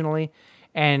originally.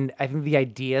 And I think the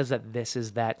idea is that this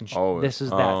is that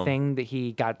thing that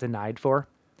he got denied for.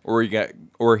 Or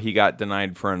he got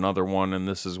denied for another one, and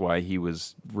this is why he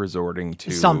was resorting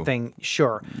to something.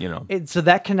 Sure, you know. So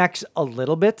that connects a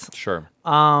little bit. Sure.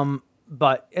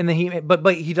 But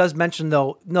he does mention,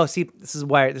 though. No, see, this is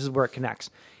where it connects.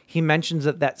 He mentions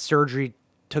that surgery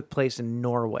took place in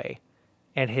Norway,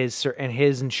 and his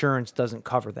insurance doesn't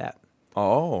cover that.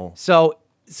 Oh. So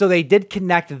they did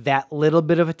connect that little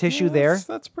bit of a tissue there.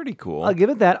 That's pretty cool. I'll give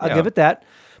it that. I'll give it that.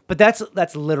 But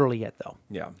that's literally it, though.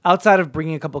 Yeah. Outside of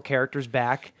bringing a couple characters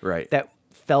back, right, that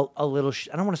felt a little.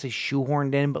 I don't want to say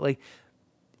shoehorned in, but like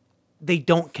they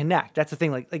don't connect. That's the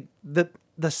thing. Like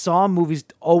the Saw movies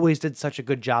always did such a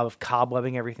good job of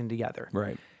cobwebbing everything together.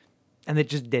 Right. And it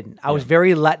just didn't. I was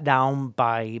very let down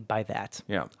by that.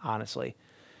 Yeah. Honestly.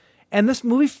 And this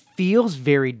movie feels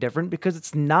very different because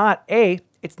it's not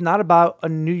about a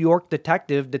New York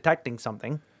detective detecting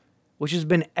something, which has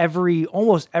been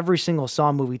almost every single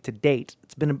Saw movie to date.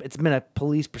 It's been a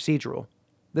police procedural.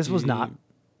 This was not.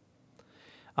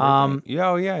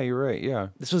 You're right. Yeah.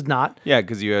 This was not. Yeah,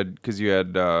 because you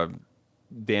had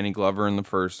Danny Glover in the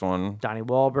first one. Donnie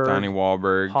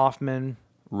Wahlberg. Hoffman.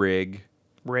 Rig.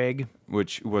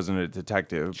 Which wasn't a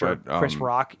detective, sure. but Chris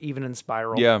Rock, even in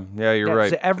Spiral. Yeah, you're right.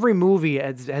 So every movie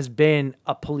has been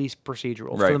a police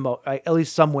procedural, right? At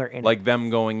least somewhere in like it.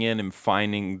 them going in and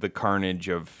finding the carnage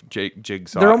of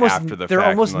Jigsaw after the they're fact,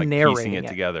 almost and narrating piecing it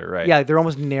together, right? Yeah, they're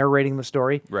almost narrating the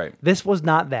story. Right. This was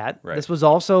not that. Right. This was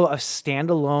also a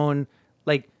standalone,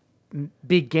 like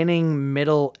beginning,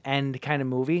 middle, end kind of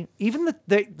movie. Even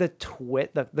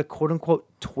the quote unquote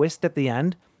twist at the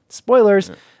end. Spoilers.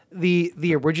 Yeah.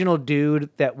 The original dude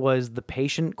that was the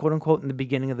patient, quote unquote, in the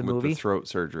beginning of the movie. With the throat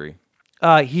surgery.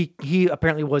 He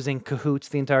apparently was in cahoots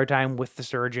the entire time with the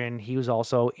surgeon. He was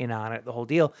also in on it, the whole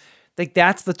deal. Like,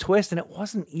 that's the twist, and it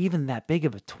wasn't even that big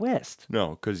of a twist.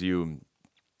 No, because you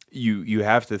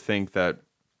have to think that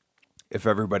if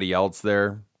everybody else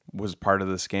there was part of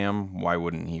the scam, why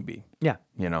wouldn't he be? Yeah.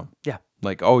 You know? Yeah.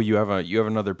 Like, oh, you have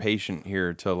another patient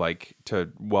here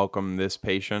to welcome this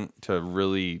patient, to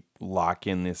really lock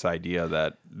in this idea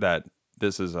that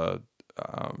this is a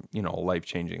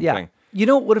life-changing thing. You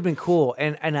know what would have been cool,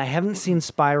 and I haven't seen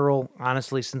Spiral,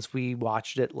 honestly, since we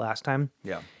watched it last time.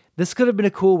 Yeah. This could have been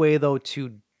a cool way, though,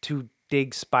 to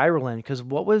dig Spiral in, because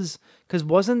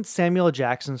wasn't Samuel L.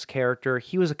 Jackson's character,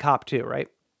 he was a cop too, right?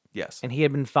 Yes. And he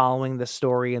had been following this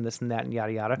story and this and that and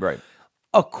yada yada. Right.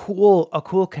 A cool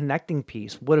connecting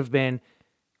piece would have been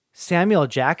Samuel L.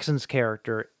 Jackson's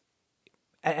character,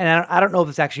 and I don't know if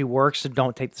this actually works, so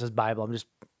don't take this as Bible. I'm just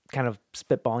kind of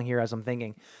spitballing here as I'm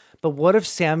thinking. But what if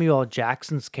Samuel L.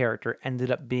 Jackson's character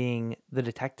ended up being the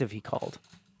detective he called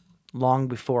long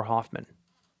before Hoffman?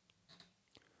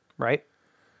 Right?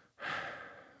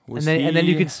 And then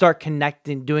you could start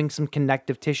doing some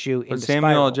connective tissue into Samuel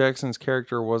L. Spiral Jackson's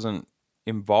character wasn't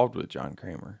involved with John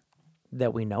Kramer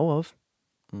that we know of.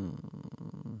 I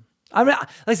mean, like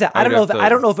I said, I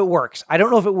don't know if it works. I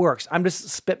don't know if it works. I'm just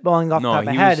spitballing off the top of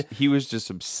my head. He was just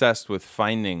obsessed with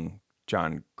finding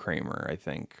John Kramer, I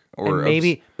think. Or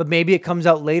but maybe it comes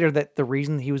out later that the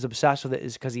reason he was obsessed with it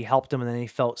is because he helped him, and then he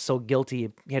felt so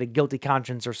guilty. He had a guilty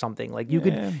conscience or something. Like you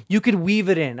could weave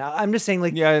it in. I'm just saying,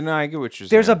 like, yeah, no, I get what you're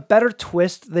saying. There's a better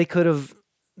twist they could have,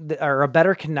 or a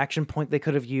better connection point they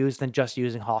could have used than just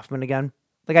using Hoffman again.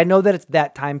 Like, I know that it's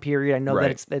that time period. I know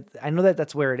I know that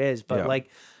that's where it is, but like,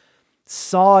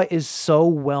 Saw is so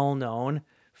well known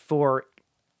for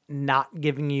not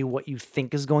giving you what you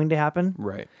think is going to happen.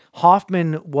 Right.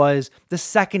 Hoffman was, the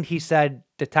second he said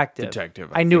detective.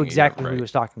 I knew exactly who he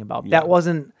was talking about. Yeah. That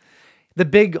wasn't the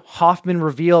big Hoffman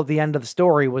reveal at the end of the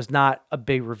story. Was not a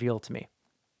big reveal to me.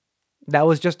 That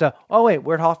was just oh wait,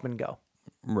 where'd Hoffman go?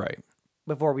 Right.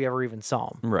 Before we ever even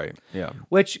saw him. Right. Yeah.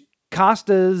 Which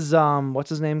Costas, what's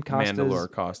his name? Costas. Mandalore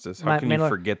Costas. How can you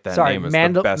forget that name? It's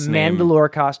the best Mandalore name.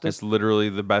 Costas. It's literally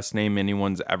the best name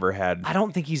anyone's ever had. I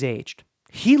don't think he's aged.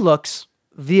 He looks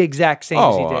the exact same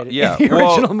as he did in the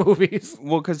original movies.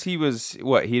 Well, because he was,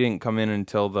 he didn't come in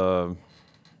until the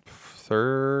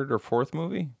third or fourth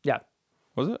movie? Yeah.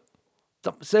 Was it?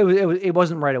 So it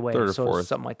wasn't right away. Third or so fourth.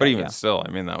 Something like that. But even still,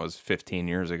 I mean, that was 15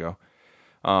 years ago.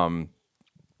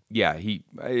 Yeah,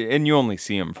 and you only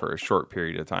see him for a short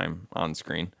period of time on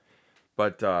screen.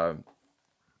 But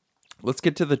let's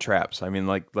get to the traps. I mean,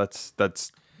 like,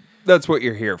 that's what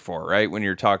you're here for, right? When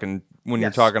you're talking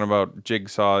about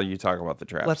Jigsaw, you talk about the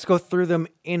traps. Let's go through them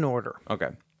in order. Okay.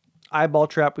 Eyeball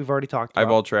trap, we've already talked about.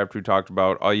 Eyeball trap, we talked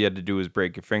about. All you had to do was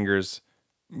break your fingers,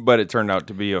 but it turned out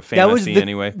to be a fantasy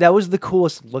anyway. That was the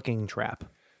coolest looking trap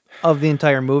of the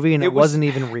entire movie, and it wasn't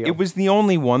even real. It was the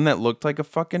only one that looked like a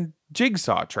fucking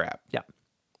Jigsaw trap. Yeah.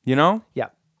 You know? Yeah.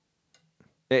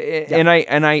 And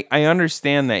I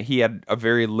understand that he had a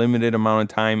very limited amount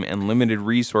of time and limited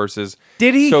resources.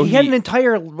 Did he? So he had an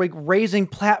entire raising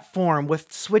platform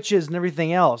with switches and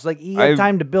everything else. Like, he had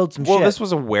time to build some shit. Well, this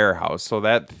was a warehouse, so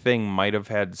that thing might have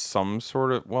had some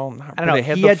sort of, not I don't know. It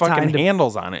had the fucking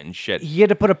handles on it and shit. He had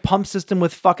to put a pump system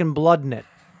with fucking blood in it.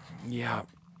 Yeah.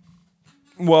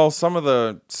 Well, some of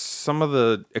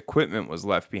the equipment was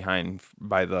left behind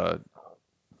by the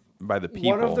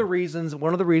people. One of the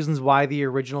reasons why the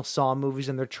original Saw movies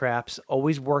and their traps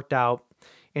always worked out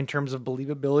in terms of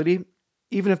believability,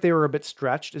 even if they were a bit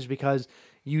stretched, is because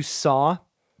you saw,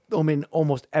 in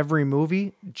almost every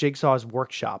movie, Jigsaw's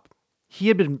workshop. He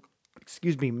had been,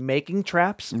 making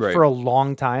traps for a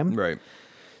long time. Right.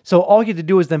 So all he had to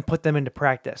do is then put them into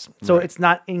practice. So it's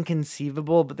not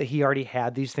inconceivable, but that he already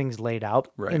had these things laid out.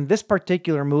 Right. In this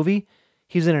particular movie,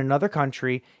 he's in another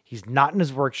country. He's not in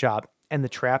his workshop. And the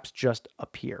traps just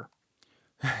appear.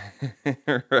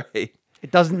 Right.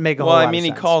 It doesn't make a whole lot of sense.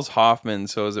 He calls Hoffman,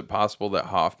 so is it possible that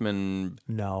Hoffman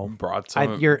brought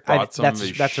some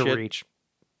that's a reach.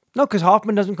 No, because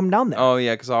Hoffman doesn't come down there. Oh,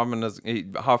 yeah, because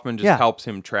Hoffman just helps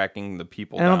him tracking the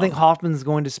people and I don't think Hoffman's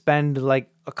going to spend like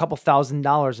a couple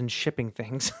 $1,000s in shipping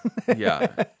things.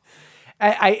 Yeah.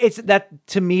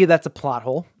 To me, that's a plot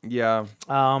hole. Yeah.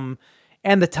 And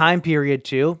the time period,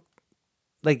 too.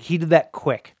 Like, he did that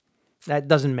quick. That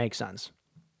doesn't make sense.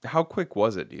 How quick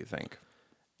was it, do you think?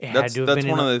 That's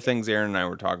one of the things Aaron and I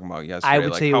were talking about yesterday. I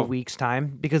would say a week's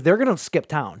time, because they're going to skip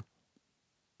town.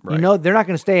 Right. You know, they're not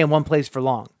going to stay in one place for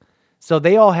long. So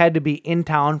they all had to be in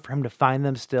town for him to find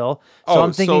them still. So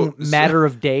I'm thinking matter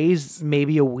of days,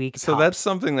 maybe a week. So that's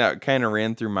something that kind of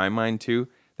ran through my mind too.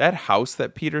 That house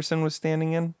that Peterson was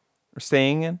staying in,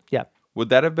 yeah, would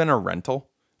that have been a rental?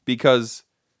 Because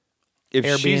if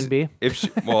Airbnb,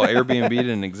 Airbnb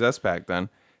didn't exist back then.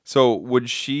 So would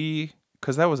she?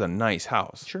 Because that was a nice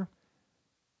house. Sure.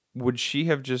 would she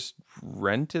have just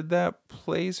rented that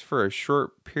place for a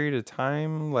short period of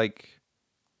time? Like,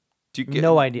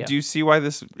 no idea. Do you see why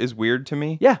this is weird to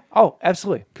me? Yeah. Oh,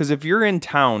 absolutely. Because if you're in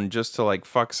town just to like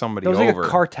fuck somebody It was over, like a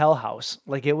cartel house.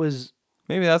 Like it was.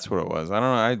 Maybe that's what it was. I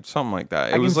don't know. Something like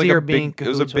that. I It was can like see a her being big. It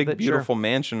was a cahoots with big, it, beautiful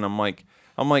mansion. I'm like,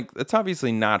 it's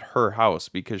obviously not her house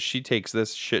because she takes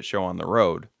this shit show on the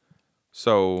road.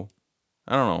 So,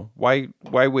 I don't know.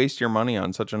 Why waste your money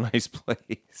on such a nice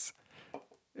place?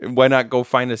 Why not go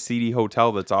find a seedy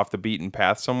hotel that's off the beaten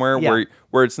path somewhere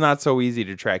where it's not so easy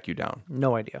to track you down?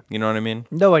 No idea. You know what I mean?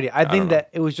 No idea. I think that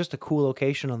it was just a cool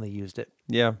location and they used it.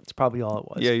 Yeah. It's probably all it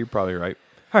was. Yeah, you're probably right.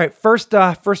 All right. First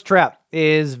trap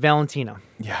is Valentina.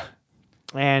 Yeah.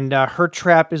 And her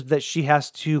trap is that she has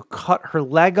to cut her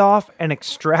leg off and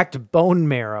extract bone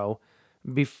marrow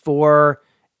before,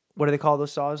 what do they call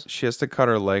those saws? She has to cut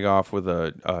her leg off with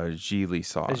a Gigli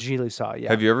saw. A Gigli saw, yeah.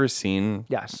 Have you ever seen?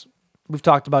 Yes. We've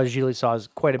talked about Gigli saws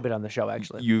quite a bit on the show,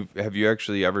 actually. Have you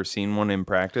actually ever seen one in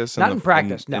practice? Not in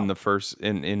practice, no. In the first,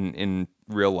 in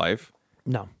real life?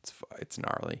 No. It's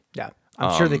gnarly. Yeah.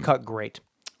 I'm sure they cut great.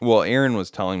 Well, Aaron was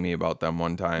telling me about them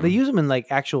one time. They use them in like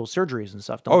actual surgeries and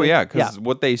stuff, don't they? Yeah, because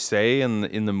what they say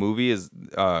in the movie is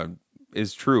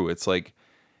true. It's like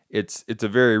it's a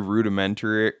very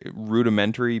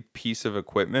rudimentary piece of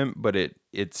equipment, but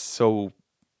it's so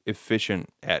efficient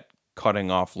at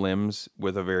cutting off limbs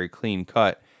with a very clean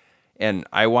cut. And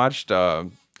I watched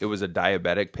it was a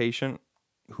diabetic patient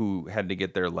who had to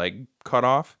get their leg cut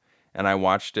off. And I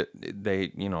watched it.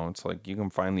 It's like you can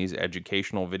find these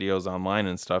educational videos online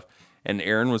and stuff. And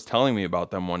Aaron was telling me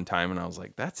about them one time, and I was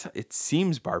like, it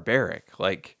seems barbaric.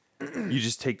 Like, you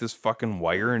just take this fucking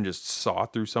wire and just saw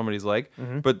through somebody's leg.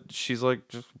 Mm-hmm. But she's like,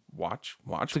 just watch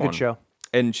it's one. A good show.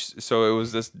 And so it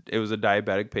was a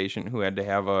diabetic patient who had to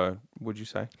have what'd you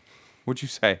say? What'd you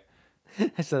say?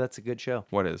 I said that's a good show.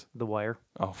 What is? The Wire.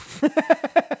 Oh.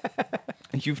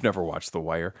 You've never watched The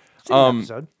Wire. It's an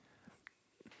episode.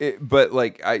 But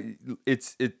like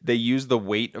they use the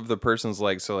weight of the person's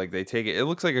leg, so like they take it. It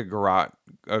looks like a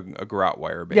garrote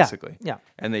wire basically. Yeah.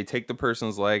 And they take the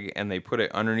person's leg and they put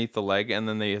it underneath the leg, and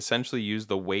then they essentially use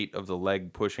the weight of the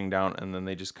leg pushing down, and then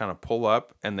they just kind of pull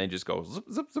up and they just go zip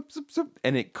zip zip zip zip,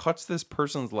 and it cuts this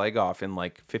person's leg off in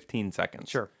like 15 seconds.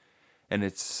 Sure. And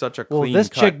it's such a clean. Well, this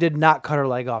cut. chick did not cut her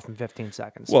leg off in 15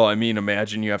 seconds. Well, I mean,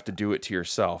 imagine you have to do it to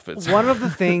yourself. It's one of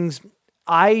the things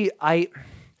I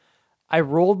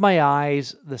rolled my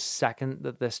eyes the second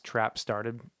that this trap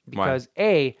started because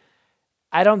I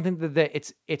don't think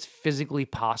that it's physically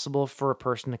possible for a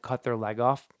person to cut their leg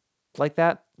off like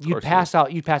that. You'd pass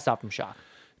out. You'd pass out from shock.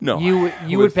 No,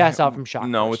 you would pass out from shock.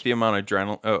 No, first. with the amount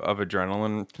of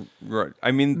adrenaline.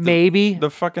 I mean, maybe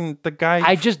the guy.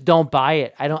 I just don't buy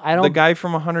it. I don't. The guy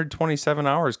from 127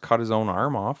 Hours cut his own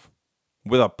arm off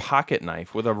with a pocket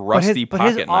knife, with a rusty pocket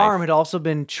knife. But his arm had also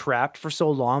been trapped for so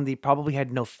long that he probably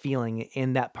had no feeling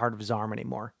in that part of his arm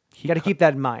anymore. You got to keep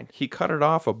that in mind. He cut it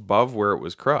off above where it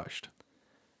was crushed.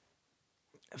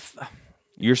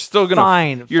 You're still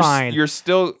gonna fine. You're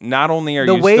still not only are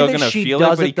you still gonna feel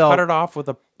it, but he cut it off with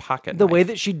a pocket knife. The way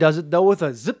that she does it though, with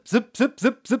a zip zip zip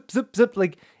zip zip zip zip,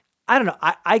 like I don't know.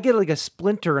 I get like a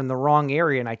splinter in the wrong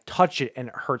area and I touch it and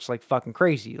it hurts like fucking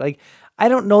crazy. Like I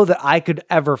don't know that I could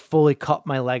ever fully cut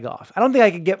my leg off. I don't think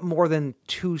I could get more than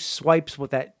 2 swipes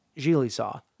with that Gigli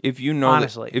saw. If you know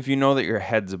that your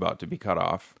head's about to be cut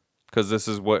off, because this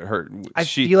is what hurt. I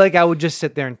feel like I would just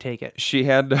sit there and take it. She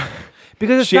had to,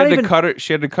 because she had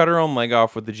to cut her own leg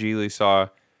off with the Gigli saw.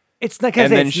 It's not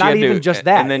because it's not even just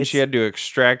that. And then she had to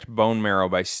extract bone marrow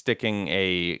by sticking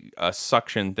a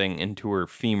suction thing into her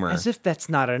femur. As if that's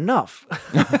not enough.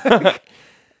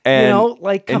 And,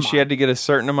 come she had to get a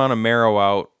certain amount of marrow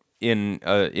out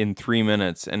in 3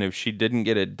 minutes. And if she didn't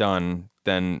get it done,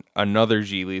 then another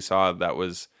Gigli saw that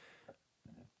was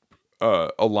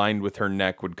aligned with her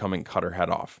neck would come and cut her head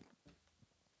off.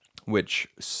 Which,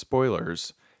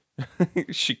 spoilers,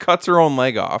 she cuts her own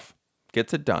leg off.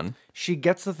 Gets it done. She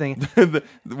gets the thing.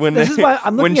 This is why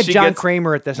I'm looking at John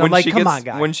Kramer at this. I'm like, come on,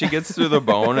 guy. When she gets through the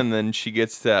bone and then she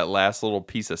gets to that last little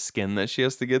piece of skin that she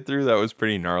has to get through, that was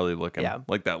pretty gnarly looking. Yeah.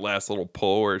 Like that last little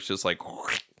pull where it's just like,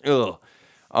 ugh.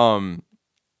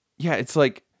 Yeah, it's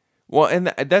like, well, and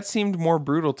that seemed more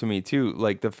brutal to me too.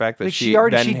 Like the fact that she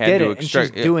did it and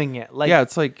she's doing it. Like, yeah,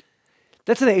 it's like.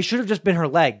 That's the thing. It should have just been her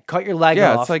leg. Cut your leg off.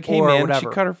 Yeah, it's like, hey man, whatever. she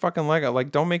cut her fucking leg off.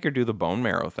 Like, don't make her do the bone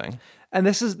marrow thing. And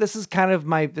this is kind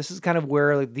of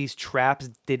where like these traps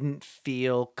didn't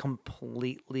feel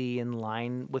completely in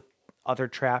line with other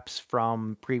traps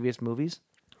from previous movies.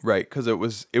 Right, because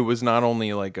it was not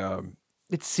only like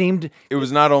it seemed it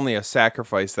was not only a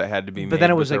sacrifice that had to be made, but then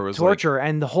it was there like torture.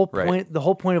 And the whole point, Right. the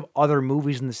whole point of other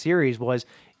movies in the series was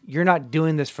you're not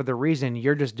doing this for the reason,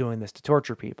 you're just doing this to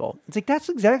torture people. It's like, that's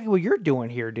exactly what you're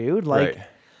doing here, dude. Like, Right.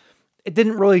 it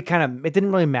didn't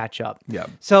really match up. Yeah.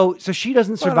 So she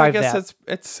doesn't Well, survive I guess that.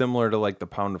 it's similar to like the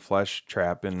pound of flesh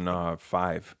trap in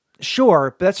 5.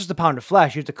 Sure, but that's just a pound of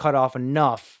flesh. You have to cut off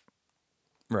enough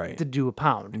Right. to do a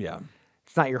pound. Yeah.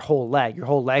 It's not your whole leg. Your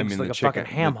whole leg's like a fucking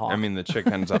ham hock. I mean, the chick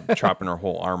ends up chopping her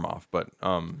whole arm off, but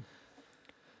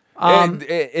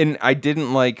and I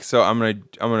didn't like. So I'm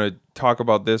gonna talk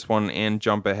about this one and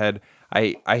jump ahead.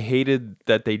 I hated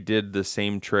that they did the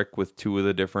same trick with 2 of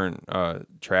the different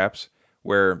traps,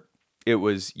 where it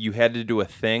was you had to do a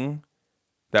thing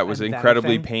that was And then a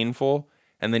incredibly thing? painful,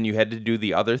 and then you had to do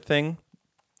the other thing,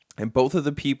 and both of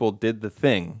the people did the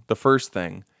first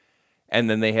thing. And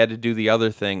then they had to do the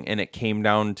other thing, and it came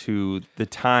down to the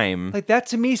time. Like, that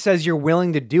to me says you're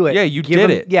willing to do it. Yeah, you Give did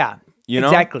them- it. Yeah, You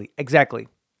know? exactly.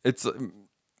 It's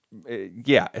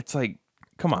yeah, it's like,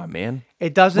 come on, man.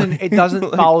 It doesn't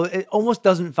follow. It almost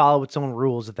doesn't follow its own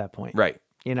rules at that point. Right.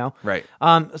 You know. Right.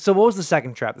 So what was the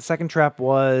second trap? The second trap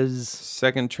was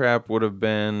Second trap would have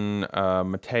been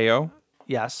Mateo,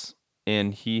 yes.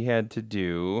 and he had to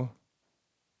do.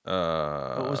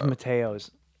 What was Mateo's?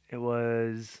 It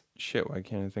was Shit, why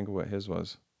can't I think of what his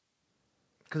was?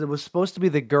 because it was supposed to be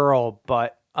the girl,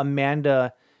 but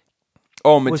Amanda.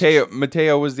 Oh,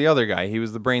 Mateo was the other guy. He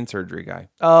was the brain surgery guy.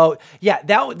 Oh yeah,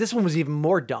 this one was even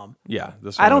more dumb. Yeah,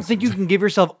 this I one don't was- think you can give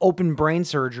yourself open brain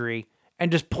surgery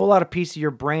and just pull out a piece of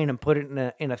your brain and put it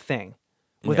in a thing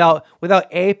without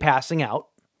A, passing out.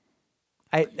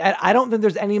 I don't think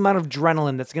there's any amount of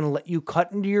adrenaline that's going to let you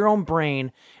cut into your own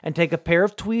brain and take a pair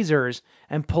of tweezers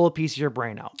and pull a piece of your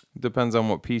brain out. Depends on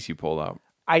what piece you pulled out.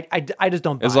 I just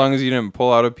don't buy As it. long as you didn't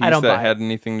pull out a piece don't that buy it. had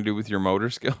anything to do with your motor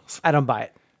skills. I don't buy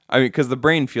it. I mean, because the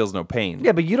brain feels no pain.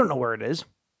 Yeah, but you don't know where it is.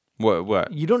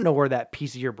 What? You don't know where that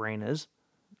piece of your brain is.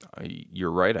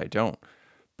 You're right, I don't.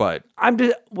 But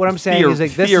what I'm saying is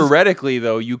like theoretically,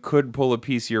 though, you could pull a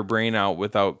piece of your brain out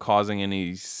without causing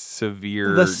any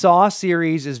severe. The Saw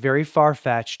series is very far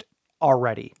fetched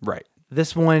already. Right.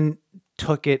 This one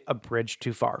took it a bridge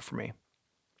too far for me.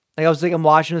 Like I'm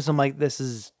watching this, I'm like, this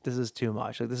is too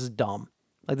much. Like, this is dumb.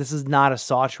 Like, this is not a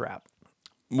Saw trap.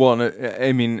 Well,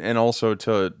 I mean, and also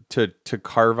to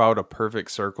carve out a perfect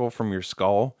circle from your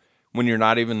skull when you're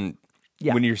not even.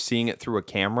 Yeah. When you're seeing it through a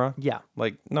camera, yeah,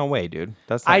 like no way, dude.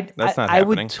 That's not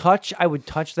happening. I would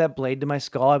touch that blade to my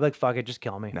skull. I'd be like, fuck it, just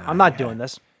kill me. I'm not doing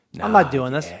this. I'm not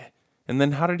doing this. And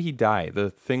then how did he die?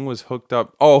 The thing was hooked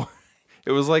up. Oh,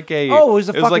 it was like a. Oh, it was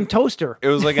a fucking like, toaster. It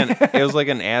was like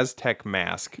an Aztec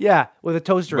mask. Yeah, with a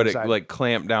toaster but inside. it like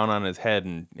clamped down on his head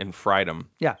and fried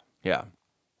him. Yeah. Yeah.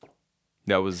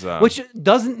 That was which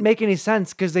doesn't make any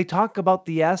sense because they talk about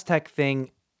the Aztec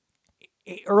thing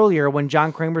earlier when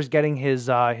John Kramer's getting his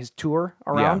tour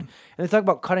around, and they talk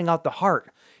about cutting out the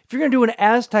heart. If you're gonna do an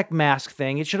Aztec mask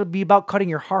thing, it should be about cutting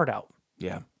your heart out.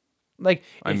 Yeah. Like,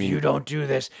 if you don't do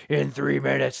this in 3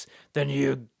 minutes, then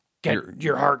you get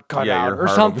your heart cut out or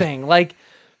something. That's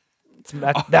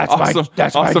awesome,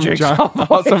 my jigsaw voice.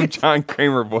 Awesome John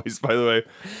Kramer voice, by the way.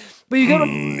 But you get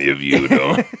if you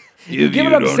don't, you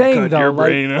get what I'm saying cut though. your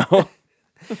brain out.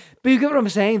 But you get what I'm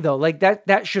saying though. Like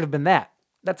that should have been that.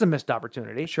 That's a missed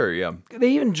opportunity. Sure, yeah.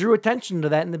 They even drew attention to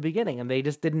that in the beginning, and they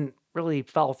just didn't really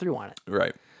follow through on it.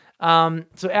 Right.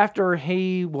 So after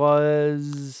he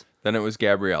was... Then it was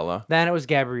Gabriella.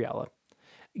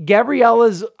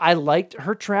 Gabriella's, I liked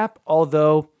her trap,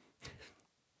 although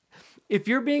if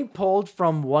you're being pulled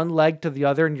from one leg to the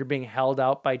other and you're being held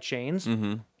out by chains,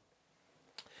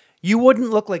 you wouldn't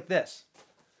look like this.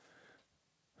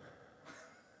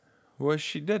 Well,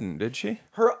 she didn't, did she?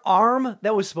 Her arm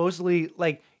that was supposedly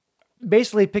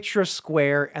basically picture a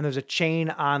square and there's a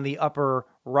chain on the upper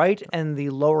right and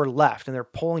the lower left and they're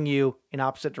pulling you in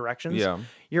opposite directions. Yeah.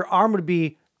 Your arm would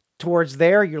be towards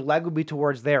there. Your leg would be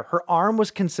towards there. Her arm was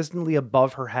consistently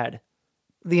above her head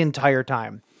the entire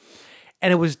time.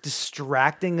 And it was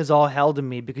distracting as all hell to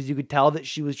me because you could tell that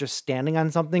she was just standing on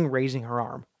something, raising her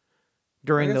arm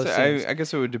during those scenes. I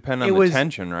guess it would depend on the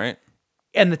tension, right?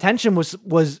 And the tension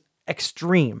was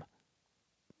extreme.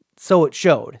 So it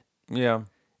showed. Yeah.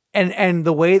 And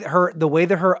the way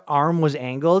that her arm was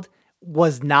angled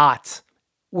was not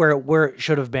where it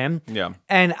should have been. Yeah.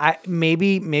 And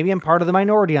maybe I'm part of the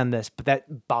minority on this, but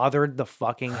that bothered the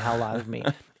fucking hell out of me.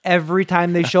 Every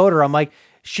time they showed her, I'm like,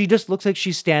 she just looks like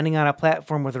she's standing on a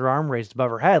platform with her arm raised above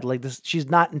her head. Like this, she's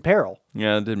not in peril.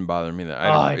 Yeah, it didn't bother me.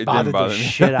 It bothered the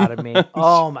shit out of me.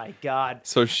 Oh my God.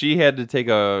 So she had to take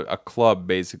a club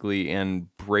basically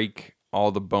and break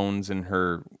all the bones in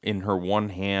her one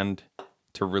hand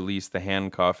to release the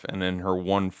handcuff, and in her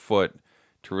one foot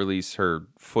to release her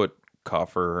foot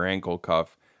cuff or her ankle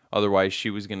cuff. Otherwise, she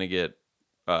was gonna get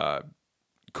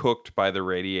cooked by the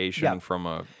radiation from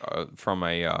a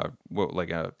what, like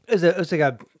a It's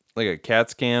like a CAT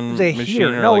scan a machine.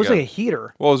 heater. Or No, like it was like a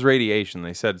heater. Well, it was radiation.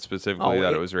 They said specifically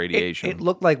that it was radiation. It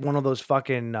looked like one of those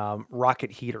fucking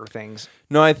rocket heater things.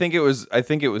 No, I think it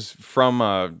was from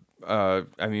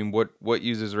I mean, what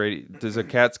uses does a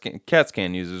CAT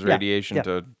scan uses radiation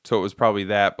to, so it was probably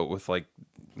that, but with like,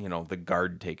 the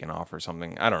guard taken off or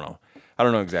something. I don't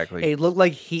know exactly. It looked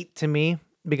like heat to me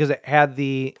because it had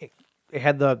the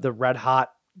red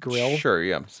hot grill. Sure,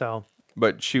 yeah. So,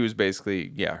 but she was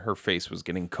basically, her face was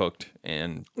getting cooked,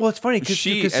 and well, it's funny because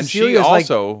she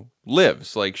also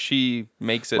lives, like she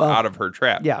makes it out of her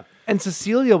trap. Yeah, and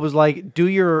Cecilia was like, do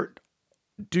your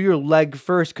leg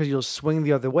first because you'll swing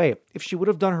the other way. If she would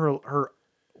have done her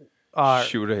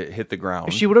she would have hit the ground.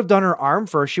 If she would have done her arm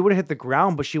first, she would have hit the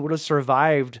ground, but she would have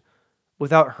survived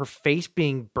without her face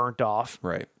being burnt off.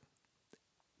 Right.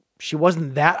 She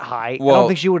wasn't that high. Well, I don't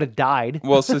think she would have died.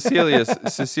 Well,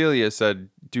 Cecilia said,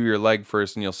 do your leg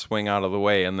first and you'll swing out of the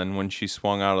way. And then when she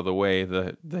swung out of the way,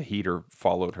 the heater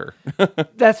followed her.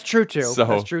 That's true too. So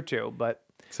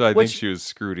I think she was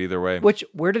screwed either way.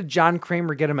 Where did John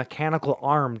Kramer get a mechanical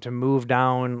arm to move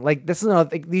down? Like, this is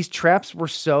another, these traps were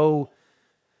so...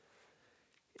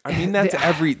 I mean, that's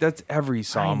every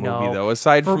Saw movie though.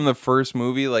 Aside from the first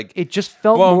movie, like it just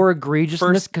felt more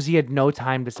egregious because he had no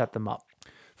time to set them up.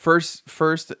 First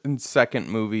and second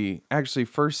movie, actually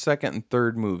first, second, and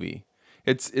third movie.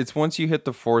 It's once you hit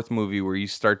the fourth movie where you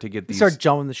start to get these... start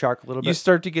jumping the shark a little bit. You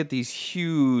start to get these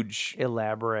huge...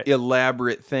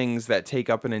 Elaborate things that take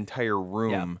up an entire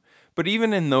room. Yeah. But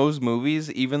even in those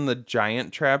movies, even the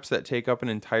giant traps that take up an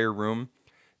entire room,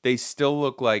 they still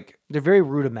look like... They're very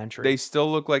rudimentary. They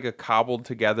still look like a cobbled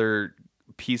together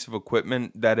piece of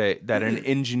equipment that an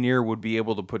engineer would be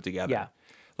able to put together. Yeah.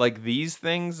 Like these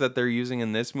things that they're using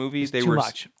in this movie, It's too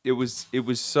much. It was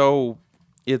so.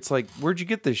 It's like, where'd you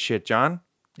get this shit, John?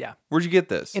 Yeah. Where'd you get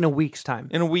this? In a week's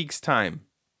time.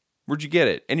 Where'd you get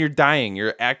it? And you're dying.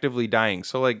 You're actively dying.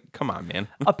 So like, come on, man.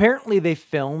 Apparently they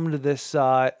filmed this.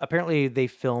 Apparently they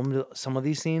filmed some of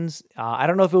these scenes. I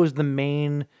don't know if it was the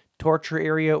main torture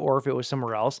area or if it was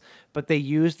somewhere else, but they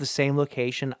used the same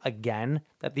location again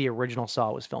that the original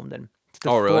Saw was filmed in. It's the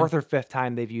fourth or fifth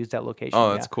time they've used that location.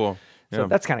 Oh, that's cool. So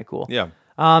that's kind of cool. Yeah.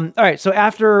 All right. So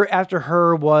after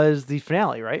her was the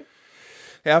finale, right?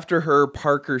 After her,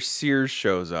 Parker Sears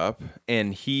shows up,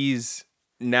 and he's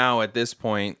now at this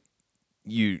point,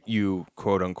 you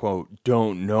quote unquote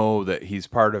don't know that he's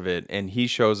part of it, and he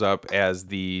shows up as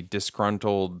the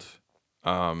disgruntled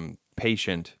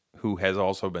patient who has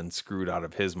also been screwed out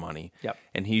of his money. Yep.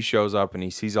 And he shows up and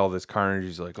he sees all this carnage.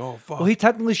 He's like, "Oh fuck!" Well, he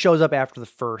technically shows up after the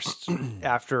first,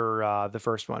 the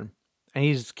first one. And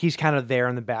he's kind of there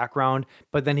in the background,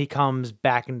 but then he comes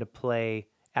back into play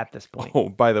at this point. Oh,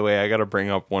 by the way, I got to bring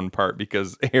up one part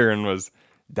because Erin was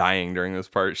dying during this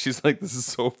part. She's like, this is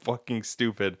so fucking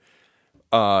stupid.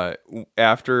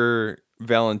 After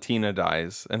Valentina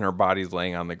dies and her body's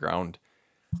laying on the ground,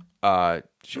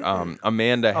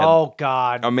 Amanda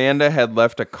had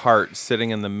left a cart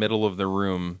sitting in the middle of the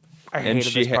room. I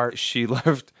hated this part. She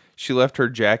left her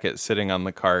jacket sitting on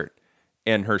the cart.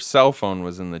 And her cell phone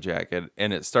was in the jacket,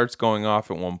 and it starts going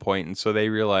off at one point, and so they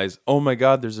realize, oh my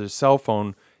God, there's a cell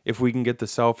phone. If we can get the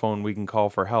cell phone, we can call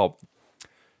for help.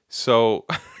 So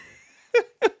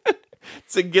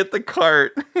to get the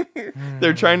cart,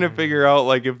 they're trying to figure out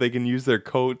like if they can use their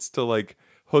coats to like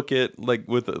hook it, like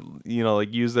with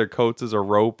like use their coats as a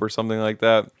rope or something like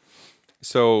that.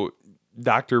 So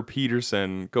Dr.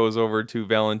 Peterson goes over to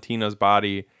Valentina's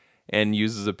body and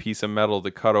uses a piece of metal to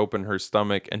cut open her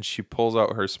stomach, and she pulls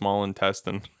out her small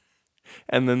intestine.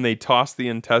 And then they toss the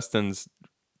intestines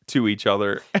to each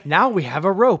other. Now we have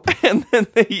a rope. And then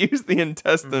they use the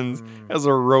intestines as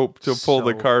a rope to pull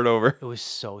the cart over. It was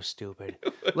so stupid.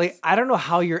 Like, I don't know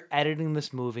how you're editing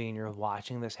this movie and you're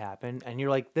watching this happen, and you're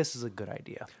like, this is a good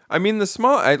idea. I mean, the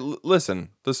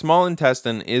small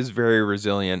intestine is very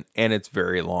resilient, and it's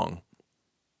very long.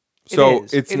 So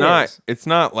it's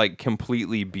not like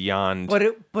completely beyond.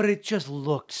 But it just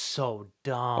looked so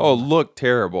dumb. Oh, it looked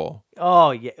terrible.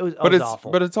 Oh yeah, it was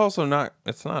awful. But it's also not.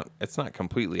 It's not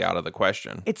completely out of the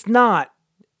question. It's not,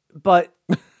 but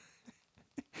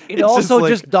it also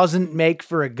just doesn't make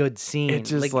for a good scene. It's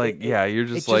just you're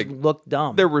just it like just looked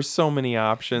dumb. There were so many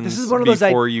options. This is one of those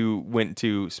before you went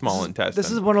to small intestine.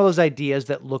 This is one of those ideas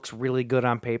that looks really good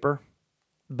on paper,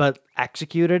 but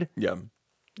executed, yeah,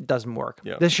 doesn't work.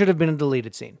 Yeah. This should have been a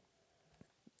deleted scene.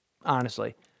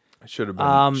 honestly. Should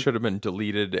have been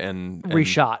deleted and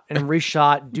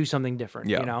reshot, do something different,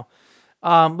 Yeah. you know?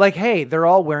 Like, hey, they're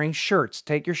all wearing shirts.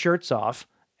 Take your shirts off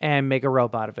and make a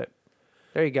rope out of it.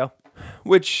 There you go.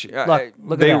 Which look at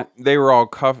that. they were all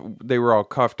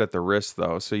cuffed at the wrist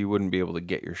though, so you wouldn't be able to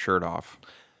get your shirt off.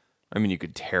 I mean, you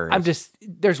could tear it.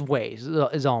 There's ways,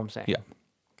 is all I'm saying. Yeah.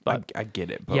 But I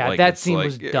get it. But yeah, like, that it's scene like,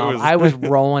 was it dumb. I was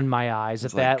rolling my eyes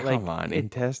at that. Come on,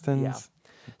 intestines.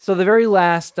 Yeah. So the very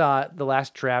last, the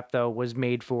last trap though was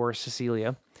made for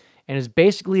Cecilia, and is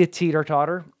basically a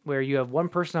teeter-totter where you have one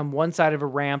person on one side of a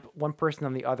ramp, one person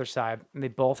on the other side, and they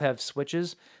both have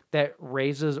switches that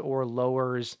raises or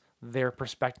lowers their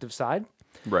perspective side.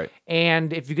 Right.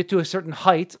 And if you get to a certain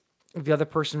height, if the other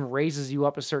person raises you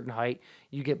up a certain height,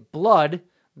 you get blood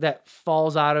that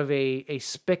falls out of a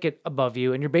spigot above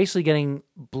you, and you're basically getting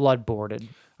blood boarded.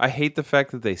 I hate the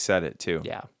fact that they said it too.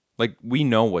 Yeah. Like, we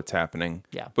know what's happening.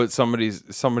 Yeah. But somebody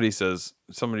says,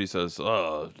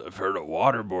 oh, I've heard of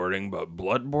waterboarding, but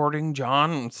bloodboarding,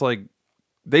 John? It's like,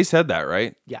 they said that,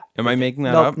 right? Yeah. Am I making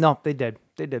that up? No, they did.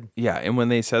 They did. Yeah, and when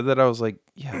they said that, I was like,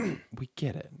 yeah, we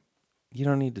get it. You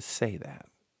don't need to say that.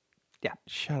 Yeah.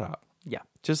 Shut up. Yeah.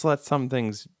 Just let some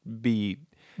things be.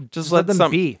 Just let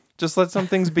them be. Just let some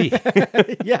things be.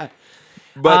 Yeah.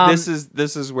 But this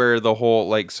is where the whole,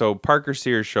 like, so Parker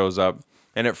Sears shows up,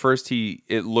 and at first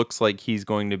it looks like he's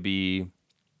going to be,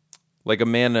 like,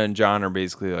 Amanda and John are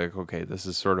basically like, okay, this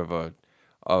is sort of a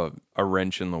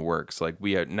wrench in the works. Like,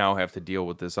 we now have to deal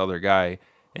with this other guy,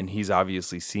 and he's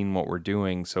obviously seen what we're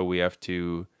doing, so we have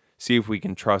to see if we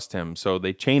can trust him. So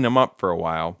they chain him up for a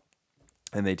while,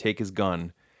 and they take his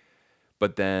gun,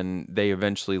 but then they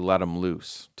eventually let him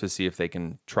loose to see if they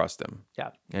can trust him. Yeah.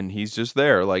 And he's just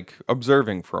there, like,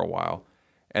 observing for a while.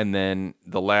 And then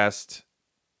the last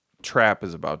trap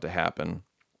is about to happen,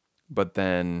 but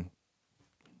then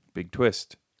big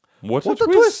twist. What's the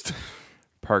twist?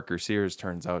 Parker Sears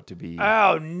turns out to be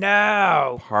Oh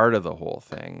no! part of the whole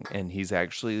thing, and he's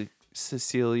actually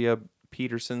Cecilia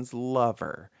Peterson's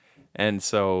lover. And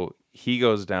so he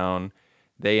goes down.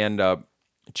 They end up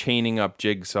chaining up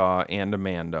Jigsaw and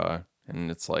Amanda,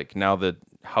 and it's like now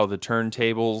how the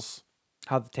tables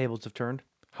have turned.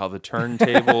 How the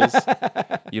turntables.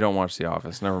 You don't watch The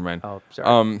Office, never mind. Oh,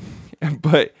 sorry.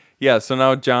 But yeah, so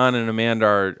now John and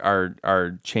Amanda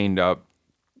are chained up,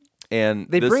 and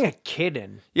they bring a kid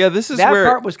in. Yeah, this is that where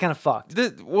part was kind of fucked.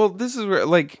 This is where,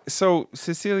 like, so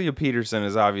Cecilia Peterson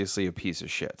is obviously a piece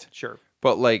of shit. Sure,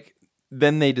 but like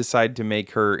then they decide to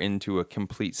make her into a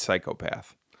complete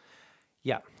psychopath.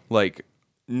 Yeah, like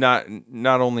not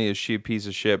only is she a piece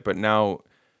of shit, but now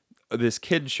this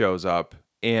kid shows up.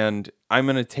 And I'm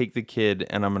gonna take the kid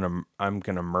and I'm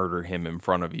gonna murder him in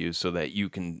front of you so that you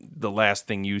can, the last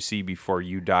thing you see before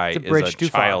you die is a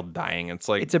child dying. It's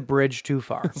like it's a bridge too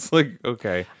far. It's like,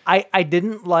 okay. I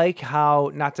didn't like how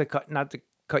not to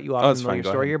cut you off in the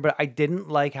story here, but I didn't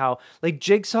like how, like,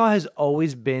 Jigsaw has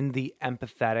always been the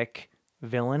empathetic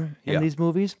villain in these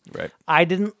movies. Right. I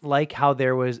didn't like how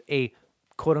there was a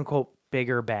quote unquote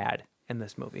bigger bad in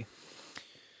this movie.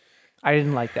 I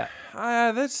didn't like that.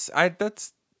 That's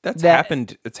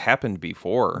happened. It's happened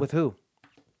before. With who?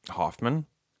 Hoffman.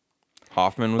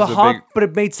 Hoffman was big. But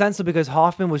it made sense because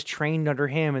Hoffman was trained under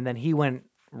him, and then he went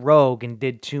rogue and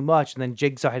did too much, and then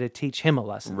Jigsaw had to teach him a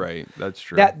lesson. Right. That's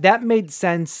true. That made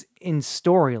sense in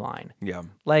storyline. Yeah.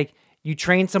 Like, you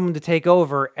train someone to take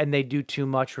over, and they do too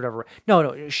much, whatever.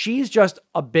 No, she's just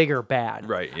a bigger bad.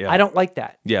 Right. Yeah. I don't like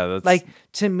that. Yeah. That's like,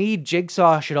 to me,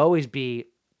 Jigsaw should always be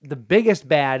the biggest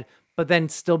bad, but then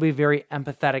still be very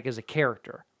empathetic as a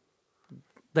character.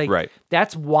 Like, right.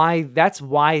 That's why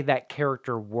that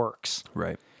character works.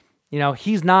 Right. You know,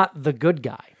 he's not the good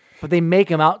guy, but they make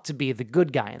him out to be the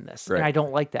good guy in this. Right. And I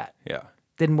don't like that. Yeah.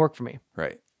 Didn't work for me.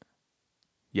 Right.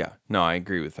 Yeah. No, I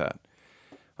agree with that.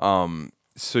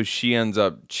 So she ends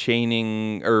up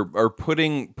chaining or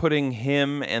putting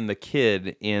him and the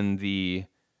kid in the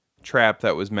trap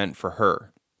that was meant for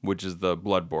her, which is the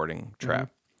bloodboarding trap.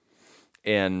 Mm-hmm.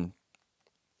 And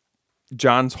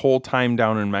John's whole time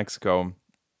down in Mexico,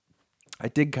 I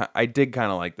did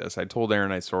kind of like this. I told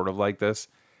Aaron I sort of like this.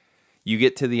 You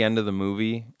get to the end of the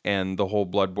movie and the whole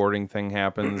bloodboarding thing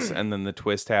happens, and then the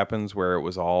twist happens where it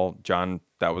was all John.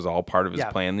 That was all part of his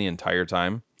plan the entire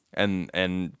time.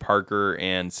 And Parker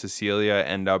and Cecilia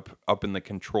end up in the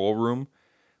control room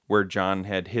where John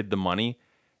had hid the money,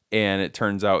 and it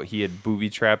turns out he had booby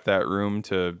trapped that room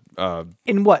to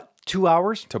in what, 2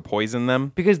 hours to poison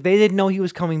them because they didn't know he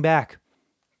was coming back.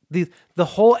 The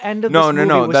whole end of this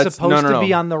movie was supposed to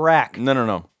be on the rack.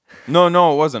 No,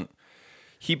 it wasn't.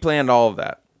 He planned all of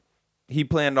that. He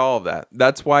planned all of that.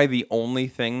 That's why the only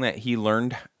thing that he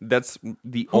learned, that's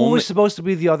the Who only... was supposed to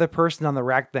be the other person on the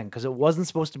rack then? Because it wasn't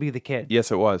supposed to be the kid.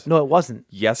 Yes, it was. No, it wasn't.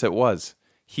 Yes, it was.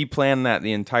 He planned that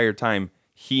the entire time.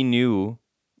 He knew,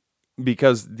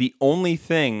 because the only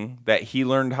thing that he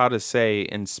learned how to say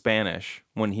in Spanish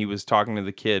when he was talking to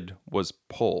the kid was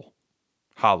pull,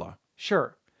 hala.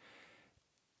 Sure.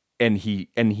 And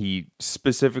he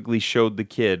specifically showed the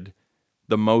kid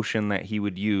the motion that he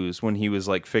would use when he was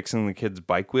like fixing the kid's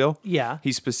bike wheel. Yeah.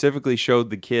 He specifically showed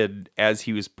the kid as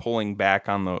he was pulling back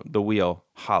on the wheel,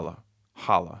 hala,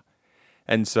 hala.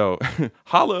 And so,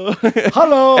 holla.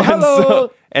 Hello,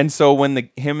 hello. And so when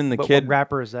him and the kid... What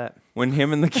rapper is that? When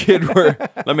him and the kid were...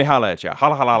 Let me holla at you.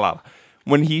 Holla, holla, holla.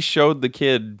 When he showed the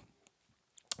kid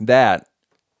that,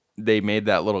 they made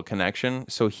that little connection.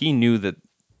 So he knew that...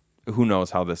 Who knows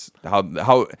how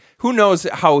who knows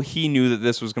how he knew that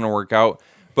this was going to work out.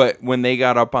 But when they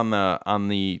got up on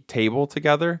the table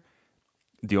together,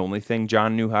 the only thing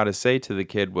John knew how to say to the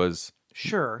kid was...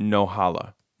 Sure. No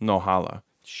holla. No holla.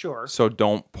 Sure. So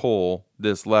don't pull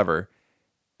this lever.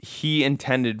 He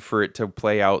intended for it to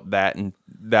play out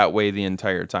that way the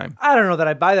entire time. I don't know that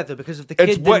I buy that though, because if the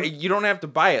kid you don't have to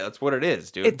buy it. That's what it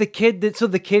is, dude. If the kid did, so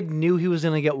the kid knew he was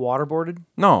going to get waterboarded.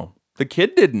 No, the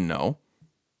kid didn't know.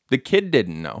 The kid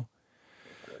didn't know.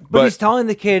 But he's telling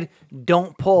the kid,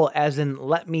 "Don't pull," as in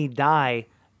 "let me die."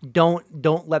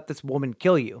 Don't let this woman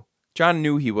kill you. John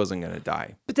knew he wasn't going to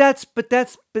die. But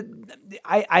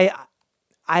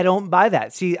I don't buy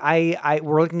that. See,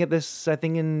 we're looking at this, I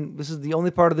think, this is the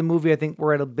only part of the movie I think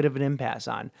we're at a bit of an impasse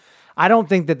on. I don't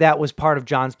think that was part of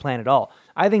John's plan at all.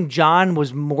 I think John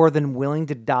was more than willing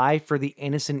to die for the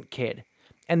innocent kid.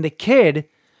 And the kid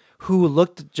who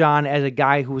looked at John as a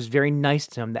guy who was very nice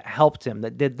to him, that helped him,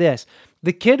 that did this,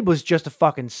 the kid was just a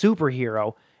fucking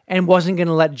superhero and wasn't going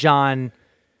to let John...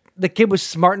 The kid was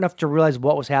smart enough to realize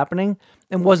what was happening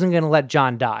and wasn't going to let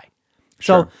John die.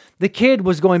 So the kid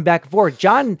was going back and forth.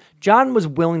 John was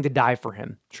willing to die for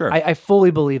him. Sure. I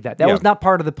fully believe that. That was not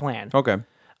part of the plan. Okay.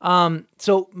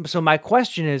 So my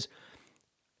question is,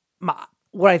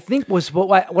 what I think was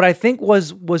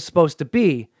supposed to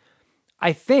be,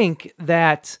 I think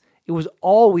that it was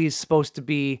always supposed to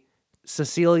be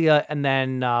Cecilia and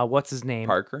then what's his name?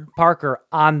 Parker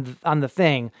on the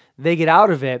thing. They get out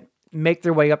of it, make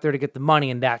their way up there to get the money,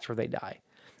 and that's where they die.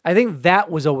 I think that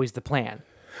was always the plan.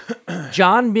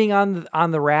 John being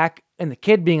on the rack and the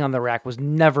kid being on the rack was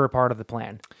never a part of the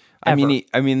plan. Ever.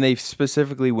 I mean, they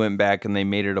specifically went back and they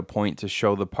made it a point to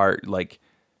show the part, like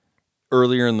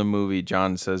earlier in the movie,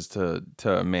 John says to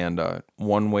Amanda,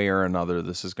 one way or another,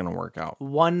 this is going to work out.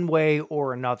 One way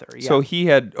or another. Yeah. So he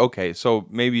had, okay, so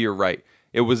maybe you're right.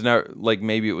 It was never, like,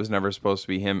 maybe it was never supposed to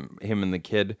be him and the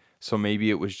kid. So maybe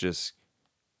it was just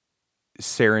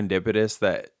serendipitous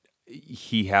that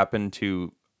he happened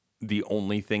to, the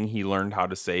only thing he learned how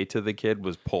to say to the kid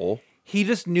was pull. He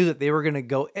just knew that they were going to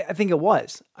go. I think it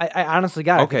was. I honestly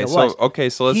got it. Okay,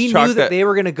 so let's he chalk knew that they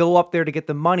were going to go up there to get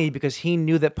the money because he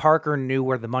knew that Parker knew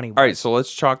where the money was. All right, so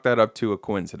let's chalk that up to a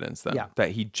coincidence then. Yeah.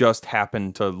 That he just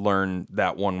happened to learn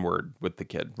that one word with the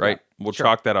kid, right? Yeah, we'll sure.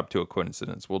 chalk that up to a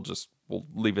coincidence. We'll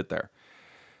leave it there.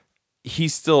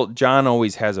 John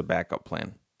always has a backup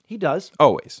plan. He does.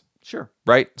 Always. Sure.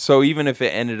 Right? So even if it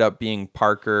ended up being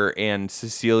Parker and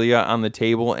Cecilia on the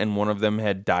table and one of them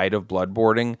had died of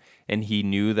bloodboarding and he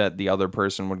knew that the other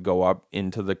person would go up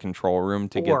into the control room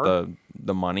to get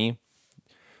the money.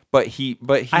 But he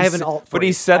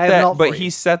set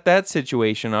that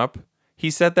situation up.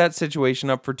 He set that situation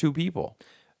up for two people.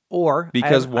 Or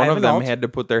because one of them had to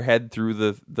put their head through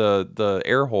the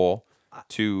air hole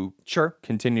to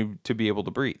continue to be able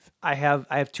to breathe. I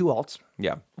have two alts.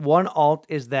 Yeah. One alt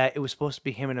is that it was supposed to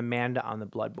be him and Amanda on the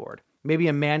blood board. Maybe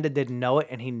Amanda didn't know it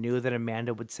and he knew that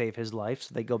Amanda would save his life,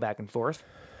 so they go back and forth.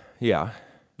 Yeah.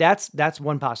 That's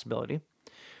one possibility.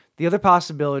 The other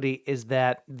possibility is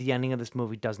that the ending of this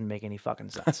movie doesn't make any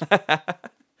fucking sense.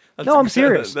 No, I'm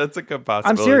serious. That's a good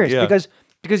possibility. I'm serious yeah.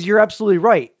 because you're absolutely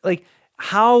right. Like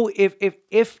how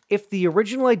if the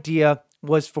original idea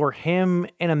was for him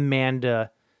and Amanda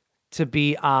to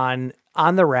be on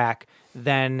the rack,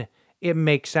 then it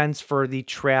makes sense for the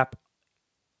trap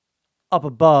up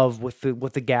above with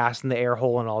the gas and the air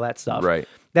hole and all that stuff. Right.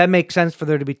 That makes sense for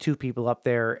there to be two people up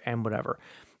there and whatever.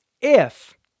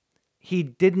 If he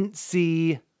didn't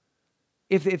see,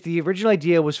 if the original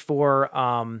idea was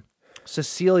for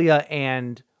Cecilia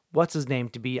and what's his name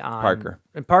to be on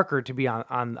Parker to be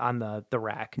on the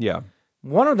rack. Yeah.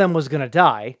 One of them was gonna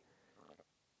die.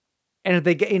 And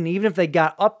even if they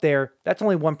got up there, that's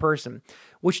only one person,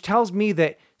 which tells me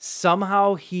that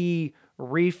somehow he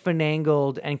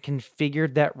refinangled and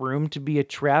configured that room to be a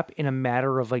trap in a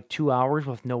matter of like 2 hours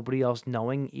with nobody else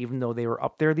knowing, even though they were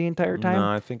up there the entire time? No,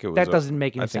 I think it was that doesn't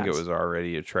make any sense. sense. I think it was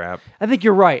already a trap. I think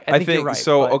you're right. I think you're right.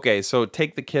 So. but Okay, so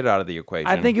take the kid out of the equation.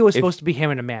 I think it was supposed to be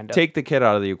him and Amanda. Take the kid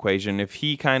out of the equation. If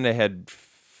he kind of had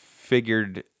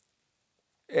figured,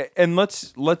 and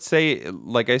let's say,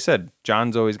 like I said,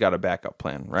 John's always got a backup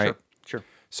plan, right? Sure.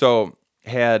 So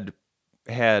had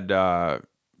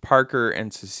Parker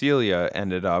and Cecilia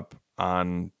ended up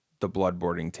on the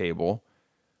bloodboarding table,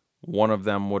 one of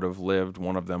them would have lived,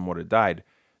 one of them would have died.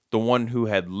 The one who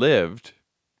had lived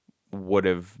would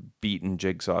have beaten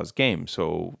Jigsaw's game.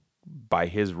 So by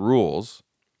his rules,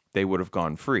 they would have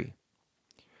gone free.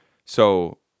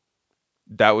 So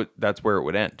that's where it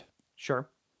would end. Sure.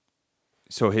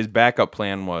 So his backup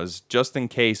plan was, just in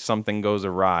case something goes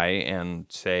awry and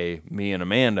say me and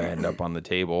Amanda end up on the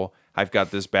table, I've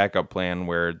got this backup plan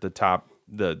where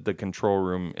the control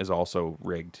room is also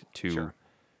rigged to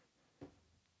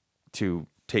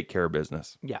take care of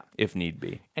business. Yeah. If need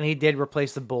be. And he did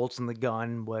replace the bolts in the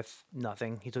gun with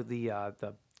nothing. He took the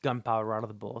gunpowder out of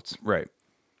the bullets. Right.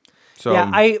 So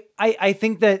yeah, I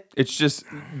think that it's just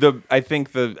I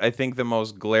think the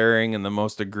most glaring and the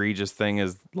most egregious thing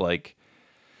is like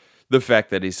the fact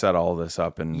that he set all this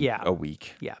up in a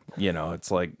week. Yeah. You know, it's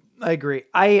like, I agree.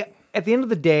 At the end of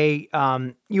the day,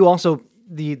 you also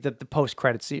the post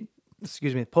credit scene.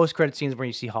 Excuse me, the post credit scenes where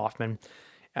you see Hoffman,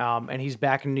 and he's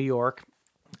back in New York.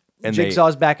 And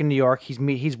Jigsaw's back in New York.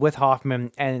 He's with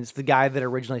Hoffman, and it's the guy that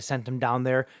originally sent him down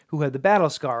there who had the battle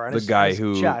scar on his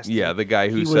chest. Yeah, the guy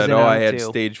who said, I had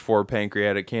stage 4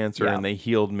 pancreatic cancer, and they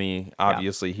healed me.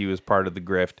 Obviously, he was part of the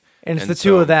grift. And it's the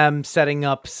two of them setting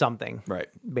up something. Right.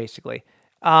 Basically.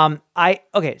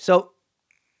 Okay, so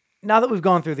now that we've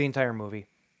gone through the entire movie,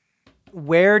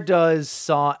 where does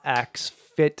Saw X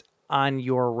fit on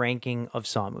your ranking of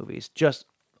Saw movies? Just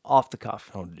off the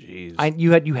cuff. Oh, jeez.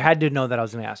 You had to know that I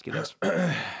was going to ask you this.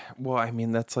 Well, I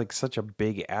mean, that's like such a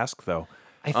big ask, though.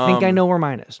 I think I know where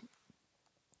mine is.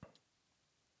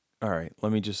 All right,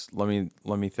 let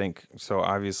me think. So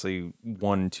obviously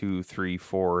 1, 2, 3,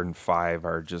 4, and 5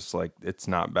 are just like, it's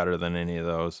not better than any of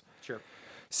those. Sure.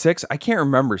 6, I can't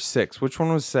remember 6. Which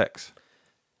one was 6?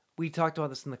 We talked about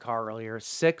this in the car earlier.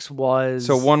 6 was...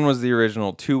 So 1 was the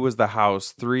original, 2 was the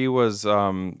house, 3 was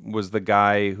the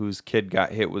guy whose kid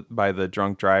got hit by the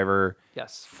drunk driver.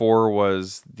 Yes. 4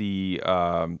 was the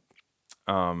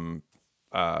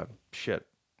shit.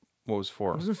 What was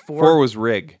 4? Wasn't 4? 4 was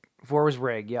Rig. 4 was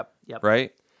Rig. Yep.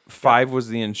 Right? 5 was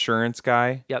the insurance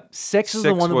guy. Yep. 6 is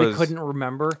the one that we couldn't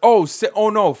remember. Oh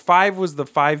no! 5 was the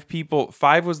 5 people.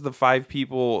 5 was the 5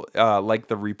 people, like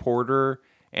the reporter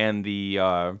and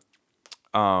the.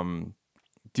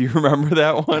 Do you remember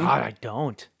that one? God, I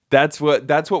don't. That's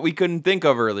what we couldn't think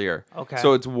of earlier. Okay.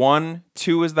 So it's 1,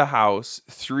 2 is the house,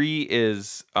 3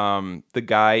 is the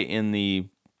guy in the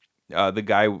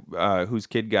guy whose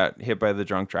kid got hit by the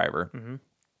drunk driver. Mm-hmm.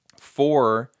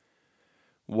 4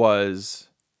 was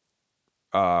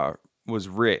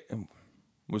Rig.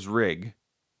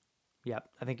 Yep,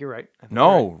 I think you're right.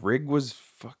 No, Rig was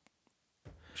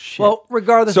shit. Well,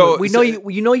 regardless, we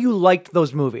know you liked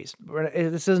those movies.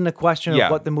 This isn't a question of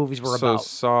what the movies were about. So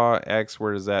Saw X,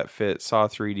 where does that fit? Saw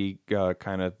 3D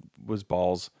kind of was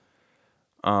balls.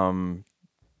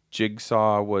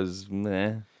 Jigsaw was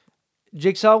meh.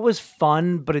 Jigsaw was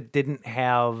fun, but it didn't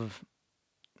have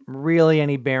really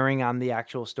any bearing on the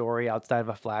actual story outside of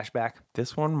a flashback.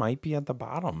 This one might be at the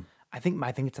bottom. I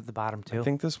think it's at the bottom too. I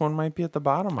think this one might be at the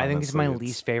bottom. I think it's my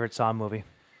least favorite Saw movie.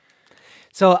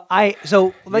 I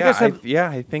said,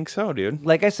 I think so, dude.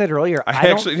 Like I said earlier, I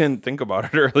actually didn't think about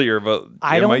it earlier, but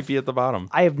it might be at the bottom.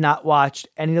 I have not watched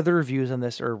any other reviews on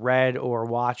this, or read or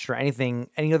watched or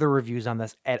any other reviews on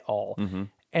this at all. Mm-hmm.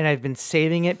 And I've been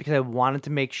saving it because I wanted to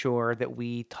make sure that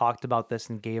we talked about this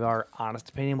and gave our honest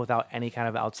opinion without any kind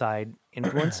of outside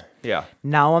influence. Yeah.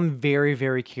 Now I'm very,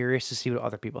 very curious to see what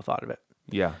other people thought of it.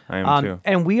 Yeah, I am too.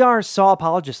 And we are Saw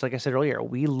apologists, like I said earlier.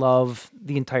 We love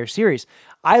the entire series.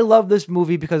 I love this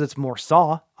movie because it's more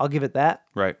Saw. I'll give it that.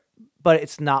 Right. But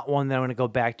it's not one that I'm going to go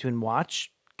back to and watch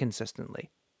consistently.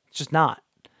 It's just not.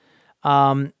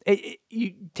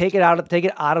 You take it out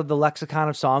of the lexicon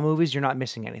of Saw movies, you're not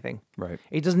missing anything. Right.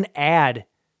 It doesn't add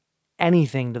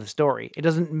anything to the story. It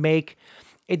doesn't make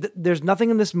it. There's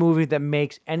nothing in this movie that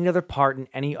makes any other part in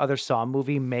any other Saw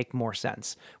movie make more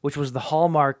sense, which was the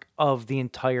hallmark of the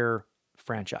entire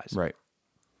franchise. Right.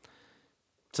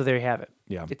 So there you have it.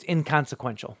 Yeah. It's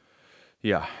inconsequential.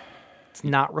 Yeah. It's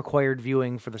not required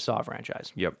viewing for the Saw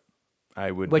franchise. Yep.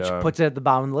 I would. Which puts it at the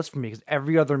bottom of the list for me, because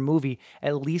every other movie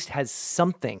at least has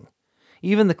something.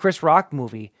 Even the Chris Rock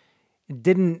movie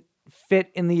didn't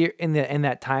fit in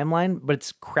that timeline, but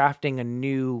it's crafting a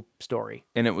new story.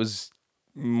 And it was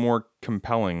more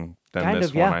compelling than Kind this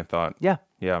of, one, yeah. I thought. Yeah.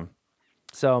 Yeah.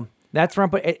 So that's where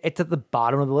it's at the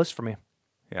bottom of the list for me.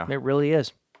 Yeah. It really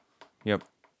is. Yep.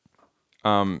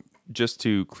 Just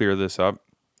to clear this up,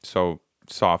 so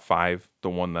Saw 5, the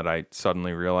one that I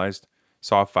suddenly realized,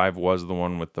 Saw 5 was the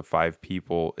one with the 5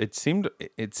 people. It seemed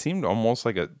almost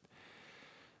like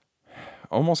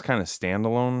almost kind of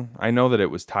standalone. I know that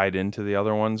it was tied into the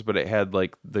other ones, but it had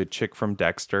like the chick from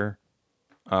Dexter.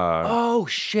 Oh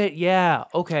shit! Yeah.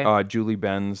 Okay. Julie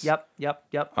Benz. Yep.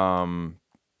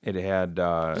 It had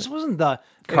This wasn't the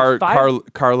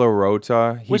Carlo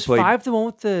Rota. He was played 5 the one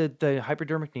with the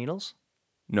hypodermic needles?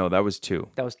 No, that was 2.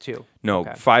 That was 2. No,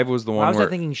 Okay. 5 was the one. Why was where I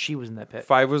thinking she was in that pit?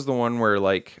 5 was the one where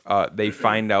like they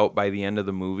find out by the end of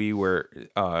the movie where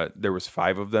there was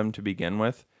 5 of them to begin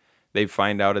with. They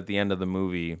find out at the end of the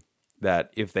movie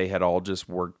that if they had all just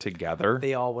worked together,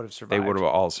 They all would have survived. they would have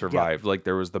all survived. Like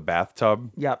there was the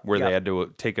bathtub where they had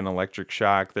to take an electric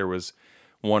shock. There was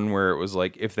one where it was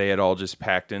like if they had all just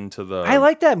packed into the... I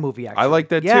like that movie, actually. I liked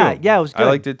that too. Yeah, it was good. I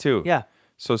liked it too. Yeah.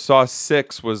 So Saw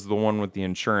 6 was the one with the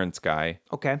insurance guy.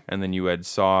 Okay. And then you had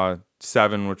Saw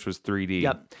 7, which was 3D.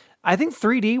 Yep. I think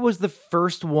 3D was the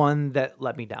first one that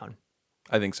let me down.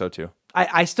 I think so too.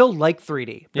 I still like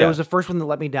 3D. But Yeah. It was the first one that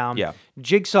let me down. Yeah.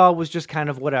 Jigsaw was just kind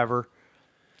of whatever.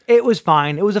 It was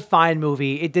fine. It was a fine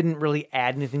movie. It didn't really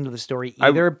add anything to the story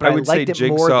either, but I would liked say it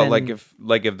more Jigsaw, than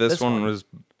like if this one was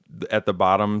at the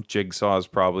bottom, Jigsaw is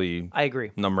probably I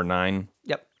agree. number 9.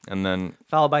 Yep. And then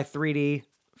Followed by 3D,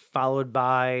 followed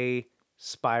by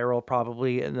Spiral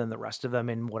probably, and then the rest of them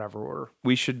in whatever order.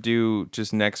 we should do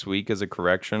just next week as a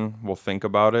correction. We'll think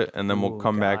about it, and then we'll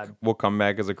come back. We'll come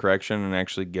back as a correction and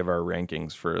actually give our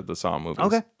rankings for the Saw movies.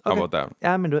 Okay. How about that?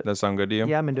 Yeah, I'm into it. That sound good to you?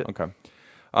 Yeah, I'm into it. Okay.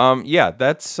 Yeah,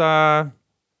 that's Saw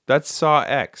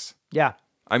X. Yeah.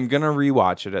 I'm gonna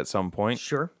rewatch it at some point.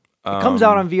 Sure. It comes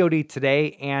out on VOD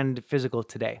today and physical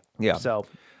today. Yeah. So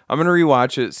I'm gonna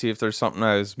rewatch it, see if there's something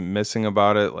I was missing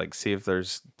about it, like see if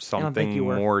there's something you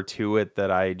were. more to it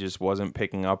that I just wasn't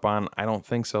picking up on. I don't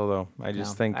think so though. I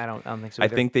just think I don't think so I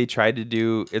either. think they tried to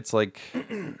do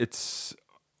it's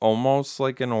almost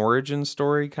like an origin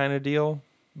story kind of deal,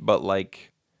 but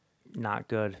like not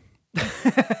good.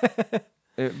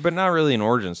 but not really an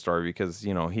origin story because he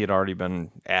had already been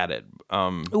at it.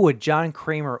 Ooh, a John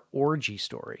Kramer orgy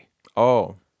story.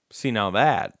 Oh, see now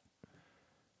that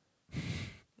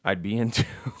I'd be into.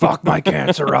 Fuck my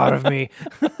cancer out of me.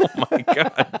 Oh my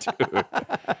god, dude.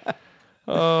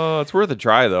 Oh, it's worth a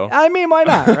try though. I mean, why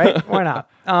not, right? Why not?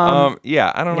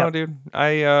 Yeah, I don't know,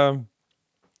 yep.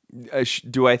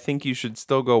 dude. Do I think you should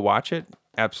still go watch it?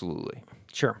 Absolutely.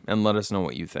 Sure. And let us know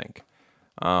what you think.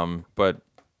 But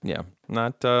yeah,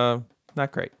 not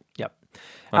great. Yep.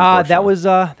 That's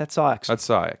Saw X. That's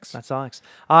Saw X. That's Saw X.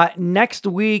 Next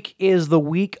week is the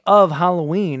week of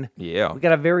Halloween. Yeah. We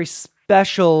got a very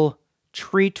special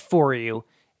treat for you.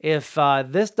 If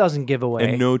this doesn't give away,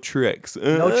 And no tricks.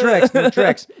 no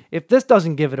tricks. If this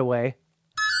doesn't give it away,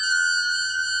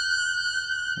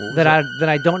 then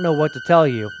I don't know what to tell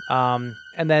you. And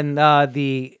then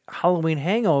the Halloween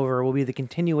Hangover will be the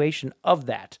continuation of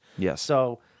that. Yes.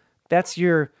 So that's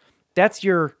your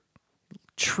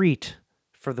treat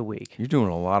for the week. You're doing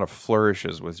a lot of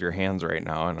flourishes with your hands right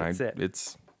now, and That's it.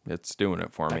 it's doing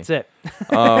it for me. That's it.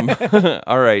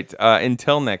 All right.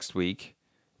 Until next week,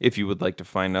 if you would like to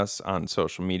find us on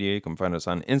social media, you can find us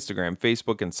on Instagram,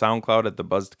 Facebook, and SoundCloud at the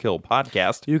Buzzkill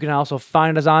Podcast. You can also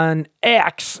find us on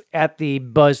X at the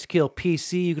Buzzkill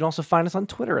PC. You can also find us on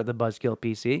Twitter at the Buzzkill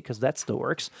PC because that still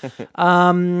works.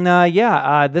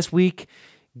 This week,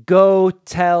 go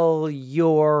tell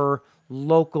your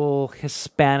local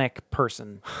Hispanic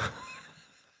person.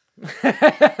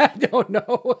 I don't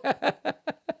know.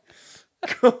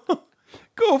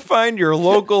 Go find your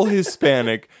local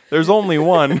Hispanic. There's only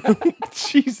one.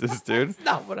 Jesus, dude. That's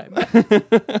not what I meant.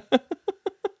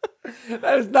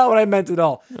 That is not what I meant at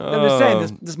all. I'm just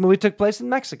saying this movie took place in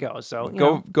Mexico, so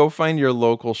go find your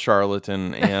local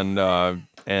charlatan and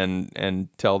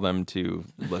tell them to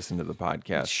listen to the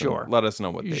podcast. Sure. Let us know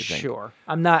what they think. Sure.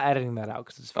 I'm not editing that out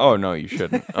because it's fun. Oh no, you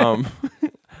shouldn't.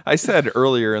 I said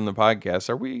earlier in the podcast,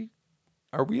 are we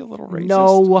a little racist?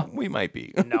 No. We might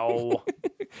be. No.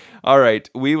 All right.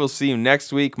 We will see you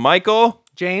next week. Michael.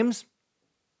 James.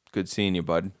 Good seeing you,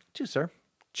 bud. Cheers, sir.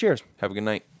 Cheers. Have a good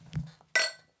night.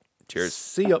 Cheers.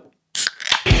 See ya.